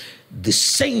eye, the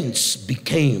saints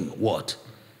became what?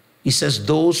 He says,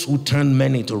 those who turn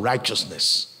many to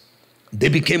righteousness They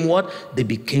became what? They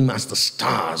became as the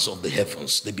stars of the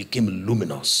heavens. They became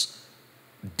luminous,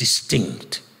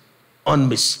 distinct,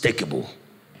 unmistakable.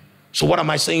 So what am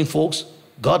I saying, folks?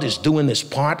 God is doing his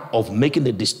part of making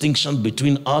the distinction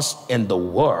between us and the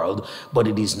world, but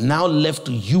it is now left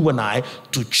to you and I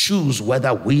to choose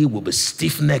whether we will be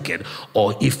stiff-necked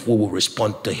or if we will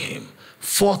respond to him.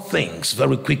 4 things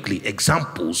very quickly,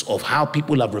 examples of how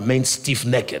people have remained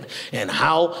stiff-necked and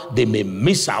how they may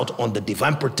miss out on the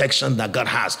divine protection that God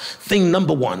has. Thing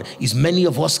number 1 is many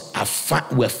of us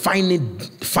we're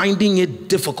finding it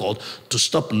difficult to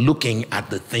stop looking at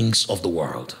the things of the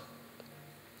world.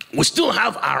 We still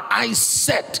have our eyes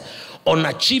set on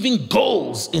achieving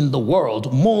goals in the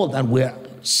world more than we're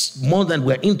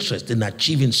interested in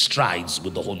achieving strides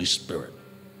with the Holy Spirit.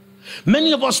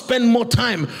 Many of us spend more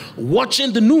time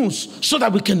watching the news so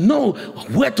that we can know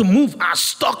where to move our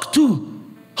stock to.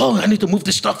 Oh, I need to move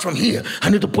the stock from here. I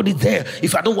need to put it there.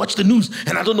 If I don't watch the news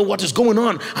and I don't know what is going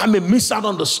on, I may miss out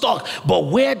on the stock.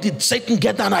 But where did Satan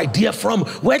get that idea from?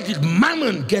 Where did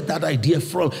Mammon get that idea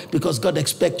from? Because God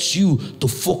expects you to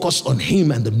focus on him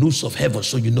and the news of heaven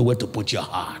so you know where to put your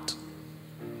heart.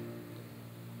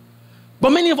 But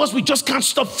many of us, we just can't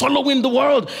stop following the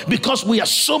world because we are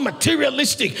so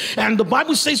materialistic. And the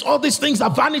Bible says all these things are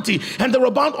vanity and they're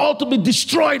about all to be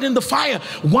destroyed in the fire.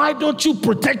 Why don't you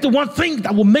protect the one thing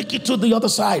that will make it to the other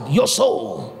side? Your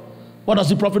soul. What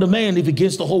does it profit a man if he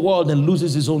gains the whole world and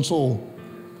loses his own soul?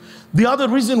 The other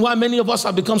reason why many of us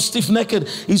have become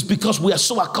stiff-necked is because we are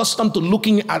so accustomed to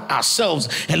looking at ourselves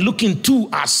and looking to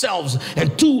ourselves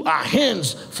and to our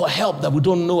hands for help that we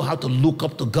don't know how to look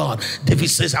up to God. David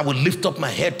says, I will lift up my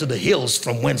head to the hills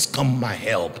from whence come my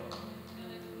help.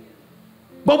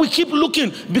 But we keep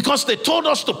looking because they told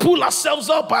us to pull ourselves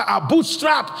up by our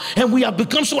bootstrap, and we have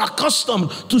become so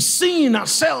accustomed to seeing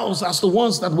ourselves as the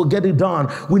ones that will get it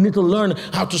done. We need to learn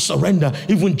how to surrender.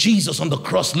 Even Jesus on the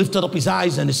cross lifted up his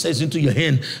eyes and he says, into your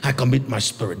hand I commit my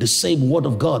spirit. The same word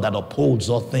of God that upholds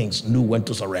all things knew when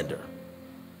to surrender.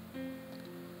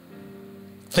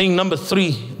 Thing number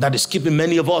 3 that is keeping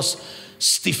many of us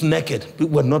stiff-necked,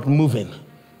 we're not moving,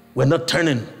 we're not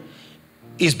turning,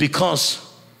 is because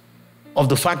of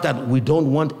the fact that we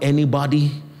don't want anybody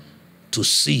to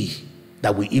see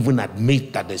that we even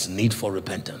admit that there's need for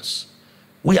repentance.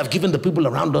 We have given the people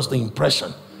around us the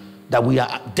impression that we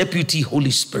are deputy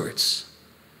Holy Spirits.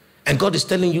 And God is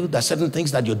telling you that certain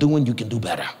things that you're doing, you can do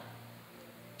better.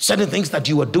 Certain things that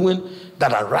you are doing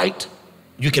that are right,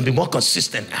 you can be more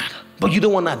consistent at. But you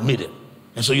don't want to admit it.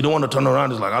 And so you don't want to turn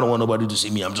around. It's like, I don't want nobody to see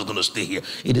me. I'm just going to stay here.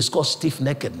 It is called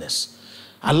stiff-neckedness.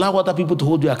 Allow other people to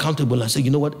hold you accountable and say,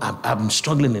 you know what, I'm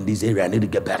struggling in this area. I need to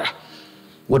get better.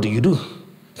 What do?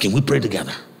 Can we pray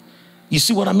together? You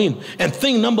see what I mean? And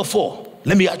thing number 4,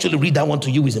 let me actually read that one to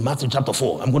you. Is in Matthew chapter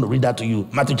 4. I'm going to read that to you.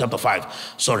 Matthew chapter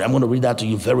 5. Sorry, I'm going to read that to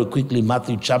you very quickly.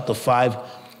 Matthew chapter 5,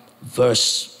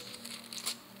 verse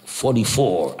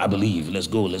 44, I believe. Let's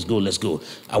go.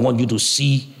 I want you to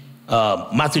see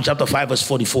Matthew chapter 5 verse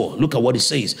 44. Look at what it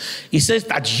says. It says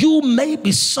that you may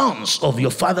be sons of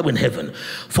your Father in heaven,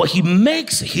 for he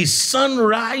makes his sun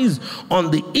rise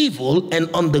on the evil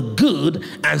and on the good,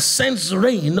 and sends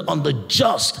rain on the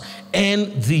just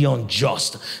and the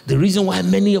unjust. The reason why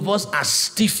many of us are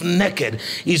stiff-necked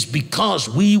is because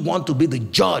we want to be the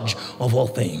judge of all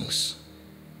things.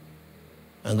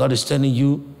 And God is telling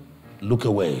you, look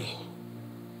away.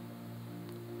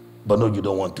 But no, you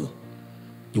don't want to.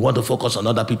 You want to focus on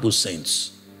other people's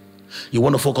sins. You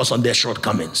want to focus on their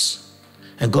shortcomings.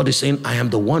 And God is saying, I am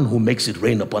the one who makes it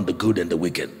rain upon the good and the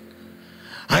wicked.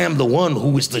 I am the one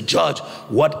who is the judge.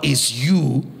 What is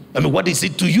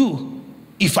it to you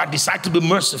if I decide to be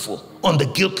merciful on the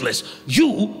guiltless?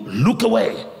 You look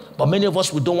away. But many of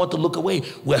us, we don't want to look away.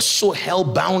 We're so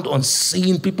hell-bound on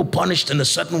seeing people punished in a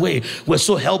certain way. We're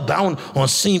so hell-bound on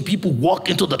seeing people walk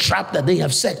into the trap that they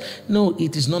have set. No,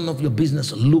 it is none of your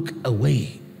business. Look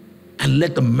away and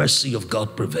let the mercy of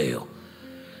God prevail.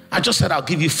 I just said I'll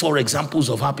give you 4 examples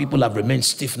of how people have remained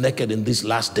stiff-necked in these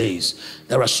last days.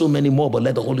 There are so many more, but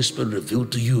let the Holy Spirit reveal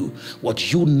to you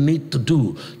what you need to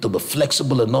do to be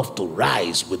flexible enough to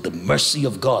rise with the mercy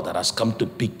of God that has come to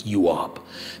pick you up.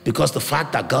 Because the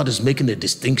fact that God is making a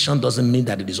distinction doesn't mean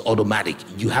that it is automatic.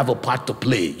 You have a part to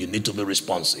play. You need to be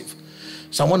responsive.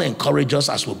 So I want to encourage us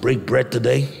as we break bread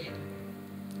today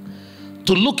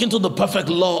to look into the perfect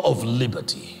law of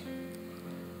liberty.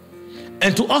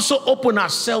 And to also open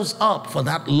ourselves up for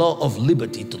that law of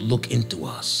liberty to look into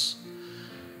us.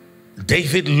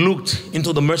 David looked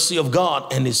into the mercy of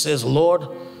God and he says, Lord,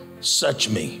 search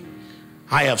me.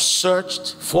 I have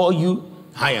searched for you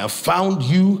I have found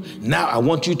you. Now I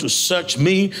want you to search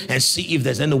me and see if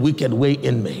there's any wicked way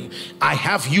in me. I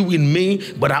have you in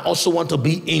me, but I also want to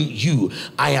be in you.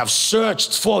 I have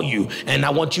searched for you, and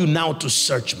I want you now to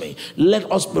search me. Let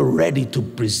us be ready to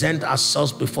present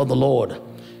ourselves before the Lord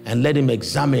and let him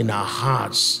examine our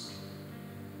hearts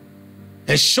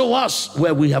and show us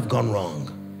where we have gone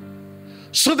wrong,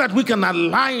 so that we can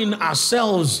align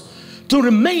ourselves to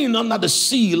remain under the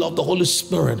seal of the Holy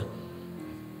Spirit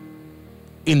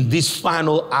in these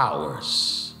final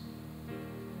hours.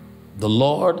 The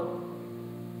Lord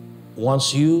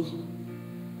wants you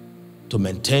to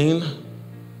maintain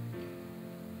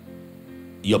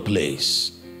your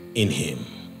place in him.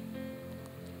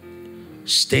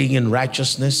 Stay in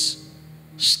righteousness,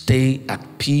 stay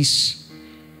at peace,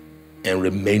 and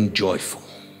remain joyful.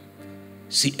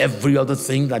 See, every other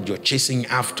thing that you're chasing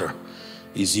after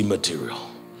is immaterial.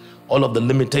 All of the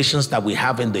limitations that we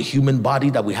have in the human body,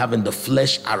 that we have in the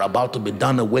flesh, are about to be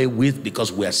done away with,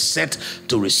 because we are set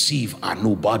to receive our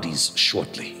new bodies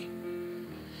shortly.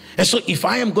 And so if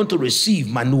I am going to receive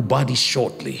my new body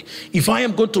shortly, if I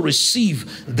am going to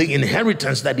receive the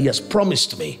inheritance that he has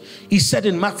promised me, he said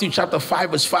in Matthew chapter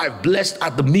 5 verse 5, blessed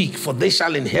are the meek, for they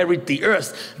shall inherit the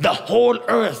earth, the whole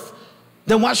earth.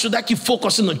 Then why should I keep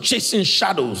focusing on chasing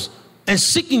shadows and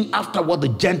seeking after what the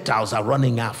Gentiles are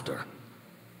running after?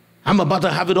 I'm about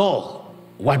to have it all.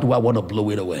 Why do I want to blow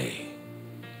it away?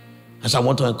 As I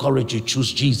want to encourage you,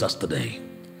 choose Jesus today.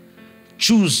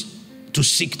 Choose to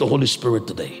seek the Holy Spirit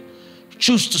today.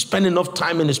 Choose to spend enough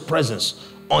time in his presence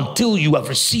until you have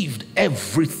received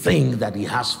everything that he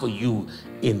has for you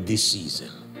in this season.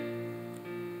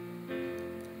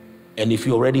 And if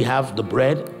you already have the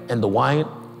bread and the wine,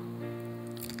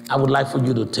 I would like for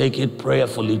you to take it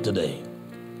prayerfully today.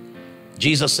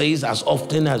 Jesus says, as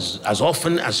often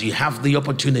as you have the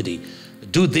opportunity,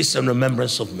 do this in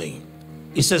remembrance of me.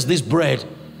 He says, this bread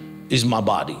is my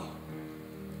body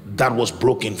that was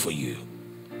broken for you.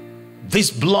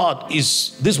 This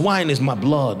wine is my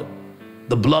blood,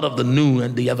 the blood of the new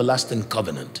and the everlasting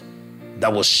covenant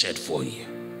that was shed for you.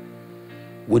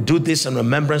 We do this in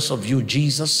remembrance of you,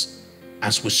 Jesus,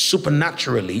 as we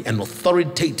supernaturally and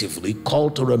authoritatively call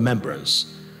to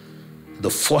remembrance the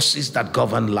forces that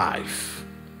govern life,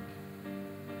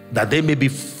 that they may be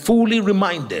fully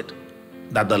reminded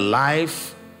that the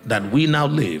life that we now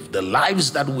live, the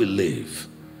lives that we live,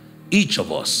 each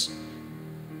of us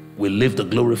will live the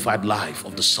glorified life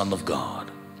of the Son of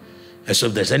God. And so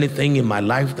if there's anything in my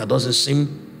life that doesn't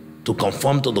seem to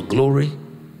conform to the glory,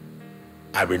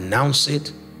 I renounce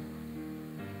it,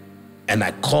 and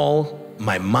I call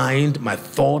my mind, my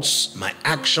thoughts, my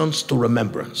actions to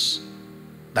remembrance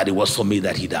that it was for me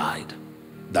that he died,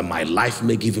 that my life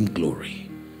may give him glory.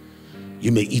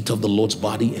 You may eat of the Lord's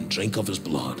body and drink of his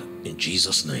blood in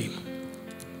Jesus' name.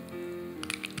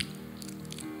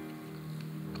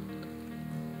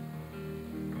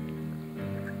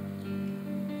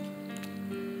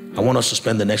 I want us to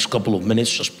spend the next couple of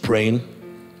minutes just praying.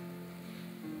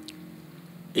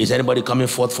 Is anybody coming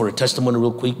forth for a testimony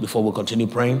real quick before we continue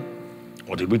praying?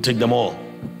 Or did we take them all?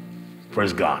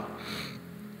 Praise God.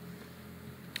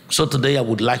 So today I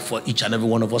would like for each and every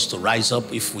one of us to rise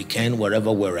up if we can,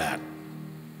 wherever we're at.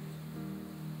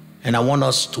 And I want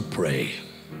us to pray.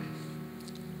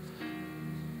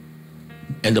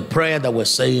 And the prayer that we're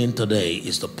saying today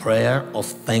is the prayer of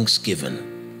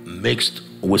thanksgiving mixed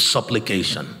with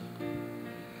supplication.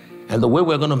 And the way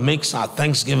we're going to mix our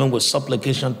thanksgiving with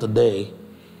supplication today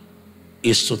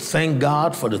is to thank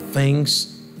God for the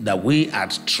things that we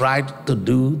had tried to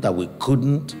do that we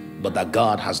couldn't, but that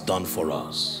God has done for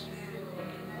us.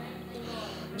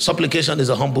 Supplication is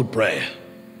a humble prayer.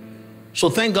 So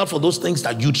thank God for those things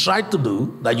that you tried to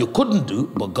do, that you couldn't do,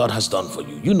 but God has done for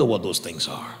you. You know what those things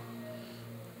are.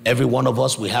 Every one of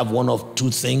us, we have one of two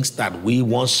things that we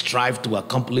once strived to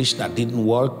accomplish that didn't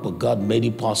work, but God made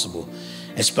it possible,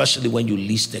 especially when you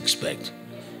least expect.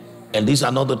 And these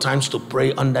are not the times to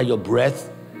pray under your breath.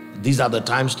 These are the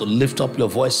times to lift up your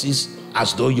voices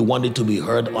as though you wanted to be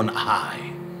heard on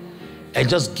high. And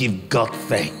just give God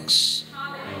thanks.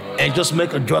 And just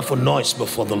make a joyful noise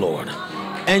before the Lord.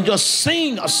 And just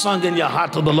sing a song in your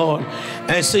heart to the Lord.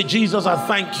 And say, Jesus, I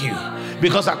thank you.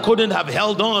 Because I couldn't have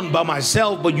held on by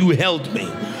myself, but you held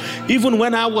me. Even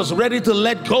when I was ready to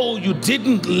let go, you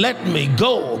didn't let me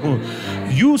go.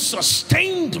 You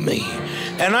sustained me.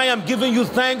 And I am giving you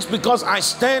thanks because I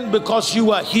stand because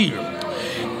you are here.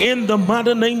 In the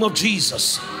mighty name of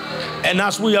Jesus. And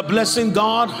as we are blessing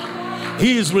God,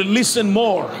 he is releasing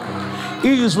more.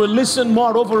 He is releasing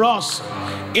more over us.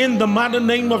 In the mighty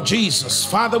name of Jesus.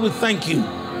 Father, we thank you.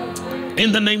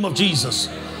 In the name of Jesus.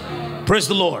 Praise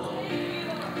the Lord.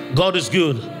 God is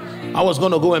good. I was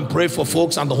going to go and pray for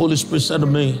folks, and the Holy Spirit said to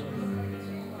me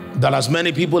that as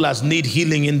many people as need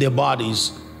healing in their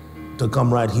bodies to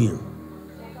come right here.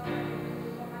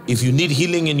 If you need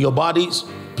healing in your bodies,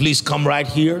 please come right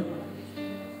here.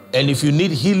 And if you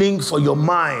need healing for your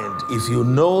mind, if you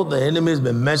know the enemy has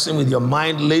been messing with your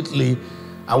mind lately,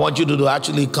 I want you to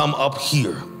actually come up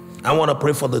here. I want to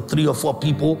pray for the 3 or 4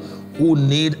 people who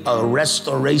need a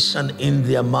restoration in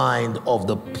their mind of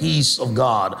the peace of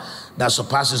God that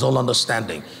surpasses all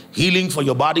understanding. Healing for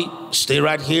your body, stay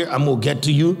right here. I'm going to get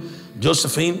to you.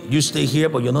 Josephine, you stay here,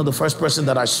 but you're not the first person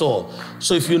that I saw.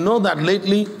 So if you know that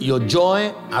lately your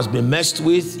joy has been messed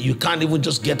with, you can't even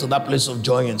just get to that place of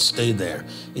joy and stay there.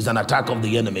 It's an attack of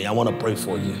the enemy. I want to pray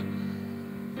for you.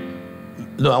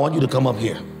 No, I want you to come up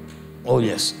here. Oh,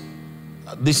 yes.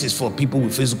 This is for people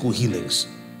with physical healings.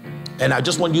 And I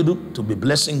just want you to be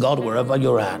blessing God wherever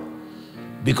you're at,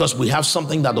 because we have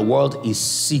something that the world is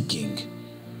seeking.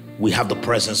 We have the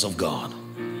presence of God.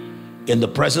 In the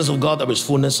presence of God, there is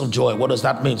fullness of joy. What does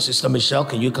that mean? Sister Michelle,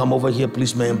 can you come over here,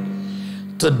 please,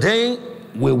 ma'am? Today,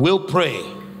 we will pray.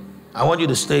 I want you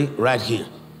to stay right here.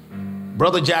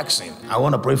 Brother Jackson, I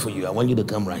want to pray for you. I want you to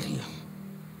come right here.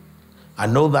 I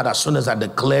know that as soon as I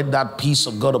declared that peace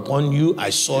of God upon you, I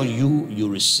saw you, you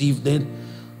received it,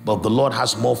 but the Lord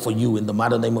has more for you in the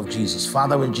mighty name of Jesus.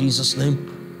 Father, in Jesus'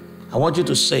 name, I want you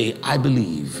to say, I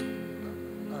believe.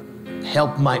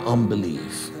 Help my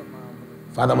unbelief.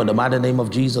 Father, in the mighty name of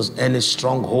Jesus, any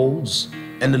strongholds,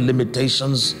 any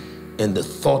limitations in the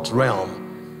thought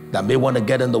realm that may want to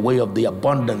get in the way of the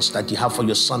abundance that you have for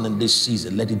your son in this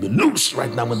season, let it be loose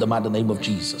right now in the mighty name of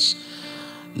Jesus.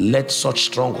 Let such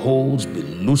strongholds be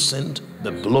loosened, be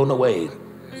blown away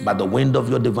by the wind of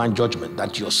your divine judgment,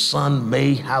 that your son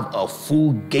may have a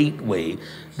full gateway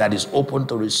that is open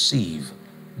to receive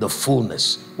the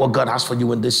fullness. What God has for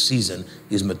you in this season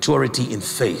is maturity in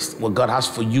faith. What God has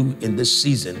for you in this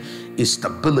season is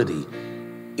stability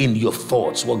in your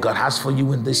thoughts. What God has for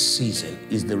you in this season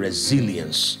is the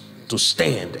resilience to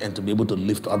stand and to be able to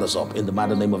lift others up in the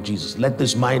mighty name of Jesus. Let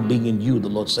this mind be in you, the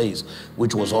Lord says,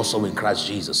 which was also in Christ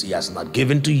Jesus. He has not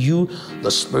given to you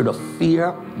the spirit of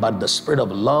fear, but the spirit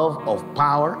of love, of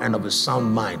power, and of a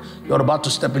sound mind. You're about to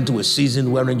step into a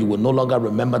season wherein you will no longer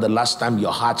remember the last time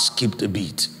your heart skipped a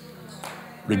beat.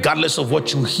 Regardless of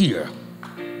what you hear,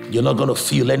 you're not going to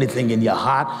feel anything in your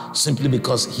heart simply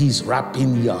because he's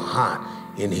wrapping your heart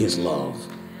in his love.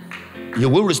 You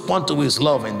will respond to his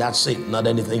love, and that's it, not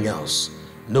anything else.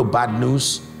 No bad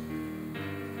news,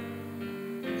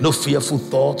 no fearful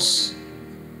thoughts,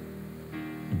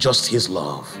 just his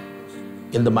love.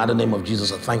 In the mighty name of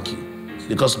Jesus, I thank you,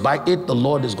 because by it the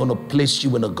Lord is going to place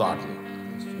you in a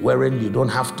garden wherein you don't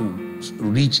have to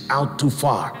reach out too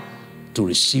far to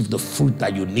receive the fruit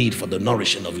that you need for the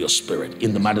nourishing of your spirit.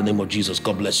 In the mighty name of Jesus,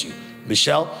 God bless you.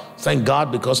 Michelle, thank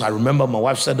God, because I remember my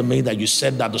wife said to me that you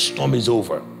said that the storm is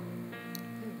over.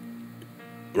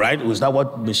 Right? Was that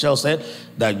what Michelle said?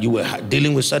 That you were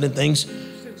dealing with certain things?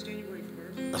 Since January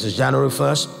 1st. Since January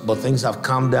 1st, but things have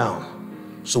calmed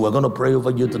down. So we're going to pray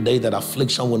over you today that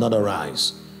affliction will not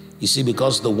arise. You see,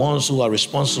 because the ones who are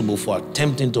responsible for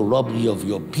attempting to rob you of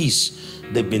your peace,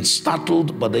 they've been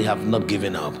startled, but they have not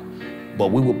given up. But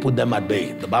we will put them at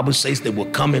bay. The Bible says they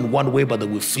will come in one way, but they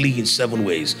will flee in 7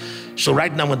 ways. So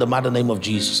right now, in the mighty name of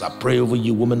Jesus, I pray over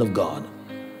you, women of God,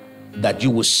 that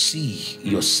you will see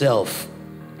yourself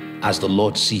as the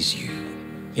Lord sees you.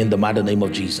 In the mighty name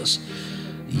of Jesus,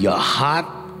 your heart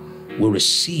will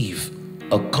receive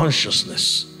a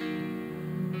consciousness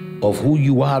of who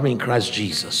you are in Christ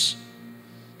Jesus.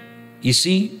 You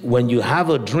see, when you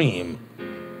have a dream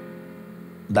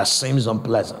that seems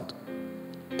unpleasant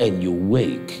and you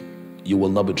wake, you will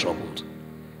not be troubled.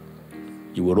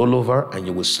 You will roll over and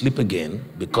you will sleep again,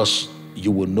 because you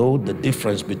will know the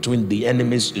difference between the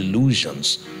enemy's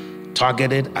illusions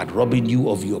targeted at robbing you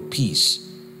of your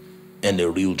peace and a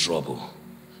real trouble.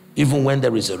 Even when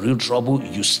there is a real trouble,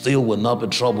 you still will not be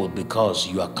troubled because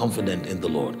you are confident in the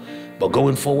Lord. But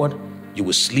going forward, you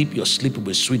will sleep, your sleep will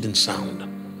be sweet and sound.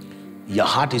 Your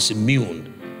heart is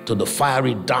immune to the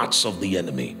fiery darts of the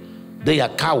enemy. They are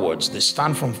cowards. They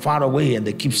stand from far away and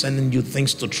they keep sending you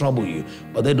things to trouble you,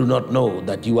 but they do not know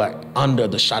that you are under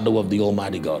the shadow of the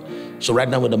Almighty God. So right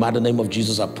now, in the mighty name of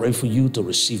Jesus, I pray for you to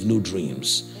receive new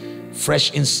dreams,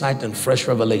 fresh insight and fresh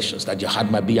revelations, that your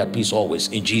heart might be at peace always,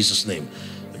 in Jesus' name.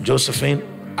 Josephine,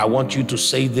 I want you to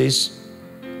say this.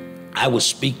 I will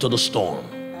speak to the storm.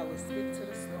 I will speak to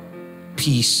the storm.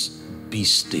 Peace, be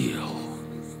still.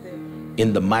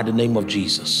 In the mighty name of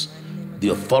Jesus. The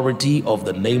authority of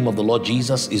the name of the Lord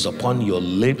Jesus is upon your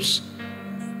lips.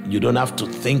 You don't have to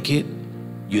think it.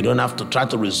 You don't have to try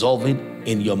to resolve it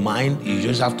in your mind. You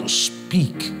just have to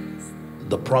speak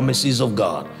the promises of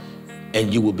God,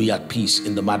 and you will be at peace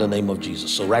in the mighty name of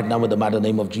Jesus. So right now, in the mighty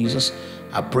name of Jesus,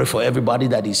 I pray for everybody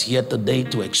that is here today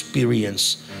to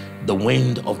experience the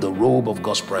wind of the robe of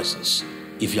God's presence.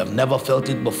 If you have never felt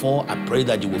it before, I pray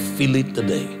that you will feel it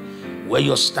today. Where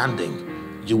you're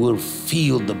standing, you will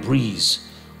feel the breeze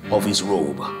of his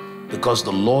robe, because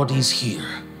the Lord is here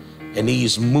and he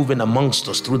is moving amongst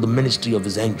us through the ministry of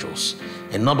his angels.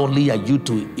 And not only are you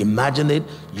to imagine it,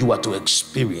 you are to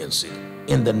experience it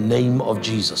in the name of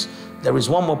Jesus. There is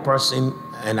one more person,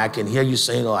 and I can hear you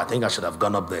saying, oh, I think I should have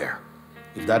gone up there.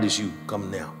 If that is you,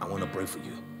 come now. I want to pray for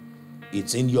you.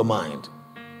 It's in your mind.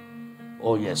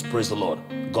 Oh yes, praise the Lord.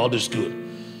 God is good.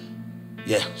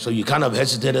 Yeah, so you kind of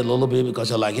hesitated a little bit because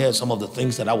you're like, yeah, some of the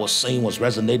things that I was saying was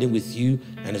resonating with you.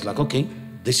 And it's like, okay,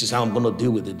 this is how I'm going to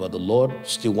deal with it. But the Lord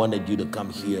still wanted you to come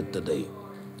here today.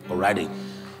 Alrighty.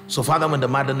 So Father, in the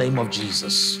mighty name of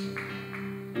Jesus,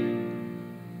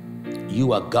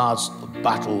 you are God's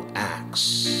battle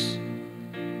axe.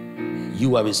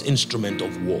 You are his instrument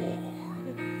of war.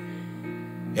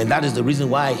 And that is the reason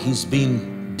why he's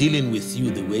been dealing with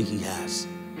you the way he has.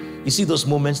 You see those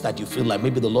moments that you feel like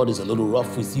maybe the Lord is a little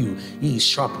rough with you, he is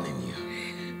sharpening you.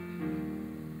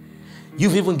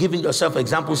 You've even given yourself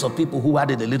examples of people who had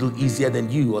it a little easier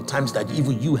than you, or times that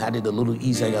even you had it a little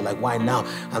easier. You're like, why now?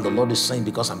 And the Lord is saying,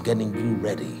 because I'm getting you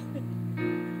ready.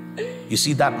 You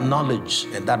see, that knowledge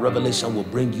and that revelation will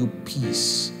bring you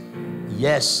peace.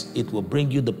 Yes, it will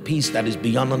bring you the peace that is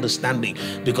beyond understanding,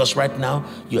 because right now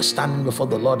you're standing before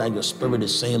the Lord and your spirit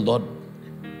is saying, Lord,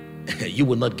 you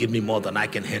will not give me more than I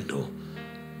can handle.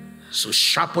 So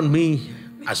sharpen me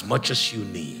as much as you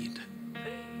need.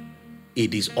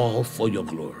 It is all for your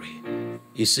glory.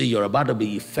 You see, you're about to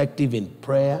be effective in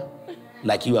prayer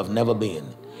like you have never been.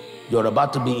 You're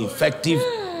about to be effective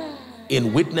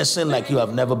in witnessing like you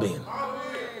have never been,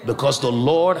 because the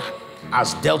Lord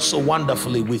has dealt so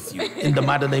wonderfully with you in the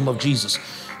mighty name of Jesus.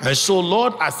 And so,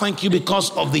 Lord, I thank you because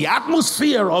of the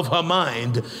atmosphere of her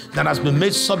mind that has been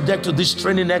made subject to this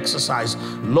training exercise.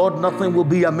 Lord, nothing will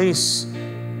be amiss.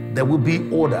 There will be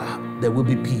order. There will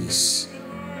be peace.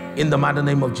 In the mighty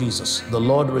name of Jesus, the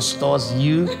Lord restores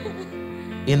you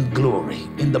in glory.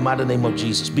 In the mighty name of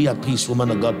Jesus, be at peace,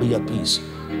 woman of God, be at peace.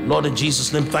 Lord, in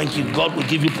Jesus' name, thank you. God will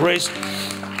give you praise.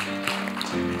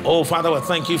 Oh, Father, I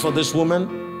thank you for this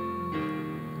woman.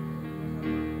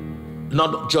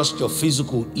 Not just your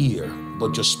physical ear,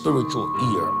 but your spiritual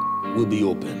ear will be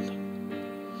opened.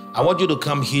 I want you to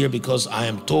come here because I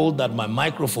am told that my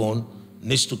microphone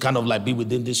needs to kind of like be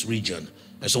within this region.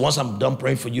 And so once I'm done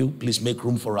praying for you, please make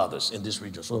room for others in this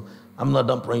region. So I'm not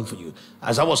done praying for you.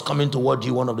 As I was coming toward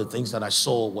you, one of the things that I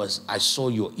saw was I saw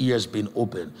your ears being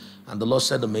open. And the Lord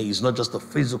said to me, it's not just the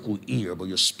physical ear, but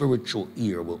your spiritual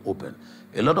ear will open.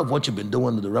 A lot of what you've been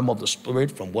doing in the realm of the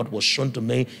spirit, from what was shown to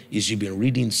me, is you've been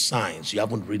reading signs you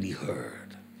haven't really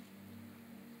heard.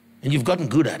 And you've gotten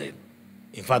good at it.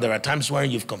 In fact, there are times where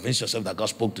you've convinced yourself that God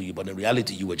spoke to you, but in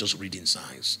reality, you were just reading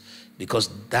signs. Because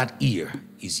that ear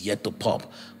is yet to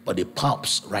pop, but it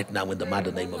pops right now in the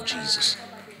mighty name of Jesus.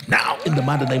 Now, in the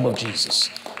mighty name of Jesus,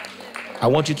 I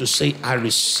want you to say, I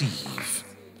receive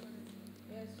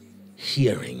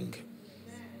hearing.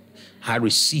 I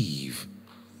receive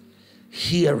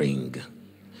hearing.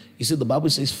 You see, the Bible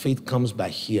says faith comes by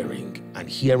hearing, and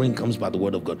hearing comes by the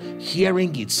word of God.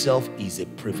 Hearing itself is a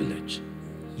privilege.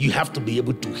 You have to be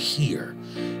able to hear,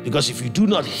 because if you do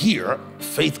not hear,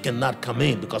 faith cannot come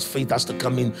in, because faith has to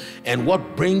come in. And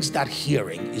what brings that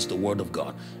hearing is the word of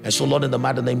God. And so, Lord, in the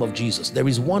mighty name of Jesus, there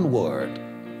is one word,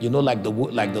 you know, like the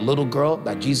little girl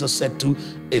that Jesus said to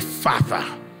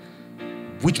Ephphatha,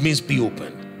 which means be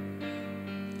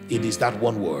open. It is that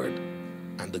one word.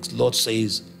 And the Lord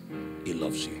says he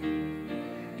loves you.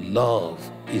 Love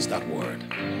is that word.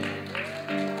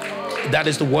 That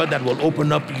is the word that will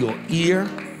open up your ear.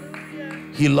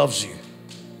 He loves you.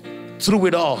 Through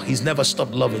it all, he's never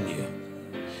stopped loving you.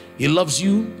 He loves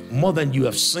you more than you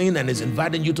have seen and is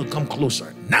inviting you to come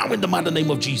closer. Now, in the mighty name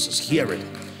of Jesus, hear it.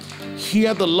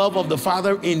 Hear the love of the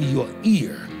Father in your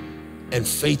ear, and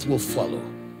faith will follow.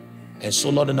 And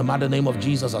so, Lord, in the mighty name of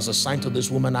Jesus, as a sign to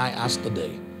this woman, I ask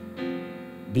today,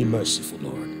 be merciful,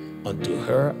 Lord. Unto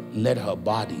her, let her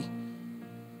body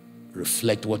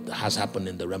reflect what has happened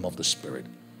in the realm of the spirit.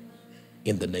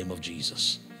 In the name of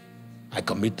Jesus, I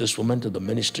commit this woman to the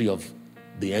ministry of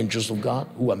the angels of God,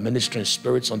 who are ministering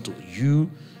spirits unto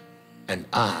you and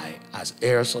I as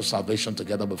heirs of salvation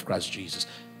together with Christ Jesus.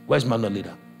 Where's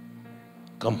Manuelita?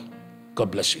 Come. God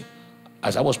bless you.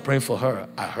 As I was praying for her,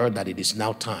 I heard that it is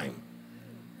now time.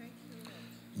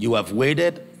 You have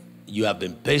waited You have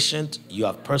been patient. You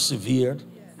have persevered.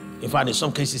 In fact, in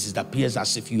some cases, it appears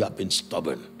as if you have been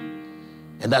stubborn.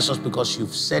 And that's just because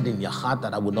you've said in your heart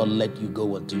that I will not let you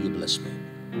go until you bless me.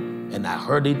 And I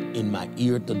heard it in my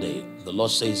ear today. The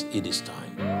Lord says it is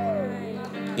time.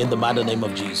 In the mighty name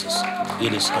of Jesus,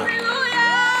 it is time.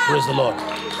 Praise the Lord.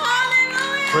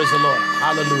 Praise the Lord.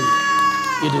 Hallelujah.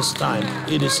 It is time.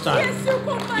 It is time.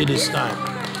 It is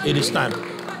time. It is time.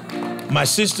 My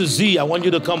sister Z, I want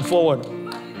you to come forward.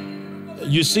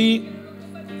 You see,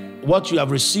 what you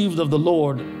have received of the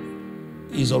Lord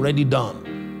is already done.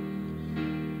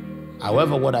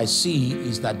 However, what I see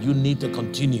is that you need to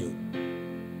continue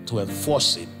to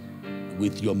enforce it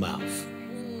with your mouth.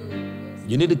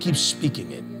 You need to keep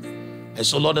speaking it. And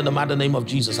so, Lord, in the mighty name of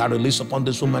Jesus, I release upon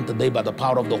this woman today by the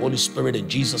power of the Holy Spirit in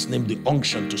Jesus' name the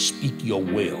unction to speak your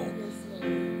will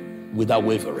without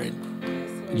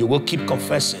wavering. You will keep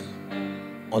confessing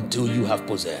until you have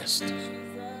possessed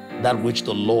that which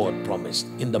the Lord promised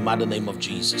in the mighty name of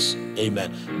Jesus.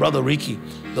 Amen. Brother Ricky,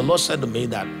 the Lord said to me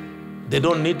that they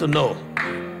don't need to know,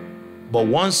 but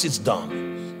once it's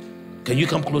done, can you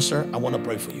come closer? I want to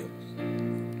pray for you.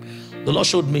 The Lord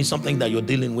showed me something that you're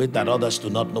dealing with that others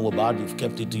do not know about. You've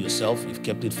kept it to yourself. You've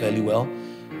kept it fairly well.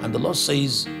 And the Lord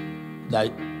says that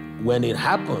when it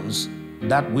happens,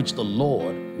 that which the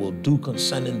Lord will do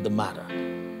concerning the matter,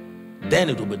 then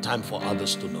it will be time for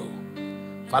others to know.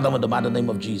 Father, in the mighty name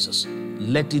of Jesus,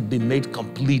 let it be made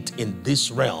complete in this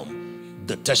realm,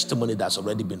 the testimony that's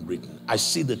already been written. I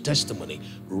see the testimony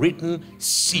written,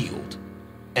 sealed,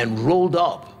 and rolled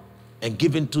up and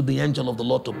given to the angel of the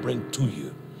Lord to bring to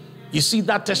you. You see,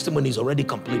 that testimony is already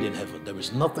complete in heaven. There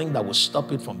is nothing that will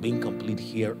stop it from being complete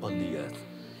here on the earth.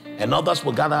 And others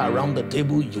will gather around the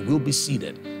table. You will be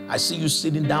seated. I see you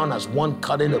sitting down as one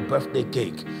cutting a birthday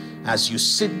cake. As you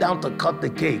sit down to cut the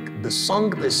cake, the song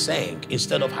they sang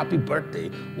instead of happy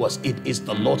birthday was, "It is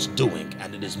the Lord's doing,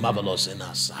 and it is marvelous in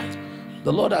our sight."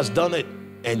 The Lord has done it,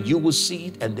 and you will see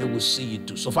it, and they will see it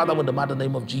too. So, Father, in the mighty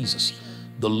name of Jesus,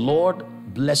 the Lord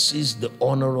blesses the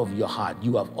honor of your heart.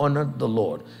 You have honored the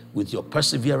Lord with your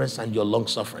perseverance and your long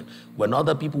suffering. When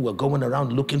other people were going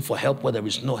around looking for help where there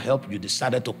is no help, you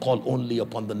decided to call only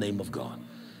upon the name of God.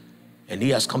 And he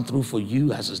has come through for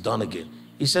you as he's done again.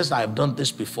 He says, I have done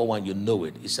this before and you know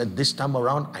it. He said, this time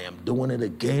around, I am doing it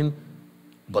again,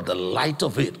 but the light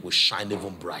of it will shine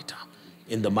even brighter.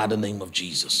 In the mighty name of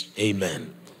Jesus.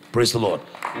 Amen. Praise the Lord.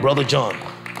 Brother John,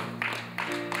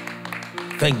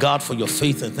 thank God for your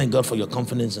faith and thank God for your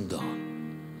confidence in God.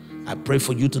 I pray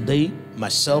for you today,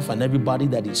 myself and everybody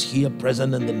that is here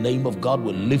present in the name of God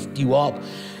will lift you up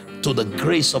to the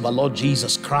grace of our Lord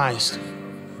Jesus Christ,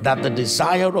 that the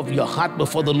desire of your heart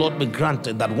before the Lord be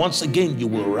granted, that once again you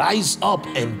will rise up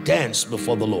and dance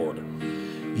before the Lord.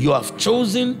 You have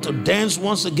chosen to dance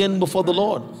once again before the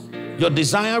Lord. Your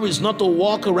desire is not to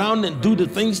walk around and do the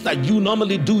things that you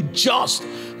normally do just,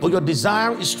 but your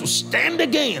desire is to stand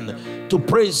again to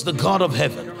praise the God of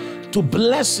heaven, to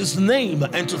bless his name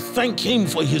and to thank him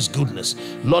for his goodness.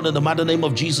 Lord, in the mighty name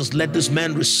of Jesus, let this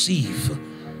man receive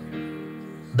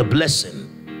the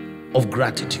blessing of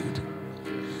gratitude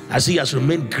as he has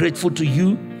remained grateful to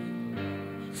you.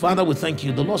 Father, we thank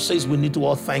you. The Lord says we need to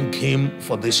all thank him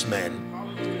for this man.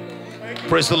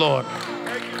 Praise the Lord.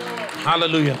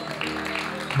 Hallelujah.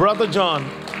 Brother John,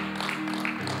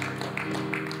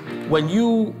 when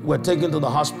you were taken to the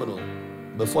hospital,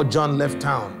 before John left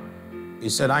town, he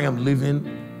said, I am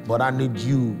leaving, but I need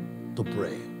you to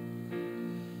pray.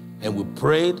 And we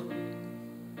prayed,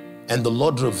 and the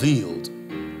Lord revealed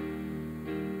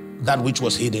that which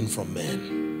was hidden from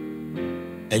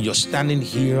men. And you're standing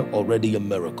here already a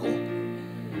miracle.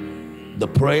 The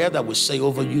prayer that we say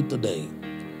over you today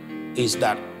is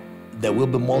that there will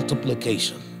be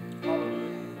multiplication.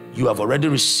 You have already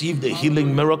received a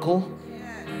healing miracle,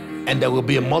 and there will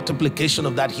be a multiplication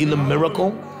of that healing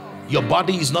miracle. Your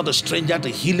body is not a stranger to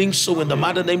healing, so in the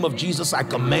mighty name of Jesus, I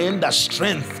command that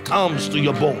strength comes to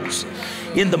your bones.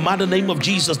 In the mighty name of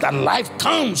Jesus, that life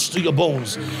comes to your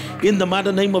bones. In the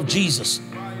mighty name of Jesus.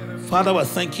 Father, I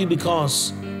thank you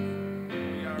because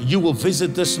you will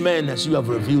visit this man as you have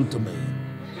revealed to me.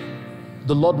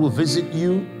 The Lord will visit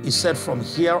you. He said from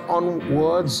here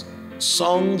onwards,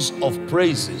 songs of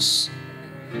praises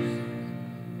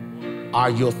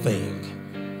are your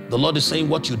thing. The Lord is saying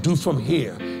what you do from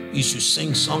here is you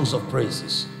sing songs of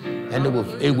praises, and it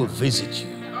will visit you.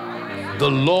 The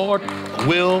Lord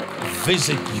will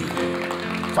visit you.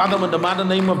 Father, in the mighty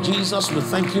name of Jesus, we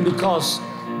thank you because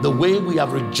the way we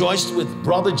have rejoiced with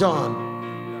Brother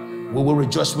John, we will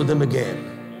rejoice with him again.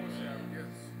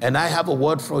 And I have a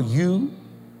word for you,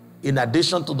 in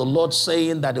addition to the Lord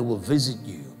saying that it will visit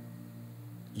you.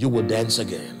 you will dance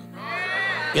again.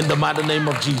 In the mighty name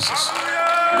of Jesus.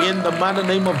 In the mighty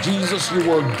name of Jesus, you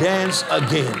will dance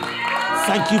again.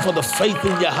 Thank you for the faith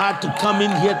in your heart to come in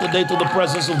here today to the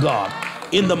presence of God.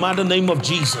 In the mighty name of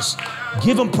Jesus.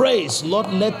 Give him praise.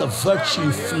 Lord, let the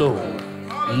virtue flow.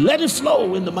 Let it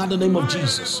flow in the mighty name of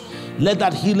Jesus. Let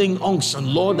that healing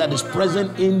unction, Lord, that is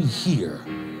present in here,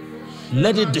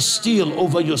 let it distill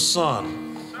over your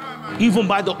son, even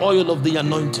by the oil of the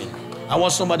anointing. I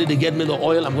want somebody to get me the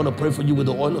oil. I'm going to pray for you with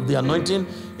the oil of the anointing.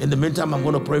 In the meantime, I'm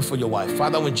going to pray for your wife.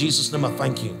 Father, in Jesus' name, I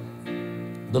thank you.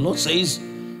 The Lord says,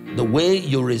 the way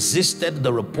you resisted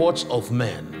the reports of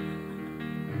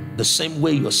men, the same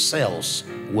way your cells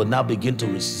will now begin to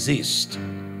resist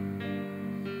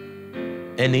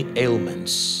any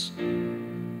ailments,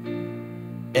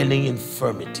 any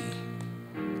infirmity.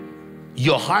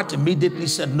 Your heart immediately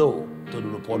said no to the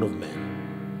report of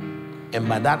men. And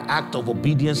by that act of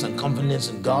obedience and confidence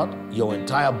in God, your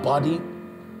entire body,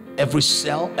 every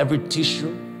cell, every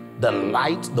tissue, the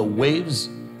light, the waves,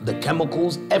 the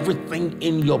chemicals, everything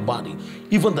in your body,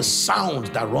 even the sound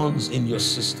that runs in your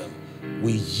system,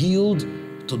 we yield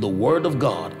to the word of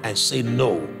God and say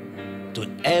no to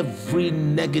every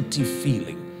negative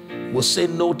feeling. We'll say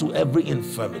no to every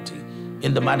infirmity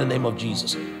in the mighty name of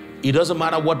Jesus. It doesn't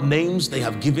matter what names they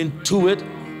have given to it.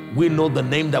 We know the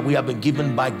name that we have been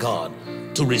given by God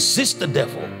to resist the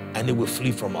devil, and he will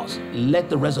flee from us. Let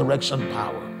the resurrection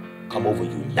power come over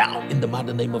you now in the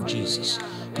mighty name of Jesus.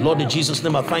 Lord, in Jesus'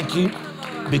 name, I thank you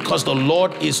because the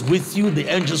Lord is with you. The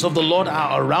angels of the Lord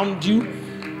are around you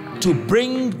to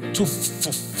bring to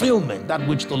fulfillment that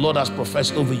which the Lord has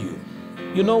professed over you.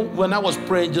 You know, when I was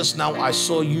praying just now, I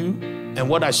saw you, and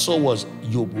what I saw was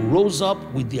you rose up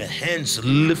with your hands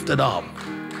lifted up.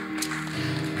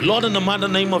 Lord, in the mighty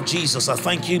name of Jesus, I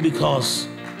thank you because,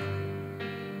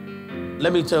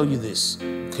 let me tell you this.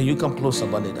 Can you come closer,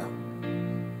 Bonita?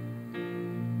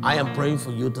 I am praying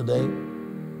for you today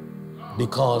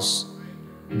because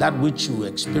that which you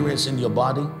experience in your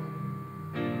body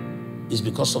is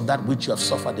because of that which you have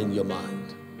suffered in your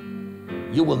mind.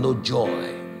 You will know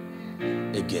joy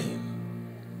again.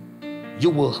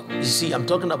 You see, I'm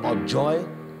talking about joy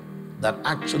that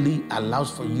actually allows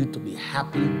for you to be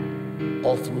happy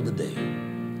all through the day,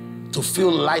 to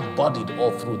feel light-bodied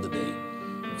all through the day.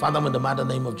 Father, in the mighty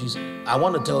name of Jesus, I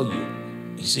want to tell you,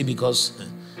 you see, because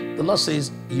the Lord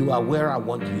says, you are where I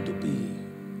want you to be.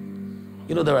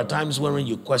 You know, there are times when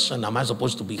you question, am I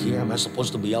supposed to be here? Am I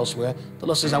supposed to be elsewhere? The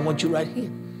Lord says, I want you right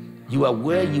here. You are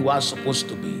where you are supposed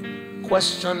to be.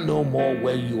 Question no more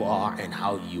where you are and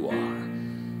how you are.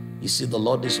 You see, the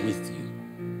Lord is with you.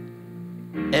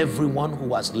 Everyone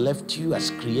who has left you has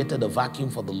created a vacuum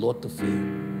for the Lord to fill.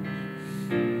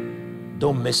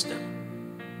 Don't miss them.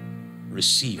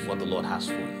 Receive what the Lord has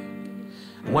for you.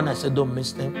 And when I say don't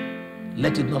miss them,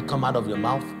 let it not come out of your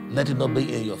mouth. Let it not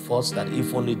be in your thoughts that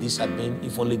if only this had been,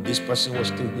 if only this person was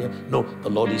still here. No, the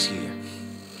Lord is here.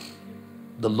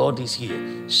 The Lord is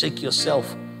here. Shake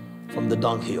yourself from the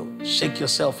dunghill. Shake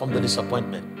yourself from the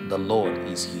disappointment. The Lord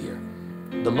is here.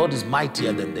 The Lord is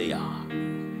mightier than they are.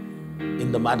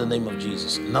 In the mighty name of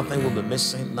Jesus, nothing will be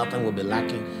missing, nothing will be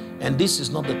lacking. And this is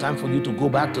not the time for you to go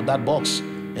back to that box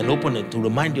and open it to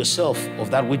remind yourself of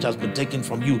that which has been taken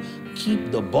from you.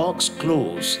 Keep the box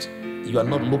closed. You are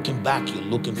not looking back, you're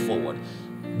looking forward,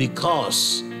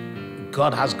 because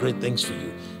God has great things for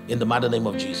you in the mighty name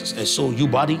of Jesus. And so you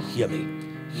body, hear me.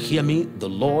 Hear me. The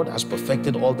Lord has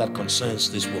perfected all that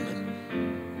concerns this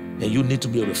woman. And you need to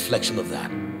be a reflection of that,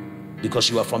 because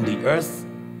you are from the earth.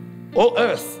 Oh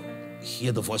earth,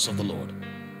 hear the voice of the Lord.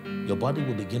 Your body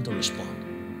will begin to respond.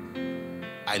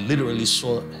 I literally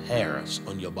saw hairs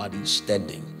on your body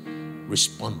standing,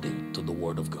 responding to the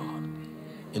word of God.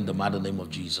 In the mighty name of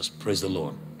Jesus, praise the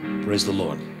Lord. Praise the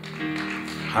Lord.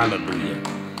 Hallelujah.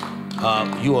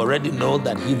 You already know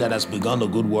that he that has begun a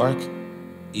good work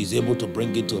is able to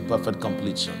bring it to a perfect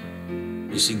completion.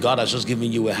 You see, God has just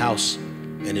given you a house,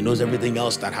 and he knows everything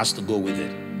else that has to go with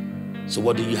it. So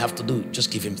what do you have to do? Just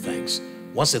give him thanks.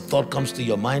 Once a thought comes to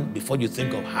your mind, before you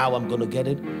think of how I'm going to get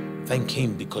it, thank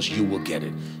him, because you will get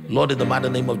it. Lord, in the mighty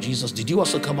name of Jesus, did you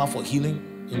also come out for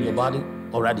healing in your body?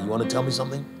 Alrighty, you want to tell me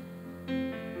something?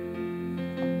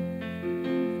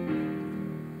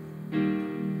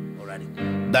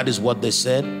 Alrighty. That is what they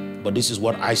said, but this is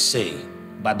what I say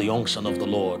by the unction of the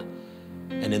Lord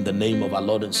and in the name of our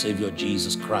Lord and Savior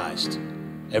Jesus Christ.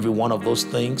 Every one of those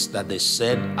things that they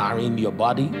said are in your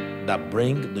body that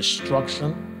bring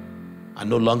destruction are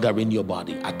no longer in your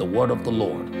body. At the word of the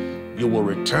Lord, you will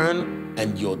return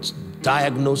and your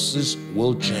diagnosis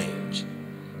will change.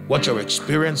 What you're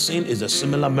experiencing is a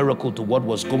similar miracle to what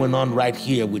was going on right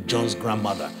here with John's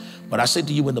grandmother. But I say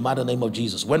to you in the mighty name of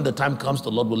Jesus, when the time comes,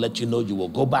 the Lord will let you know. You will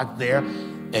go back there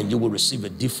and you will receive a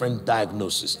different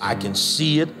diagnosis. I can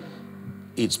see it.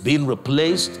 It's being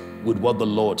replaced with what the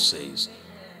Lord says.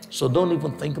 So don't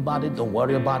even think about it. Don't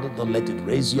worry about it. Don't let it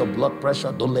raise your blood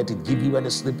pressure. Don't let it give you any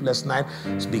sleepless night.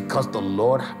 It's because the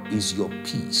Lord is your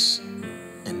peace.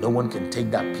 And no one can take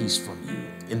that peace from you.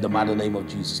 In the mighty name of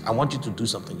Jesus. I want you to do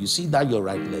something. You see that your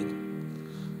right leg?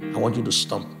 I want you to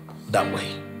stomp that way.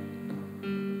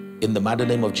 In the mighty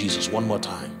name of Jesus. One more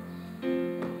time.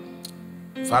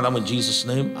 Father, in Jesus'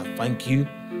 name, I thank you.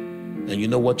 And you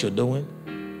know what you're doing?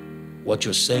 What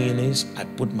you're saying is, I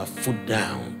put my foot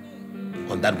down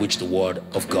on that which the word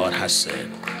of God has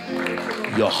said.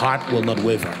 Your heart will not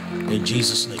waver. In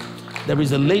Jesus' name. There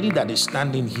is a lady that is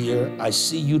standing here. I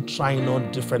see you trying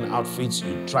on different outfits.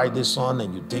 You try this on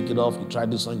and you take it off. You try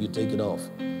this on, you take it off.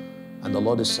 And the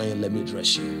Lord is saying, let me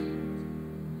dress you.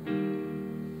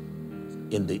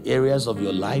 In the areas of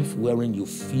your life wherein you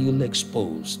feel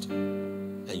exposed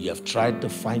and you have tried to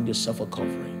find yourself a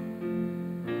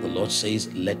covering, the Lord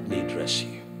says, let me dress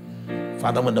you.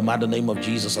 Father, in the mighty name of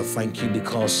Jesus, I thank you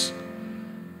because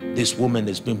this woman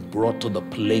has been brought to the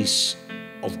place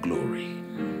of glory.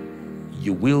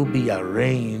 You will be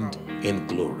arraigned in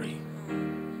glory.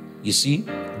 You see,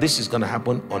 this is going to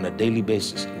happen on a daily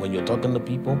basis. When you're talking to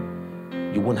people,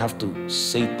 you won't have to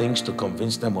say things to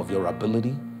convince them of your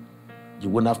ability. You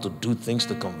won't have to do things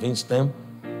to convince them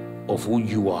of who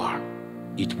you are.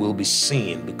 It will be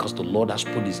seen because the Lord has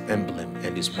put his emblem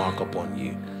and his mark upon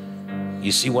you.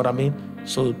 You see what I mean?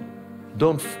 So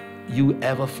don't you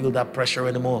ever feel that pressure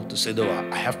anymore to say, no,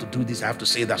 I have to do this, I have to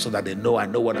say that so that they know I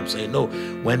know what I'm saying. No,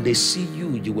 when they see you,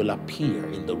 you will appear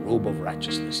in the robe of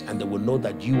righteousness and they will know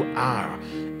that you are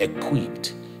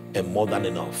equipped and more than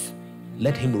enough.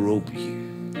 Let him robe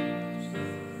you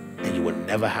and you will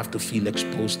never have to feel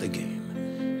exposed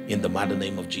again. In the mighty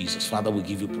name of Jesus. Father, we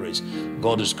give you praise.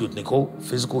 God is good. Nicole,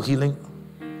 physical healing.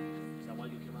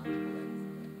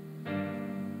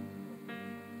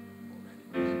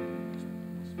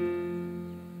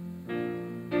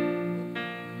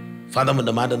 Father, in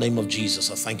the mighty name of Jesus,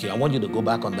 I thank you. I want you to go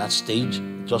back on that stage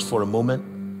just for a moment.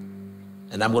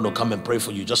 And I'm going to come and pray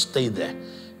for you. Just stay there.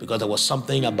 Because there was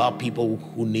something about people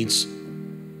who needs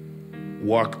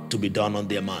work to be done on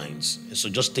their minds. And so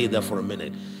just stay there for a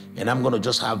minute. And I'm going to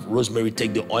just have Rosemary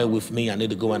take the oil with me. I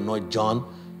need to go anoint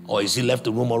John. Or is he left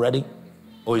the room already?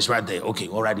 Oh, he's right there. Okay,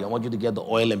 alrighty. I want you to get the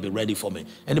oil and be ready for me.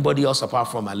 Anybody else apart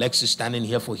from Alexis standing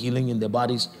here for healing in their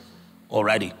bodies?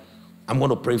 Alrighty. I'm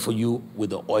going to pray for you with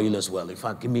the oil as well. In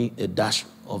fact, give me a dash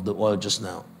of the oil just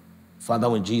now.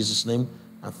 Father, in Jesus' name,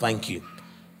 I thank you.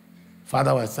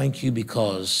 Father, I thank you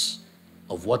because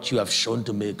of what you have shown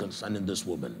to me concerning this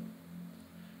woman.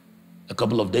 A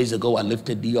couple of days ago, I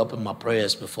lifted thee up in my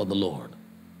prayers before the Lord.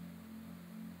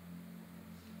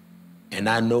 And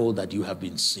I know that you have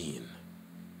been seen.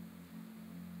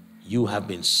 You have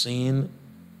been seen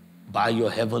by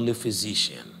your heavenly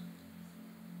physician.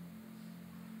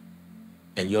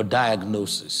 And your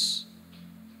diagnosis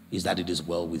is that it is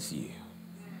well with you.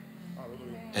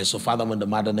 And so, Father, in the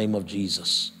mighty name of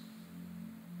Jesus,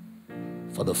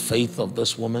 for the faith of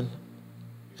this woman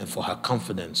and for her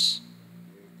confidence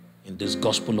in this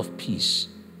gospel of peace,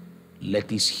 let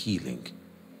this healing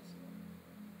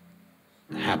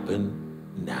happen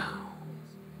now.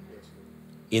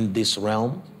 In this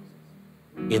realm,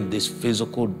 in this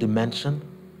physical dimension,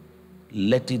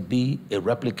 let it be a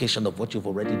replication of what you've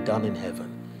already done in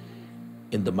heaven.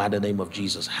 In the mighty name of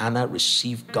Jesus, Hannah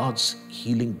received God's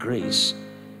healing grace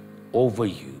over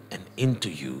you and into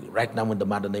you right now in the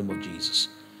mighty name of Jesus.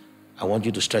 I want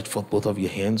you to stretch forth both of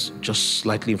your hands just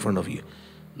slightly in front of you.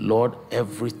 Lord,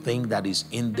 everything that is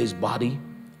in this body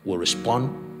will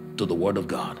respond to the word of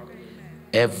God.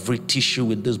 Every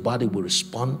tissue in this body will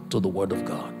respond to the word of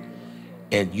God.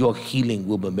 And your healing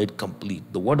will be made complete.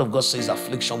 The word of God says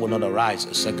affliction will not arise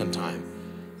a second time.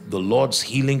 The Lord's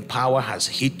healing power has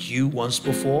hit you once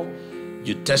before.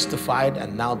 You testified,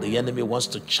 and now the enemy wants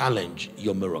to challenge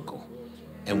your miracle.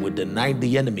 And we denied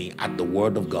the enemy at the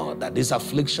word of God that this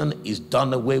affliction is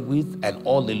done away with, and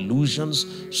all illusions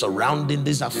surrounding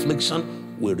this affliction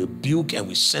we rebuke and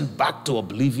we send back to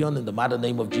oblivion in the mighty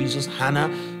name of Jesus.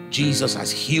 Hannah, Jesus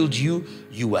has healed you.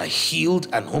 You are healed,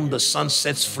 and whom the Son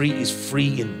sets free is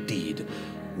free indeed.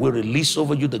 We release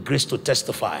over you the grace to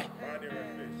testify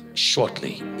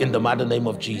shortly in the mighty name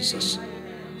of Jesus.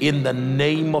 In the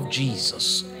name of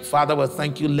Jesus. Father, we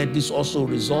thank you. Let this also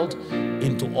result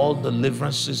into all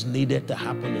deliverances needed to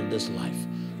happen in this life,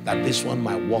 that this one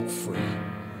might walk free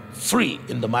Free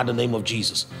in the mighty name of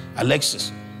Jesus.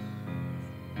 Alexis.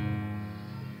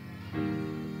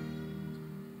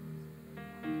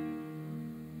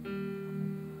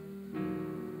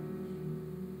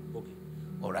 Okay.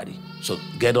 Alrighty. So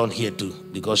get on here too,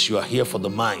 because you are here for the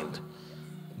mind.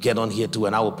 Get on here too,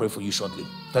 and I will pray for you shortly.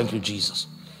 Thank you, Jesus.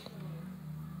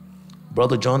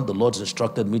 Brother John, the Lord's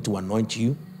instructed me to anoint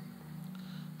you.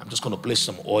 I'm just going to place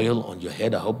some oil on your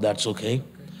head. I hope that's okay.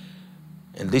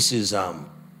 And this is the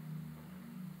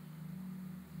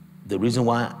reason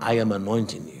why I am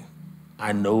anointing you.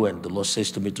 I know, and the Lord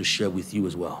says to me to share with you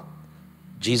as well.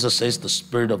 Jesus says the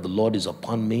Spirit of the Lord is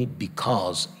upon me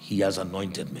because he has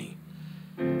anointed me.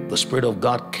 The Spirit of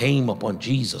God came upon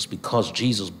Jesus because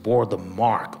Jesus bore the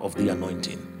mark of the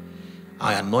anointing.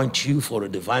 I anoint you for a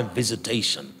divine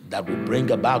visitation that will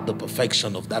bring about the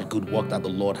perfection of that good work that the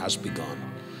Lord has begun.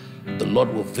 The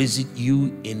Lord will visit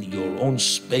you in your own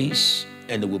space,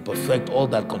 and it will perfect all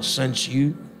that concerns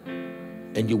you,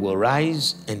 and you will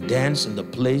rise and dance in the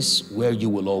place where you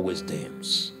will always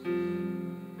dance.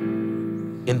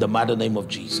 In the mighty name of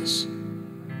Jesus.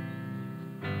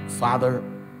 Father,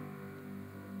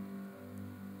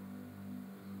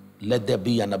 let there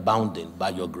be an abounding by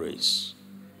your grace.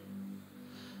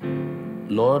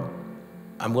 Lord,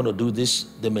 I'm going to do this.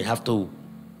 They may have to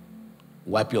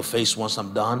wipe your face once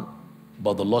I'm done,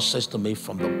 but the Lord says to me,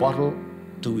 from the bottle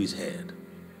to his head.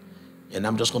 And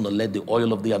I'm just going to let the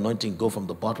oil of the anointing go from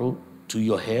the bottle to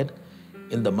your head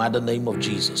in the mighty name of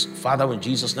Jesus. Father, in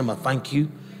Jesus' name, I thank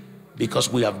you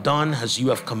because we have done as you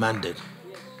have commanded.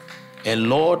 And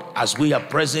Lord, as we are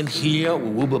present here,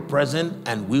 we will be present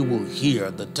and we will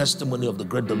hear the testimony of the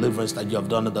great deliverance that you have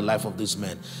done in the life of this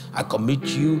man. I commit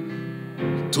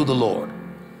you to the Lord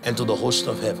and to the host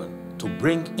of heaven to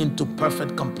bring into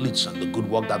perfect completion the good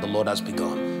work that the Lord has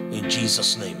begun. In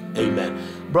Jesus' name, amen.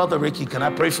 Brother Ricky, can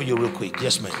I pray for you real quick?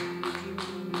 Yes, ma'am.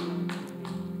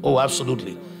 Oh,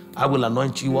 absolutely. I will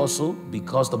anoint you also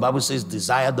because the Bible says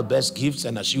desire the best gifts,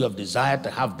 and as you have desired to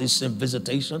have this same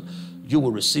visitation, you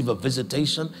will receive a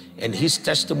visitation, and his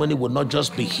testimony will not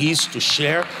just be his to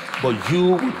share, but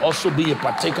you will also be a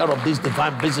partaker of this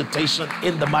divine visitation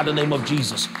in the mighty name of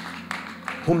Jesus.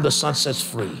 Whom the Son sets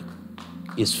free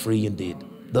is free indeed.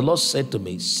 The Lord said to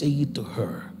me, say it to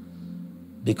her,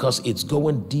 because it's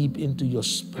going deep into your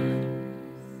spirit.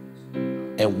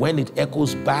 And when it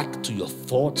echoes back to your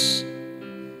thoughts,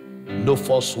 no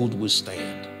falsehood will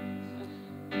stand.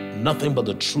 Nothing but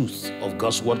the truth of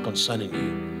God's word concerning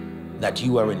you, that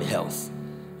you are in health.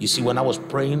 You see, when I was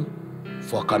praying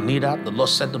for Carnita, the Lord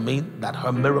said to me that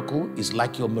her miracle is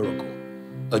like your miracle,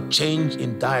 a change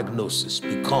in diagnosis,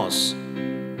 because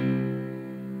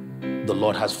the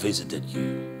Lord has visited you.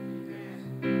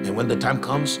 And when the time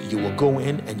comes, you will go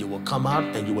in and you will come out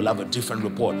and you will have a different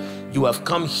report. You have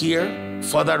come here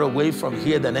further away from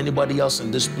here than anybody else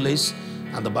in this place.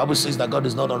 And the Bible says that God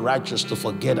is not unrighteous to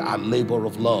forget our labor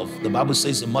of love. The Bible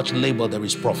says in much labor there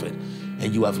is profit.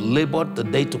 And you have labored the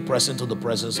day to press into the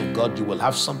presence of God. You will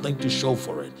have something to show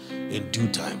for it in due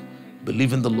time.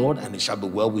 Believe in the Lord and it shall be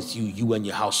well with you, you and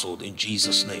your household, in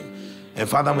Jesus' name. And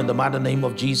Father, in the mighty name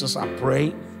of Jesus, I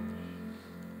pray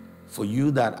for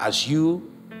you that as you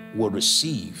will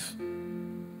receive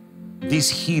this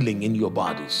healing in your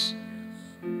bodies,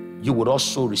 you would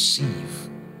also receive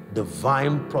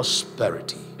divine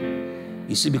prosperity.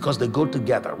 You see, because they go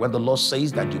together. When the Lord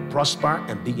says that you prosper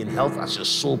and be in health as your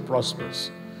soul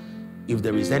prospers, if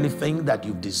there is anything that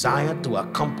you've desired to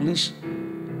accomplish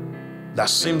that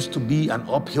seems to be an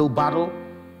uphill battle,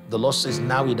 the Lord says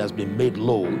now it has been made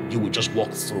low. You will just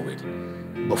walk through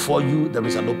it. Before you, there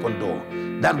is an open door.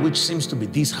 That which seems to be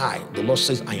this high, the Lord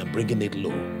says, I am bringing it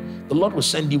low. The Lord will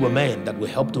send you a man that will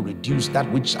help to reduce that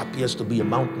which appears to be a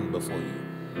mountain before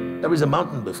you. There is a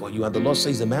mountain before you, and the Lord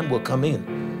says the man will come in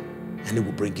and he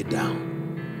will bring it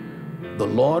down. The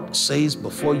Lord says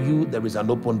before you, there is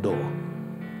an open door.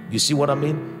 You see what I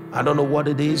mean? I don't know what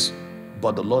it is,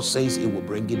 but the Lord says it will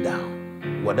bring it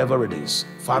down. Whatever it is.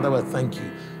 Father, I thank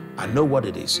you. I know what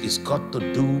it is. It's got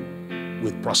to do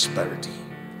with prosperity.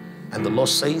 And the Lord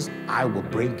says, I will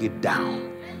bring it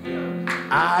down.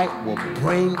 I will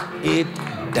bring it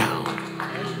down.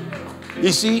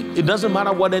 You see, it doesn't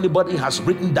matter what anybody has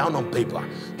written down on paper.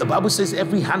 The Bible says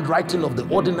every handwriting of the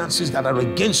ordinances that are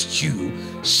against you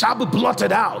shall be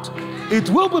blotted out. It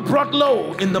will be brought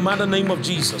low in the mighty name of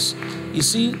Jesus. You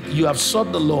see, you have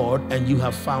sought the Lord and you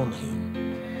have found him.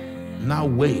 Now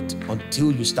wait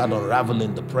until you start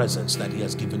unraveling the presents that he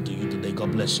has given to you today.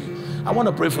 God bless you. I want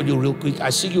to pray for you real quick. I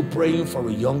see you praying for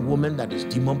a young woman that is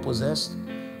demon possessed.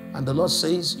 And the Lord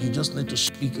says you just need to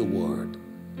speak a word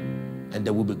and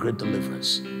there will be great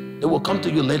deliverance. They will come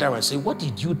to you later and say, what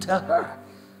did you tell her?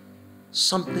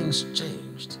 Something's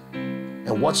changed.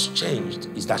 And what's changed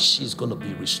is that she's going to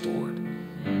be restored.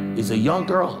 It's a young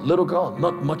girl, little girl,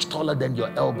 not much taller than your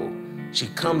elbow. She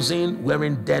comes in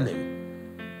wearing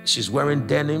denim. She's wearing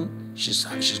denim.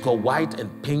 She's got white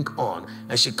and pink on.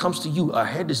 And she comes to you. Her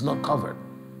head is not covered,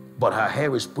 but her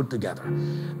hair is put together.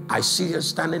 I see her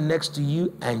standing next to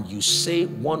you, and you say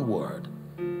one word,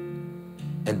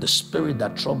 and the spirit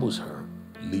that troubles her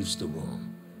leaves the room.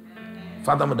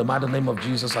 Father, in the mighty name of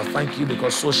Jesus, I thank you,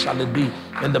 because so shall it be.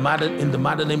 In the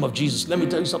mighty name of Jesus, let me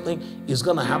tell you something. It's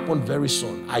going to happen very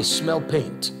soon. I smell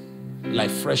paint,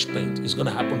 like fresh paint. It's going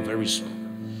to happen very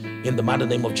soon. In the mighty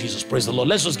name of Jesus, praise the Lord.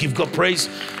 Let's just give God praise.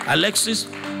 Alexis,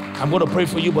 I'm going to pray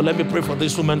for you, but let me pray for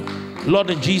this woman. Lord,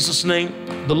 in Jesus'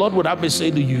 name, the Lord would have me say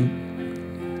to you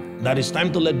that it's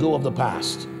time to let go of the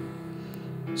past.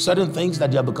 Certain things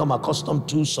that you have become accustomed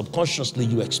to, subconsciously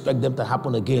you expect them to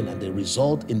happen again, and they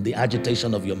result in the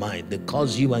agitation of your mind. They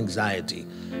cause you anxiety.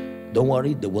 Don't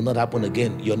worry, they will not happen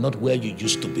again. You're not where you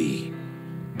used to be.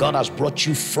 God has brought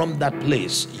you from that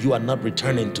place. You are not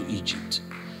returning to Egypt.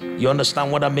 You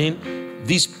understand what I mean?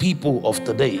 These people of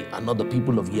today are not the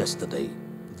people of yesterday.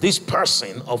 This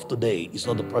person of today is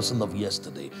not the person of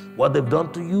yesterday. What they've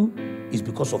done to you is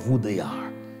because of who they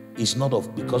are. It's not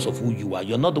because of who you are.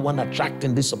 You're not the one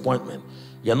attracting disappointment.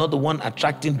 You're not the one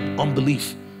attracting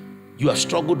unbelief. You have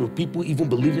struggled with people even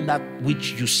believing that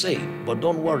which you say. But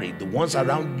don't worry, the ones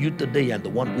around you today and the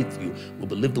one with you will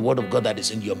believe the word of God that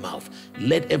is in your mouth.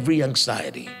 Let every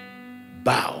anxiety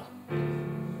bow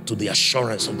to the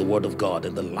assurance of the word of God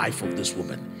in the life of this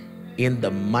woman. In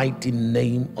the mighty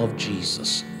name of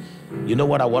Jesus. You know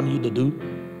what I want you to do?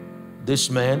 This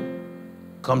man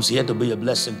comes here to be a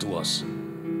blessing to us.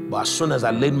 But as soon as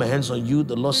I laid my hands on you,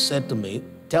 the Lord said to me,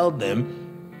 tell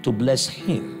them to bless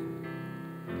him.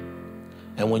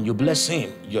 And when you bless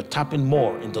him, you're tapping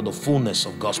more into the fullness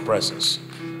of God's presence.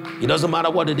 It doesn't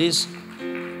matter what it is.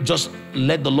 Just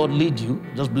let the Lord lead you.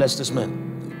 Just bless this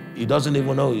man. He doesn't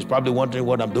even know. He's probably wondering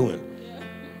what I'm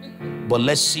doing. But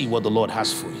let's see what the Lord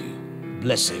has for you.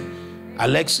 Bless him.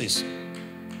 Alexis,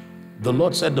 the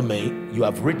Lord said to me, you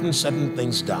have written certain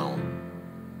things down,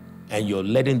 and you're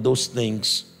letting those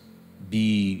things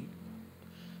be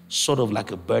sort of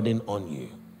like a burden on you,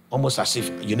 almost as if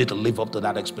you need to live up to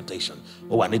that expectation.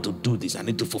 Oh, I need to do this. I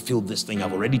need to fulfill this thing.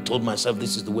 I've already told myself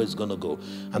this is the way it's going to go.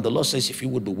 And the Lord says, if you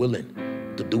would be willing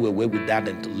to do away with that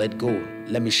and to let go,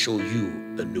 let me show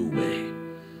you the new way.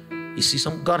 You see,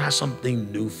 God has something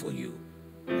new for you,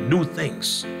 new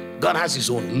things. God has his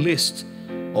own list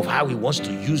of how he wants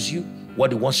to use you,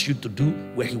 what he wants you to do,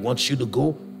 where he wants you to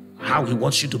go, how he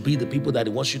wants you to be, the people that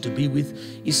he wants you to be with.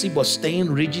 You see, but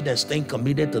staying rigid and staying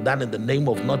committed to that in the name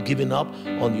of not giving up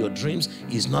on your dreams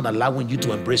is not allowing you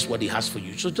to embrace what he has for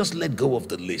you. So just let go of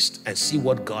the list and see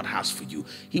what God has for you.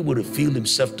 He will reveal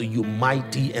himself to you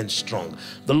mighty and strong.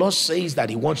 The Lord says that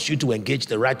he wants you to engage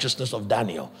the righteousness of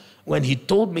Daniel. When he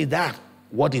told me that,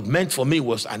 what it meant for me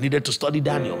was I needed to study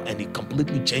Daniel, and it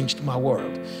completely changed my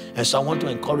world. And so I want to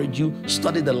encourage you,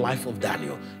 study the life of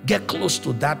Daniel. Get close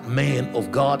to that man of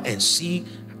God and see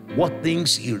what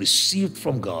things he received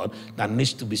from God that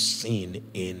needs to be seen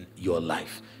in your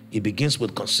life. It begins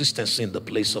with consistency in the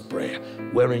place of prayer,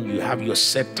 wherein you have your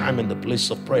set time in the place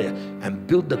of prayer, and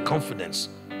build the confidence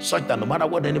such that no matter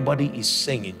what anybody is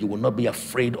saying, you will not be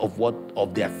afraid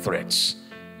of their threats.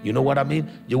 You know what I mean?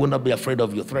 You will not be afraid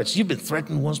of your threats. You've been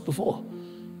threatened once before.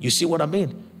 You see what I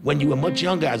mean? When you were much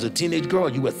younger as a teenage girl,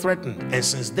 you were threatened. And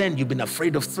since then, you've been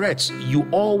afraid of threats. You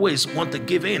always want to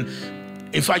give in.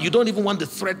 In fact, you don't even want the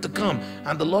threat to come.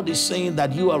 And the Lord is saying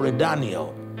that you are a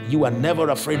Daniel. You are never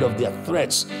afraid of their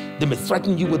threats. They may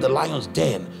threaten you with the lion's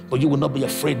den, but you will not be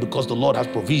afraid because the Lord has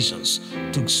provisions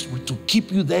to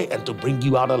keep you there and to bring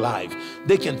you out alive.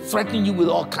 They can threaten you with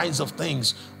all kinds of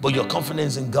things, but your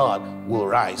confidence in God will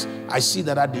rise. I see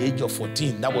that at the age of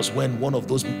 14, that was when one of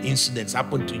those incidents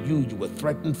happened to you. You were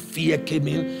threatened, fear came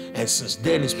in, and since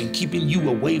then it's been keeping you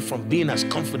away from being as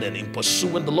confident in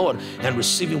pursuing the Lord and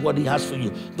receiving what he has for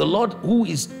you. The Lord, who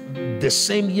is the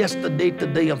same yesterday,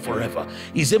 today, and forever,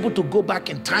 is able to go back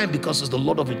in time because he's the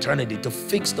Lord of eternity to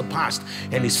fix the past,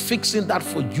 and he's fixing that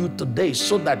for you today,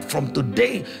 so that from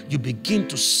today you begin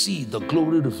to see the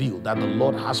glory revealed that the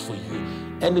Lord has for you.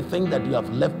 Anything that you have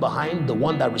left behind, the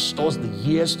one that restores the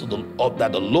years that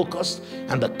the locust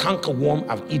and the cankerworm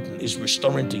have eaten, is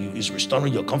restoring to you. Is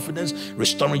restoring your confidence,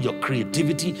 restoring your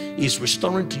creativity, is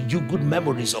restoring to you good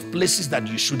memories of places that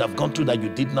you should have gone to that you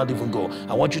did not even go.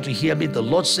 I want you to hear me. The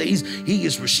Lord says he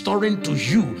is restoring to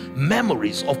you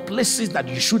memories of places that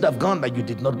you should have gone that you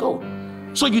did not go.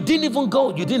 So you didn't even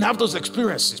go, you didn't have those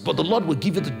experiences, but the Lord will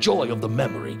give you the joy of the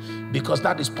memory, because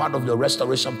that is part of your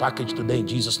restoration package today in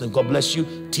Jesus' name. God bless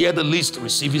you. Tear the list,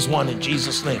 receive his one in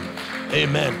Jesus' name.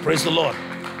 Amen. Praise the Lord.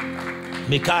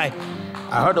 Mikai,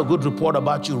 I heard a good report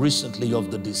about you recently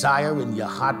of the desire in your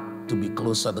heart to be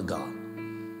closer to God.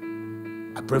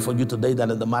 I pray for you today that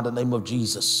in the mighty name of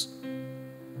Jesus,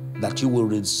 that you will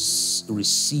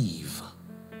receive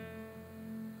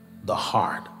the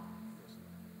heart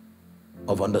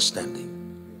of understanding.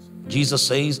 Jesus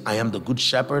says, I am the good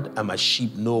shepherd and my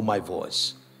sheep know my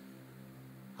voice.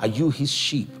 Are you his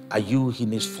sheep? Are you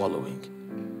in his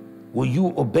following? Will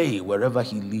you obey wherever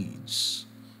he leads?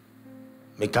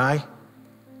 Mikai,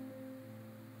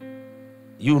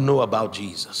 you know about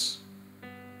Jesus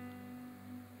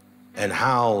and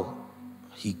how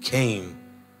he came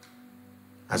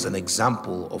as an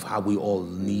example of how we all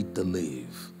need to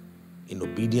live in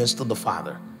obedience to the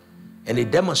Father. And he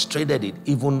demonstrated it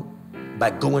even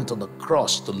by going to the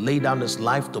cross to lay down his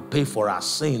life to pay for our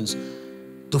sins,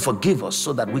 to forgive us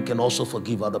so that we can also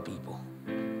forgive other people.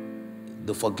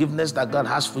 The forgiveness that God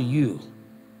has for you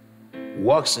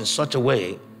works in such a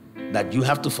way that you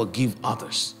have to forgive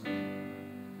others,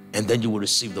 and then you will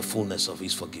receive the fullness of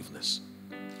his forgiveness.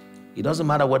 It doesn't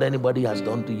matter what anybody has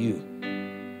done to you.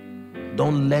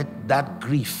 Don't let that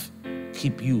grief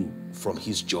keep you from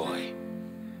his joy.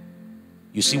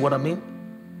 You see what I mean?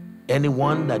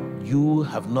 Anyone that you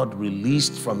have not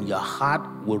released from your heart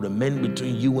will remain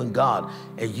between you and God,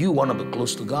 and you want to be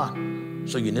close to God.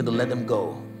 So you need to let them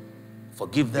go.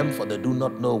 Forgive them, for they do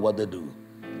not know what they do.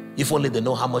 If only they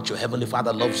know how much your Heavenly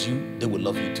Father loves you, they will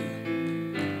love you too.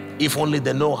 If only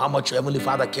they know how much your Heavenly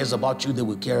Father cares about you, they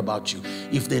will care about you.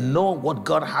 If they know what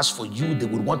God has for you, they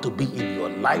would want to be in your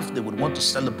life. They would want to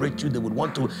celebrate you. They would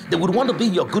want to be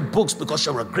in your good books, because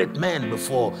you're a great man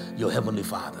before your Heavenly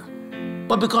Father.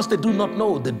 But because they do not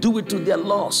know, they do it to their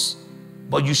loss.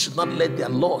 But you should not let their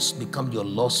loss become your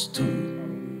loss too.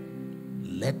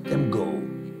 Let them go.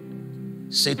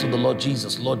 Say to the Lord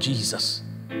Jesus, Lord Jesus,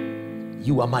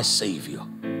 you are my Savior.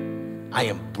 I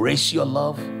embrace your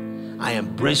love. I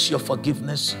embrace your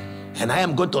forgiveness, and I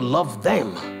am going to love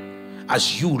them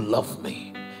as you love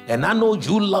me. And I know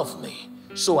you love me,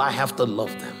 so I have to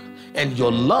love them. And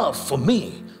your love for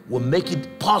me will make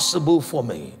it possible for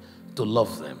me to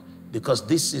love them, because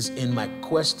this is in my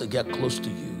quest to get close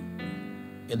to you.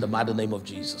 In the mighty name of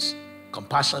Jesus,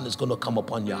 compassion is going to come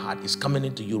upon your heart. It's coming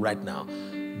into you right now.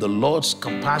 The Lord's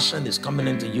compassion is coming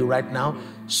into you right now,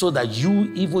 so that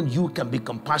even you can be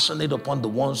compassionate upon the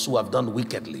ones who have done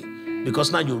wickedly.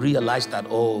 Because now you realize that,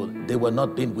 oh, they were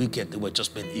not being wicked, they were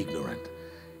just being ignorant.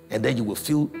 And then you will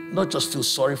not just feel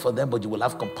sorry for them, but you will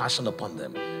have compassion upon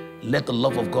them. Let the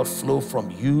love of God flow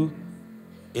from you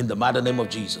in the mighty name of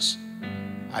Jesus.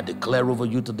 I declare over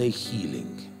you today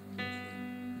healing.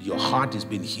 Your heart is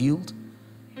being healed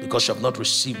because you have not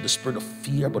received the spirit of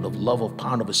fear, but of love, of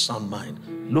power, and of a sound mind.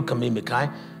 Look at me,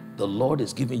 Mikai. The Lord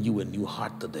is giving you a new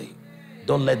heart today.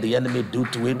 Don't let the enemy do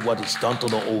to it what he's done to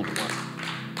the old one.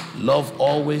 Love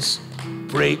always,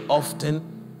 pray often,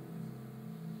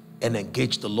 and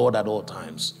engage the Lord at all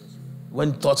times.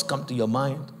 When thoughts come to your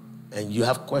mind and you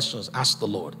have questions, ask the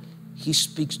Lord. He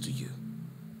speaks to you.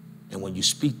 And when you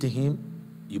speak to him,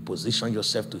 you position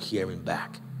yourself to hear him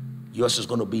back. Yours is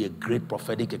going to be a great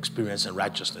prophetic experience in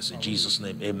righteousness. In Jesus'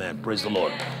 name, amen. Praise the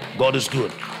Lord. God is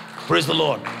good. Praise the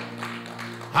Lord.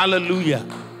 Hallelujah.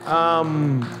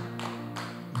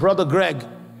 Brother Greg,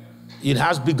 it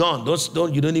has begun.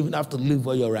 You don't even have to live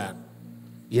where you're at.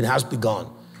 It has begun.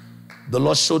 The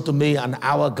Lord showed to me an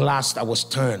hourglass that was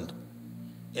turned,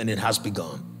 and it has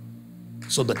begun.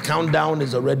 So the countdown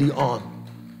is already on.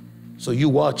 So you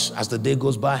watch as the day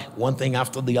goes by, one thing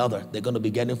after the other. They're going to be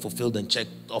getting fulfilled and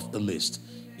checked off the list.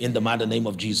 In the mighty name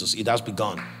of Jesus, it has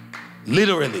begun.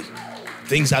 Literally,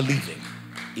 things are leaving.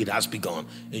 It has begun.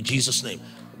 In Jesus' name.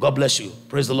 God bless you.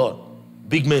 Praise the Lord.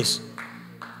 Big miss.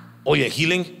 Oh, yeah,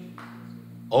 healing.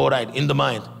 All right, in the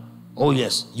mind. Oh,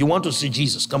 yes. You want to see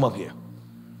Jesus? Come up here.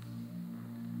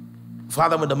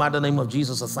 Father, in the mighty name of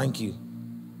Jesus, I thank you.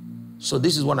 So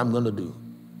this is what I'm going to do.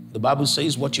 The Bible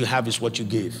says what you have is what you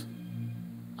give.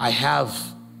 I have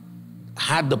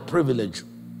had the privilege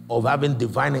of having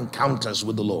divine encounters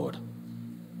with the Lord.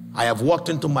 I have walked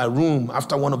into my room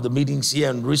after one of the meetings here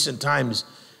in recent times,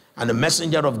 and the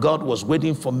messenger of God was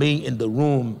waiting for me in the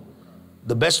room.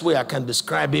 The best way I can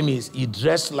describe him is he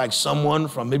dressed like someone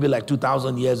from maybe like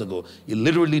 2,000 years ago. He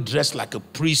literally dressed like a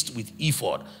priest with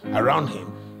ephod around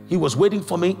him. He was waiting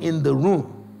for me in the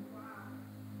room.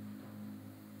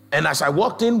 And as I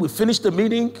walked in, we finished the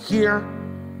meeting here.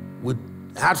 We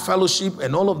had fellowship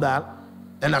and all of that.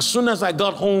 And as soon as I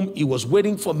got home, he was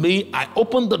waiting for me. I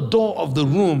opened the door of the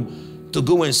room to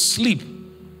go and sleep.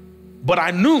 But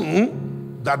I knew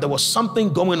that there was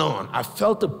something going on. I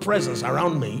felt a presence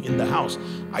around me in the house.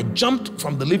 I jumped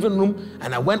from the living room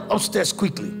and I went upstairs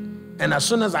quickly. And as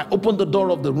soon as I opened the door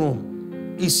of the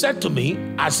room, he said to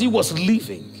me, as he was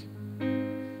leaving,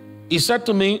 he said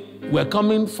to me, we're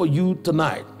coming for you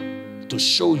tonight to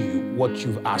show you what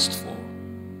you've asked for.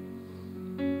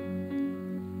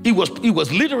 He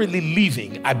was literally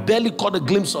leaving. I barely caught a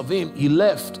glimpse of him. He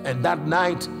left, and that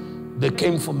night they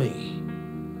came for me.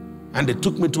 And they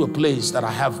took me to a place that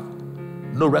I have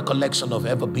no recollection of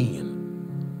ever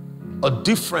being. A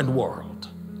different world.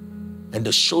 And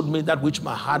they showed me that which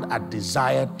my heart had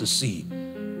desired to see.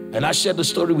 And I shared the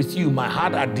story with you. My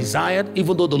heart had desired,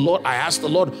 even though I asked the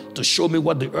Lord to show me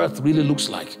what the earth really looks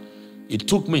like. It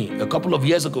took me a couple of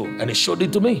years ago, and he showed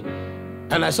it to me.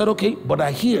 And I said, okay, but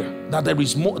I hear that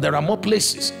there are more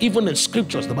places. Even in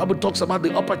scriptures, the Bible talks about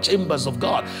the upper chambers of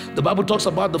God. The Bible talks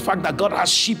about the fact that God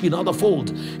has sheep in other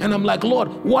fold. And I'm like, Lord,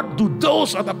 what do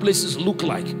those other places look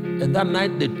like? And that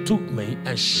night they took me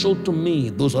and showed to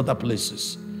me those other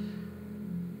places.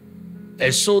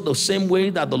 And so the same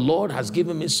way that the Lord has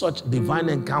given me such divine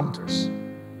encounters,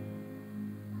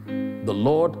 the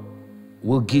Lord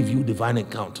will give you divine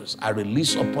encounters. I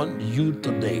release upon you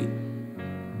today,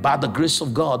 by the grace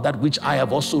of God, that which I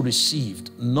have also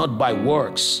received, not by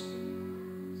works,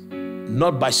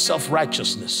 not by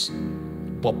self-righteousness,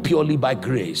 but purely by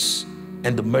grace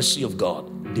and the mercy of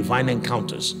God, divine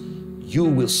encounters. You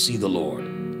will see the Lord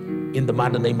in the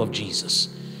mighty name of Jesus.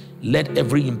 Let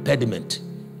every impediment,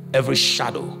 every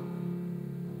shadow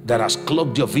that has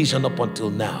clogged your vision up until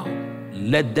now,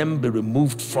 let them be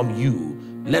removed from you.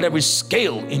 Let every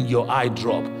scale in your eye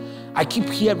drop. I keep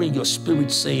hearing your spirit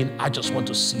saying, I just want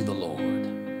to see the Lord.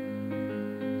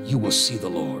 You will see the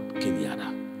Lord,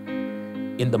 Kenyatta.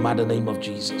 In the mighty name of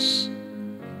Jesus,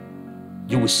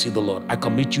 you will see the Lord. I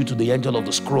commit you to the angel of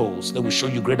the scrolls. They will show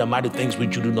you great and mighty things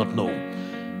which you do not know.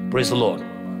 Praise the Lord.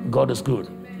 God is good.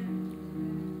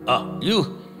 You're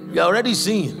already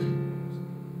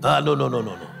seeing.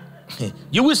 No.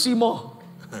 You will see more.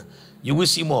 You will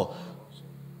see more.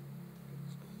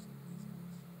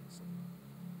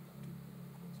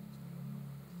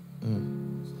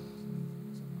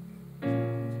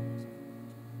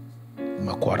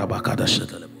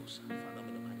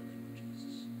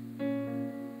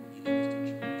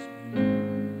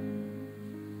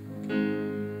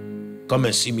 Come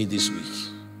and see me this week.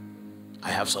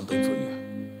 I have something for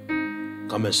you.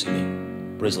 Come and see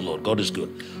me. Praise the Lord. God is good.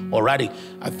 Alrighty.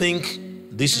 I think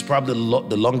this is probably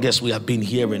the longest we have been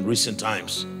here in recent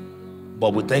times.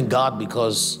 But we thank God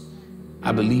because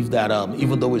I believe that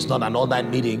even though it's not an all-night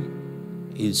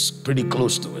meeting, it's pretty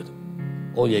close to it.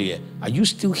 Oh, yeah. Are you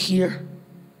still here?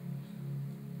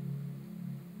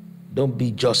 Don't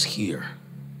be just here.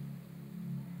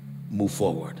 Move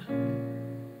forward.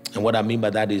 And what I mean by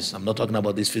that is, I'm not talking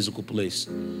about this physical place.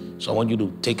 So I want you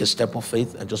to take a step of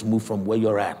faith and just move from where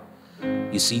you're at.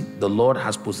 You see, the Lord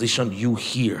has positioned you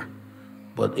here,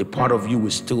 but a part of you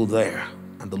is still there.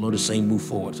 And the Lord is saying, move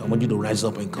forward. So I want you to rise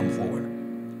up and come forward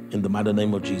in the mighty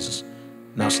name of Jesus.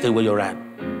 Now stay where you're at.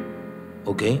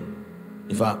 Okay?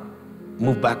 If I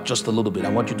move back just a little bit, I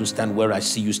want you to stand where I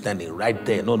see you standing, right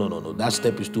there. No. That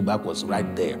step is too backwards,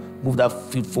 right there. Move that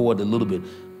feet forward a little bit.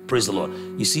 Praise the Lord.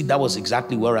 You see, that was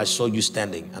exactly where I saw you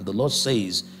standing. And the Lord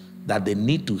says that they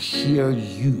need to hear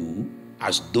you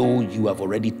as though you have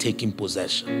already taken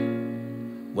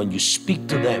possession. When you speak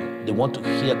to them, they want to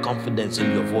hear confidence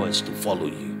in your voice to follow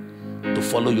you, to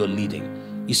follow your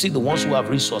leading. You see, the ones who have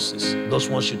resources, those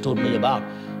ones you told me about,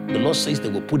 the Lord says they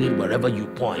will put it wherever you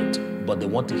point, but they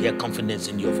want to hear confidence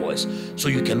in your voice. So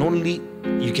you can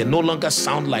no longer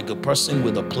sound like a person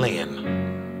with a plan.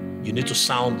 You need to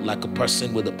sound like a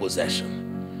person with a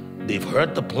possession. They've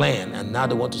heard the plan, and now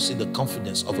they want to see the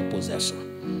confidence of a possessor.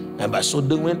 And by so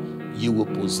doing, you will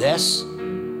possess,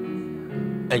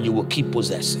 and you will keep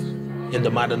possessing in the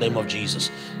mighty name of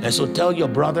Jesus. And so tell your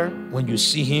brother when you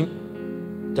see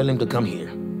him, tell him to come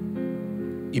here.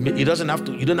 You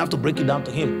don't have to break it down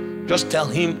to him. Just tell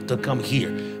him to come here.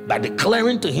 By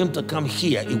declaring to him to come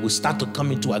here, it will start to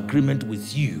come into agreement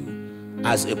with you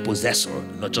as a possessor,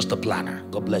 not just a planner.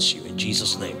 God bless you in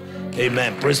Jesus' name.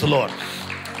 Amen. Praise the Lord.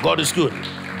 God is good.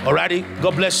 Alrighty.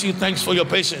 God bless you. Thanks for your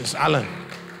patience, Alan.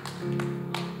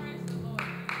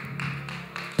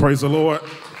 Praise the Lord.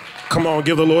 Come on,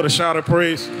 give the Lord a shout of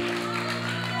praise.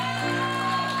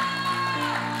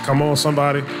 Come on,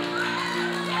 somebody.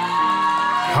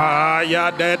 Ha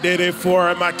ya that did it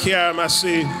for my care, my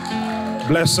see.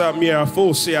 Bless up, yeah,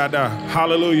 full see I die.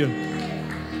 Hallelujah.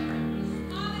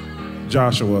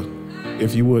 Joshua,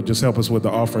 if you would just help us with the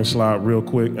offering slide real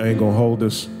quick. I ain't gonna hold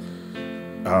this.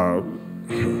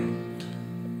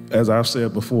 As I've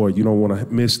said before, you don't want to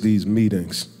miss these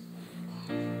meetings.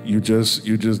 You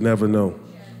just never know.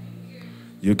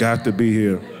 You got to be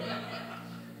here.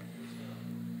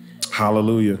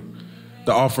 Hallelujah.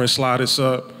 The offering slide is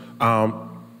up.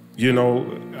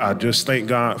 I just thank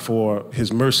God for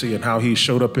his mercy and how he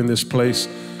showed up in this place.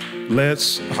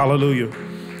 Hallelujah.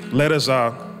 Let us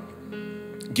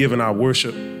give in our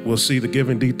worship. We'll see the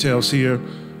giving details here.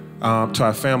 To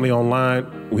our family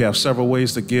online, we have several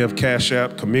ways to give: Cash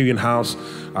App, Communion House,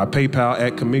 PayPal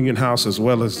at Communion House, as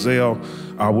well as Zelle.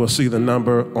 We'll see the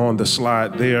number on the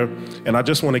slide there. And I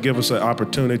just want to give us an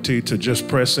opportunity to just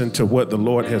press into what the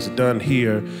Lord has done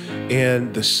here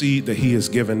and the seed that he has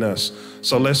given us.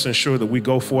 So let's ensure that we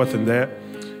go forth in that.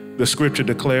 The scripture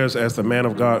declares, as the man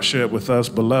of God shared with us,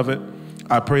 "Beloved,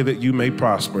 I pray that you may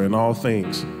prosper in all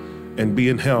things and be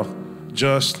in health,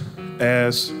 just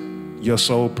as your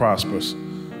soul prospers."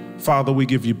 Father, we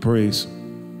give you praise.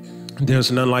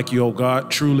 There's none like you, O God.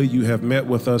 Truly, you have met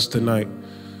with us tonight.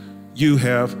 You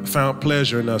have found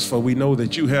pleasure in us, for we know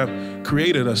that you have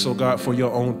created us, O God, for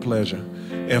your own pleasure.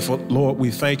 And for, Lord, we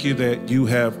thank you that you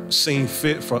have seen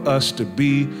fit for us to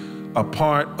be a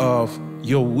part of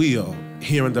your will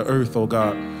here in the earth, O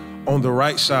God, on the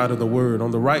right side of the word,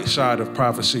 on the right side of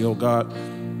prophecy, O God,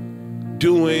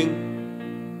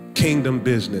 doing kingdom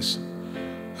business.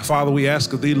 Father, we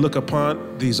ask of thee, look upon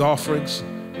these offerings,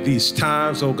 these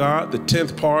tithes, oh God, the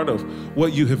 10th part of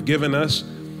what you have given us,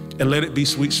 and let it be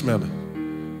sweet smelling.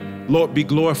 Lord, be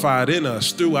glorified in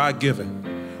us through our giving.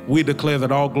 We declare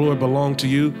that all glory belongs to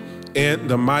you in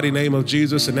the mighty name of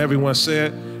Jesus. And everyone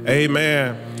said,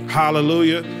 amen.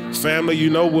 Hallelujah. Family, you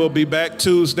know we'll be back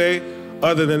Tuesday.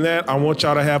 Other than that, I want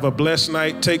y'all to have a blessed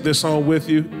night. Take this home with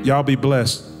you. Y'all be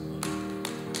blessed.